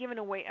this? I've given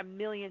away a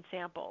million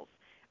samples.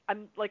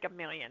 Like a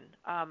million,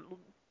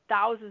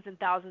 thousands and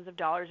thousands of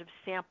dollars of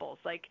samples,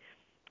 like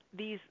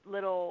these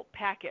little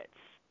packets,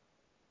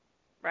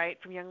 right,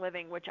 from Young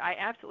Living, which I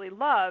absolutely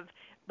love,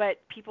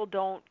 but people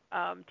don't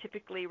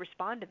typically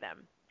respond to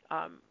them.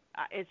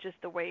 It's just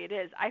the way it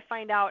is. I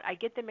find out, I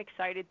get them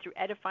excited through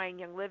edifying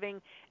Young Living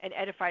and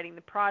edifying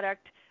the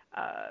product,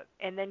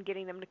 and then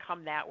getting them to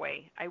come that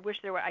way. I wish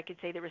I could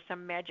say there was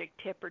some magic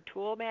tip or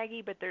tool,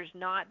 Maggie, but there's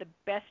not. The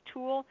best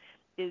tool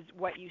is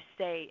what you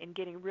say, and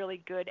getting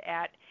really good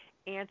at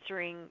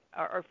answering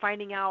or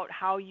finding out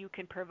how you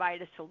can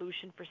provide a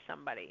solution for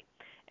somebody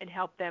and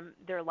help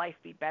their life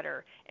be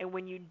better. And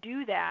when you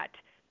do that,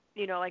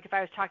 like if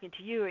I was talking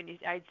to you and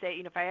I'd say,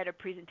 if I had a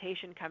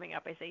presentation coming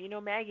up, I say,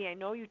 Maggie, I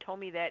know you told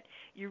me that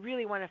you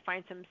really want to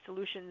find some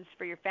solutions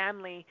for your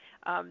family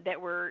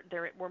that were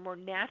more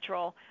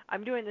natural.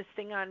 I'm doing this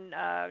thing on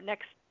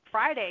next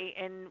Friday,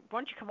 and why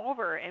don't you come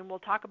over and we'll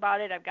talk about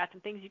it. I've got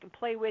some things you can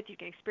play with, you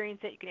can experience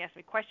it, you can ask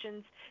me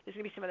questions. There's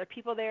going to be some other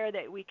people there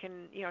that we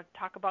can,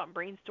 talk about and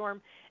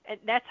brainstorm. And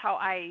that's how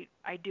I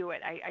do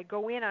it. I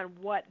go in on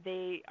what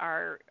they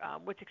are,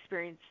 what's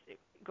experienced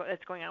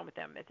that's going on with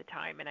them at the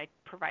time, and I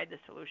provide the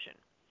solution.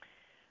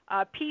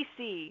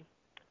 PC.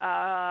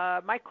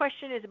 My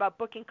question is about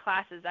booking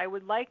classes. I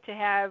would like to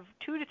have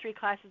 2 to 3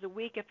 classes a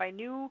week if I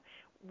knew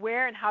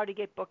where and how to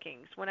get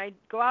bookings. When I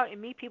go out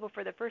and meet people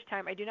for the first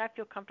time, I do not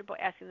feel comfortable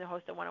asking the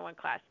host a one-on-one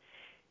class.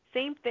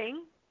 Same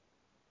thing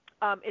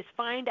is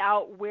find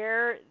out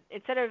where,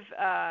 instead of,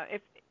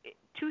 if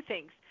 2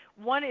 things.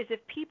 One is if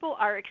people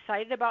are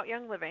excited about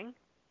Young Living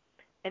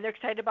and they're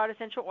excited about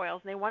essential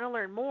oils and they want to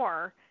learn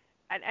more,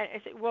 and I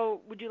say, well,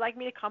 would you like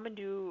me to come and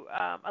do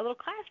a little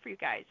class for you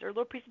guys or a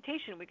little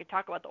presentation? We could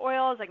talk about the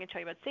oils. I can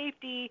tell you about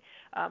safety,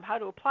 how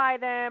to apply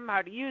them,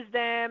 how to use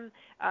them,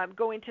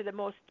 go into the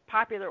most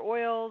popular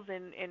oils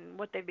and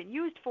what they've been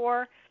used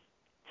for.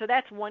 So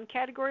that's one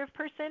category of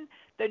person.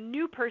 The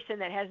new person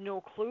that has no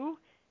clue,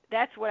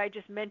 that's what I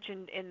just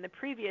mentioned in the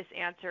previous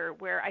answer,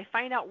 where I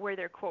find out where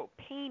their, quote,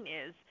 pain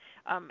is.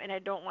 And I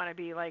don't want to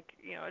be like,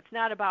 it's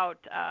not about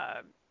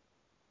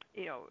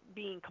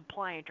being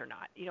compliant or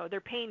not. Their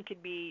pain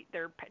could be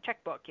their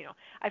checkbook.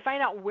 I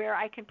find out where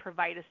I can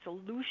provide a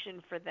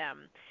solution for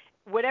them,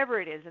 whatever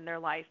it is in their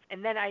life,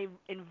 and then I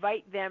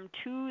invite them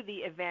to the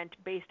event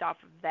based off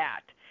of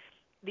that.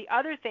 The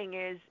other thing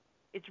is,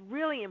 it's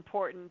really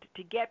important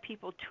to get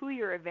people to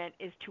your event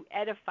is to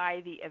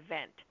edify the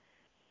event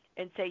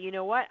and say, you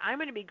know what, I'm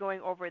going to be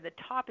going over the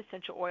top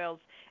essential oils,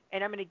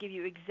 and I'm going to give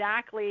you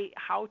exactly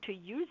how to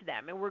use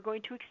them, and we're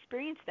going to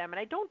experience them. And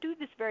I don't do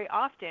this very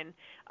often,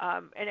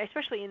 and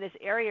especially in this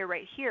area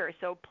right here.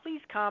 So please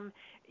come.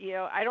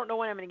 I don't know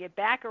when I'm going to get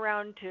back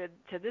around to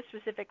this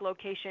specific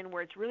location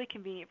where it's really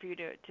convenient for you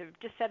to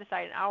just set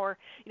aside an hour,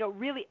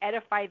 really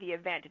edify the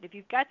event. And if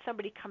you've got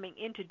somebody coming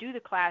in to do the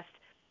class,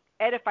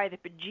 edify the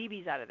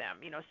bejeebies out of them.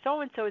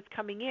 So-and-so is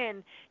coming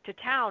in to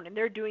town and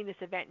they're doing this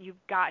event. You've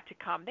got to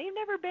come. They've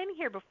never been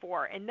here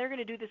before, and they're going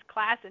to do this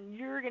class, and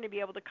you're going to be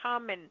able to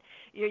come, and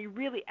you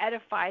really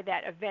edify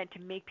that event to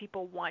make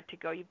people want to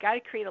go. You've got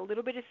to create a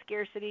little bit of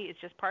scarcity. It's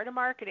just part of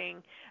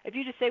marketing. If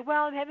you just say,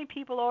 well, I'm having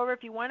people over.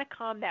 If you want to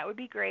come, that would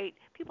be great.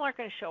 People aren't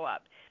going to show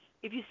up.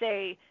 If you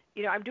say,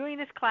 I'm doing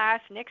this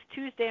class next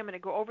Tuesday. I'm going to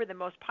go over the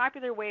most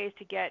popular ways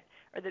to get,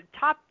 or the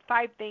top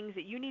 5 things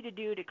that you need to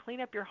do to clean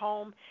up your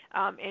home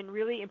and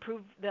really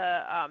improve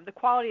the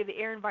quality of the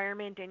air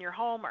environment in your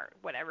home or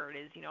whatever it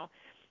is.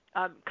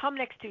 Come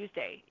next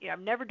Tuesday. I've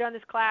never done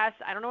this class.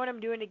 I don't know what I'm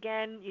doing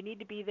again. You need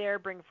to be there.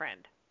 Bring a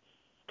friend.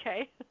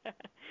 Okay.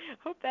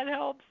 Hope that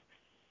helps.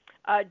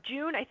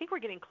 June, I think we're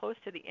getting close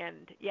to the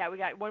end. Yeah, we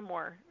got one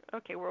more.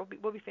 Okay, we'll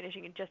be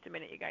finishing in just a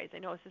minute, you guys. I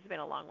know this has been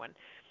a long one.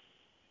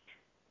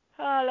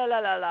 La la la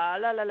la la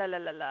la la la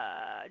la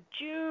la.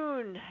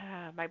 June,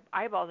 my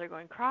eyeballs are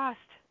going crossed.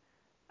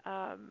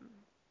 Um,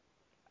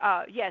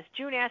 yes,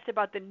 June asked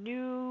about the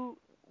new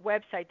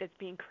website that's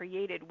being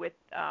created with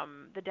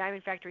the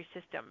Diamond Factory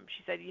system.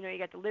 She said, you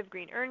got the Live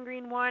Green, Earn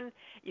Green one.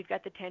 You've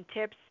got the 10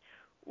 tips.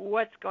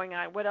 What's going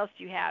on? What else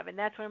do you have? And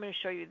that's what I'm going to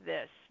show you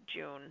this,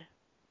 June.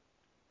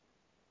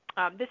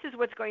 This is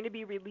what's going to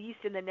be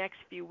released in the next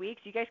few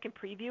weeks. You guys can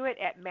preview it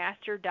at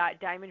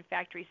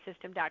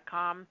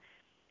master.diamondfactorysystem.com /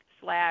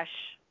 I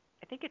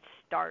think it's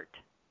start.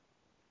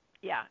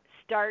 Yeah,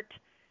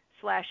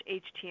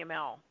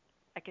 start/HTML.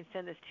 I can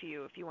send this to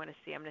you if you want to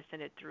see. I'm going to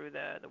send it through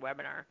the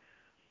webinar.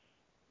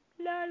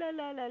 La la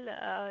la la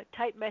la.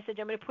 Type message.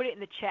 I'm going to put it in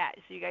the chat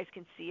so you guys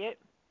can see it.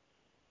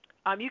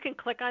 You can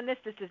click on this.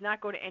 This does not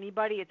go to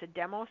anybody. It's a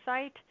demo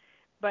site.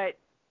 But,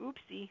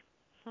 oopsie.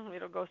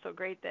 It'll go so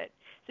great that.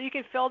 So you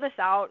can fill this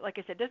out. Like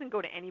I said, it doesn't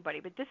go to anybody.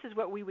 But this is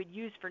what we would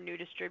use for new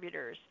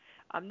distributors.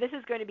 This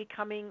is going to be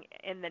coming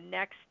in the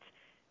next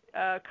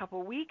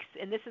couple weeks.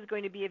 And this is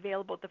going to be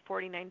available at the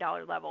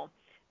 $49 level.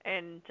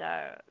 And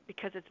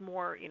because it's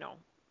more,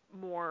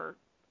 more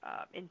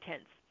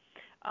intense.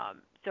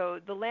 So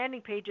the landing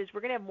pages,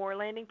 we're going to have more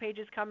landing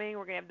pages coming.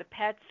 We're going to have the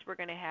pets. We're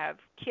going to have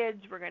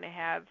kids. We're going to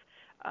have,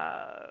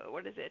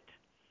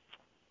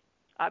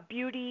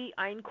 beauty,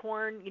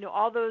 einkorn.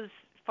 All those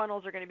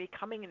funnels are going to be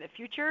coming in the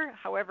future.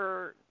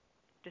 However,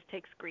 just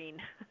takes green.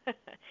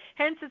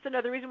 Hence, it's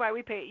another reason why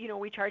we pay,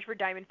 we charge for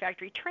Diamond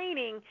Factory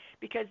training,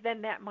 because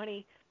then that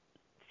money,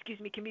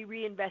 can be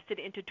reinvested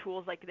into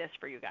tools like this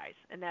for you guys.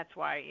 And that's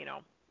why,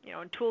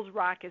 and Tools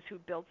Rock is who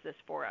builds this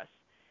for us.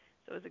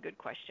 So it was a good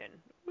question.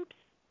 Oops.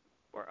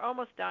 We're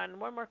almost done.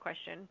 One more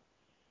question.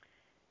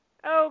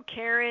 Oh,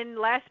 Karen,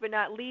 last but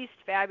not least,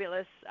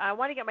 fabulous. I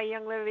want to get my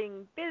Young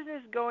Living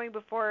business going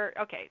before.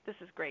 Okay, this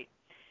is great.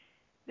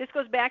 This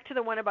goes back to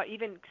the one about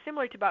even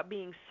similar to about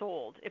being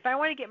sold. If I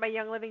want to get my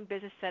Young Living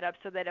business set up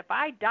so that if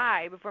I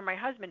die before my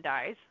husband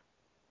dies,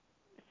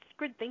 it's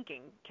good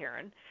thinking,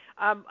 Karen.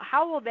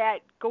 How will that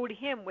go to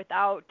him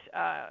without,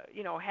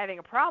 having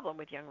a problem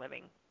with Young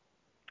Living?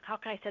 How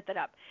can I set that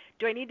up?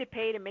 Do I need to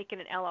pay to make it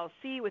an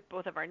LLC with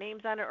both of our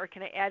names on it, or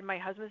can I add my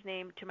husband's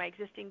name to my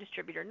existing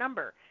distributor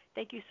number?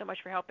 Thank you so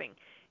much for helping.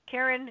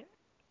 Karen,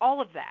 all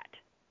of that.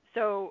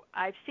 So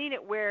I've seen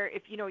it where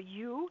if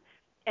you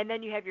and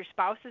then you have your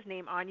spouse's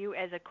name on you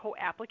as a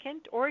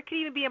co-applicant, or it could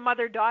even be a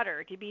mother-daughter.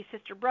 It could be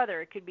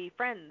sister-brother. It could be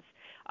friends.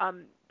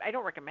 I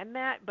don't recommend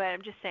that, but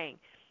I'm just saying.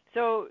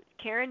 So,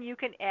 Karen, you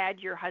can add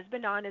your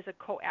husband on as a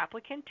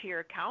co-applicant to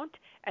your account,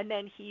 and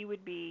then he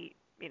would be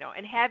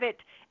and have it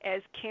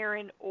as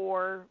Karen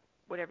or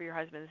whatever your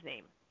husband's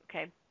name,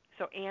 okay?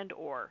 So and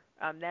or,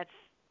 that's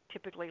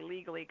typically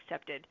legally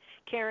accepted.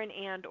 Karen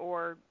and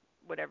or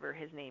whatever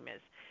his name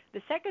is.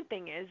 The second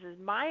thing is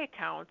my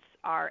accounts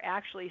are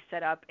actually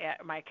set up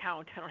at my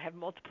account. I don't have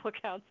multiple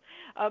accounts.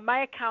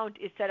 My account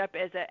is set up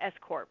as a S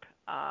Corp.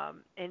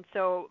 And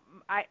so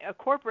a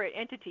corporate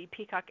entity,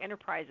 Peacock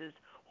Enterprises,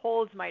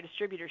 holds my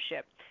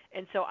distributorship.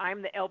 And so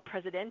I'm the El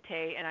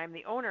Presidente, and I'm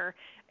the owner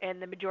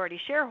and the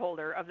majority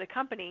shareholder of the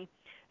company.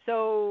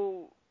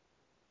 So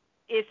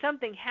if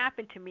something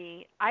happened to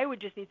me, I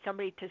would just need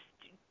somebody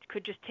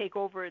could just take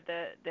over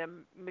the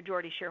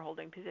majority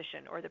shareholding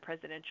position or the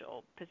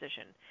presidential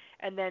position.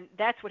 And then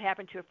that's what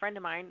happened to a friend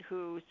of mine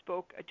who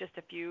spoke just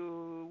a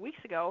few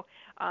weeks ago,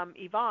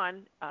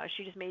 Yvonne.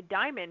 She just made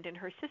Diamond, and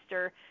her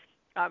sister,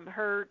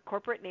 her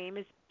corporate name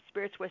is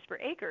Spirits Whisper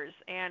Acres,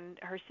 and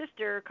her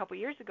sister a couple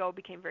years ago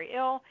became very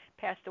ill,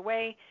 passed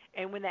away,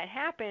 and when that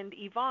happened,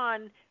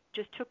 Yvonne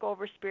just took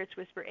over Spirits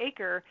Whisper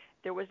Acre.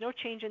 There was no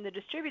change in the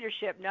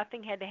distributorship.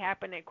 Nothing had to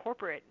happen at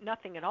corporate,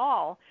 nothing at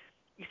all,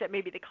 except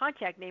maybe the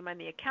contact name on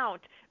the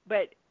account.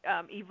 But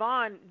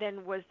Yvonne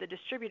then was the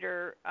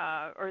distributor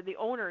or the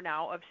owner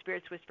now of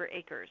Spirits Whisper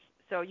Acres.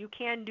 So you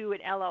can do an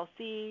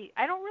LLC.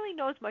 I don't really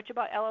know as much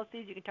about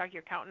LLCs. You can talk to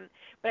your accountant,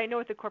 but I know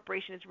with the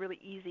corporation it's really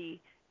easy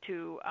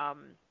to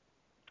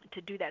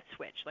do that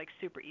switch, like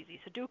super easy.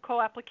 So do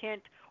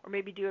co-applicant, or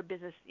maybe do a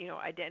business,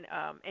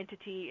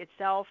 entity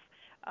itself.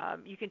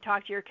 You can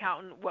talk to your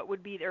accountant what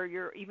would be,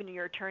 or even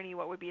your attorney,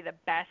 what would be the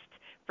best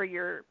for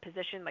your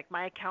position. Like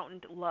my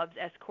accountant loves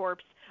S corps.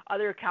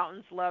 Other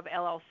accountants love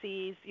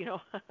LLCs.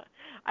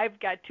 I've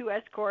got 2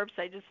 S corps.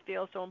 I just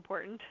feel so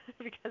important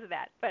because of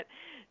that. But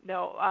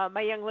no,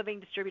 my Young Living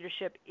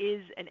distributorship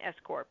is an S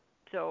corp.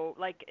 So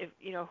like if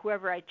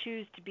whoever I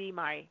choose to be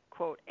my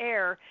quote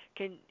heir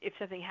can, if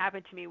something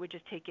happened to me, would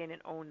just take in and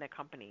own the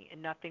company,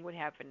 and nothing would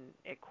happen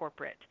at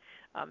corporate.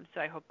 So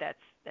I hope that's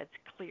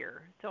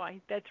clear. So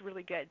that's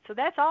really good. So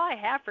that's all I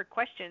have for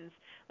questions.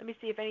 Let me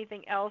see if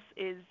anything else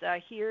is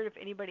here. If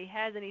anybody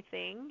has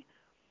anything,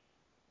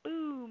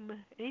 boom.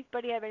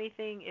 Anybody have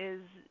anything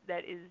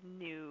that is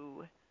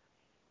new?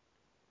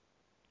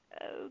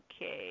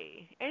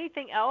 Okay.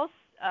 Anything else?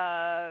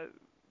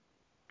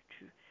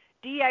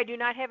 D, I do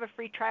not have a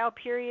free trial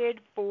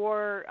period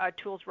for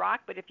Tools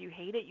Rock, but if you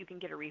hate it, you can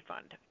get a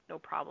refund. No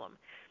problem.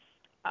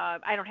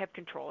 I don't have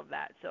control of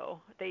that, so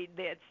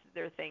that's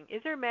their thing.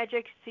 Is there a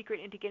magic secret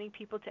into getting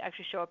people to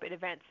actually show up at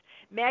events?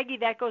 Maggie,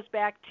 that goes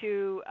back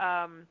to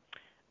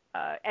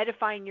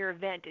edifying your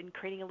event and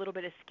creating a little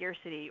bit of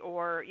scarcity,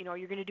 or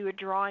you're going to do a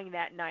drawing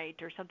that night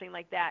or something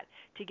like that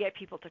to get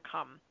people to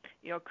come.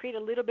 Create a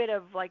little bit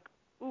of like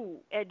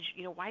edge.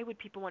 Why would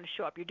people want to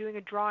show up? You're doing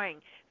a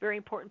drawing. Very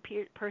important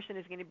person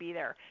is going to be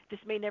there. This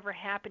may never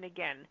happen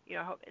again.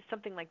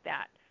 Something like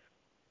that.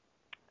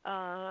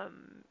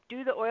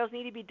 Do the oils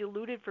need to be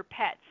diluted for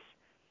pets?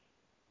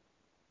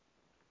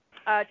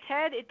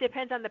 Ted, it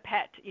depends on the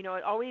pet.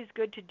 It's always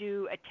good to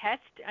do a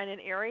test on an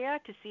area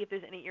to see if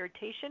there's any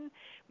irritation.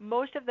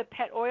 Most of the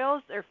pet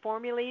oils are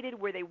formulated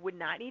where they would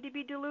not need to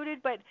be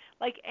diluted, but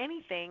like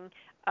anything,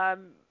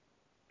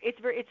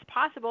 it's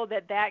possible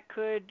that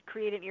could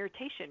create an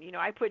irritation.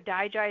 I put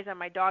Digize on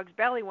my dog's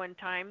belly one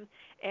time,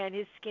 and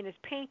his skin is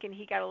pink, and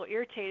he got a little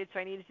irritated, so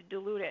I needed to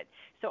dilute it.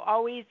 So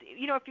always,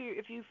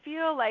 if you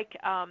feel like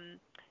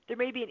there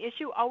may be an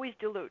issue, always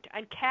dilute.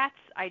 On cats,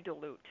 I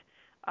dilute.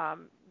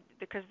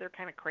 Because they're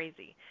kind of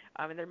crazy,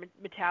 and their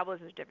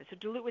metabolism is different. So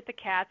dilute with the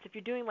cats. If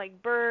you're doing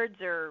like birds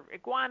or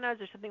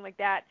iguanas or something like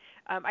that,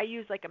 I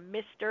use like a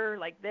mister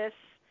like this,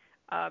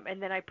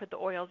 and then I put the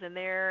oils in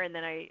there, and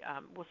then I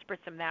will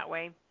spritz them that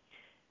way.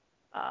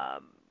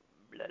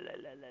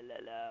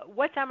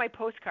 What's on my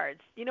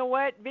postcards? You know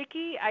what,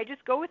 Vicky? I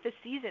just go with the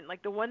season.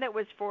 Like the one that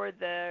was for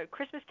the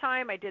Christmas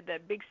time, I did the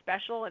big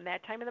special in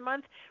that time of the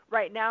month.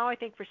 Right now, I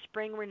think for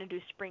spring, we're going to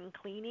do spring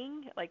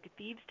cleaning, like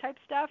thieves type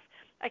stuff.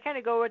 I kind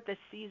of go with the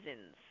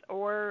seasons.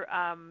 Or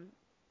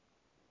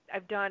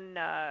I've done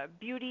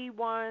beauty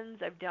ones.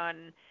 I've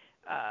done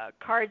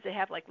cards that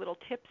have like little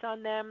tips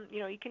on them.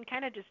 You can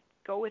kind of just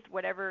go with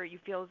whatever you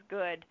feel is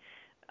good.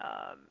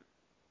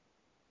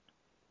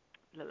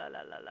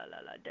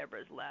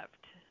 Deborah's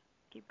left.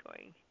 Keep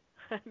going.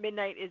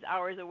 Midnight is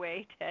hours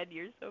away. Ted,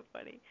 you're so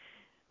funny.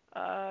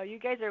 You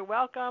guys are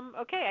welcome.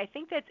 Okay, I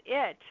think that's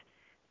it.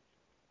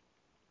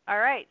 All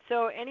right.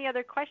 So any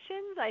other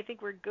questions? I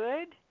think we're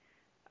good.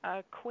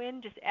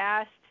 Quinn just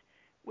asked,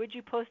 would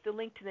you post a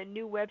link to the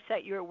new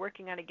website you are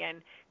working on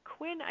again?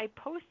 Quinn, I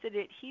posted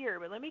it here,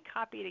 but let me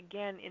copy it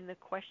again in the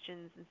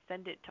questions and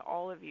send it to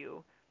all of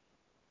you.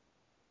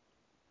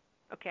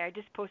 Okay, I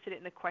just posted it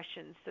in the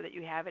questions so that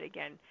you have it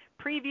again.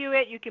 Preview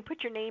it. You can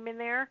put your name in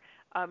there.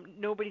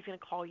 Nobody's going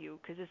to call you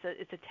because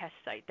it's a test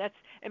site.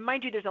 And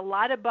mind you, there's a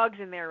lot of bugs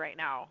in there right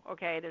now.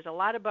 Okay, there's a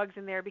lot of bugs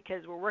in there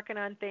because we're working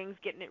on things,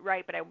 getting it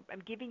right. But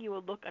I'm giving you a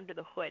look under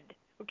the hood.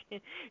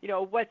 Okay,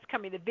 what's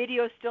coming. The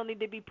videos still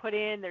need to be put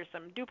in. There's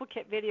some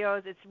duplicate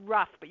videos. It's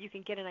rough, but you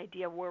can get an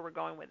idea of where we're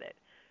going with it.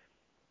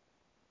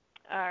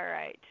 All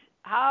right.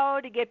 How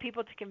to get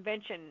people to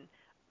convention.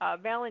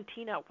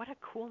 Valentina, what a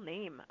cool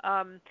name.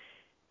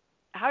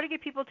 How to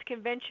get people to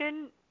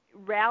convention,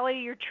 rally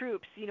your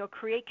troops,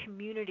 create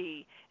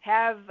community,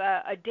 have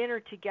a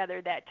dinner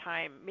together that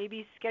time,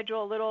 maybe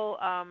schedule a little,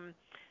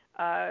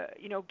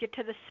 get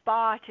to the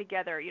spa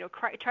together,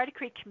 try to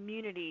create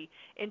community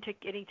into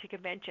getting to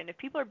convention. If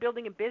people are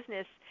building a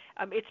business,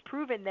 it's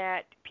proven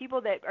that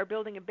people that are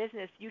building a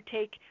business, you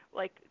take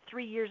like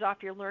 3 years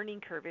off your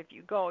learning curve if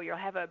you go. You'll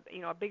have a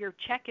bigger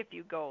check if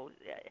you go.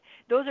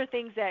 Those are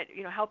things that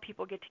help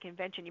people get to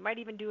convention. You might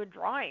even do a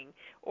drawing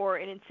or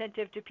an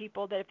incentive to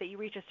people that if they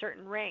reach a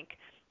certain rank.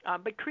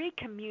 But create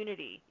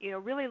community.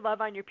 Really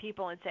love on your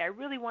people and say, I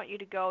really want you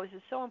to go. This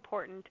is so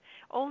important.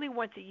 Only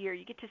once a year.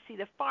 You get to see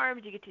the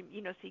farms. You get to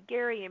see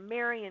Gary and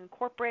Mary and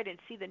corporate and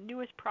see the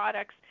newest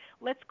products.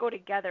 Let's go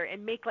together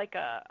and make like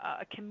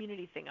a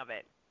community thing of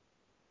it.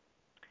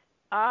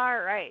 All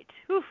right.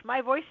 Whew,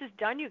 my voice is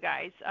done, you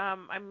guys.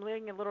 I'm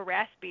feeling a little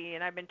raspy,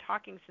 and I've been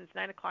talking since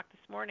 9 o'clock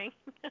this morning.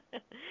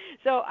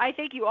 So I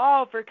thank you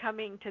all for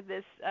coming to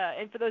this,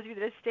 and for those of you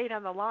that have stayed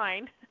on the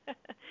line.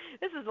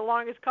 This is the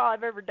longest call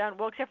I've ever done,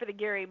 well, except for the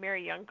Gary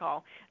Mary Young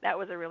call. That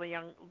was a really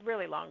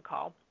long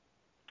call.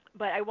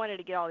 But I wanted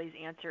to get all these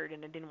answered,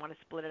 and I didn't want to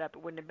split it up.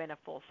 It wouldn't have been a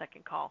full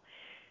second call.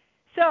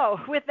 So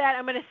with that,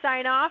 I'm going to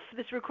sign off.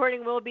 This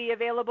recording will be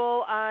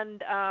available on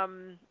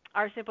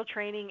Our Simple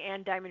Training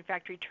and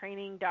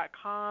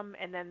DiamondFactoryTraining.com,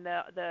 and then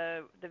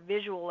the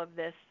visual of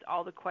this,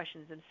 all the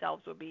questions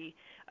themselves will be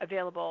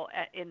available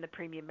in the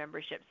premium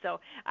membership. So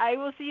I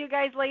will see you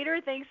guys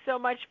later. Thanks so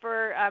much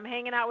for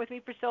hanging out with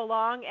me for so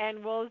long,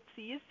 and we'll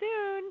see you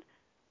soon.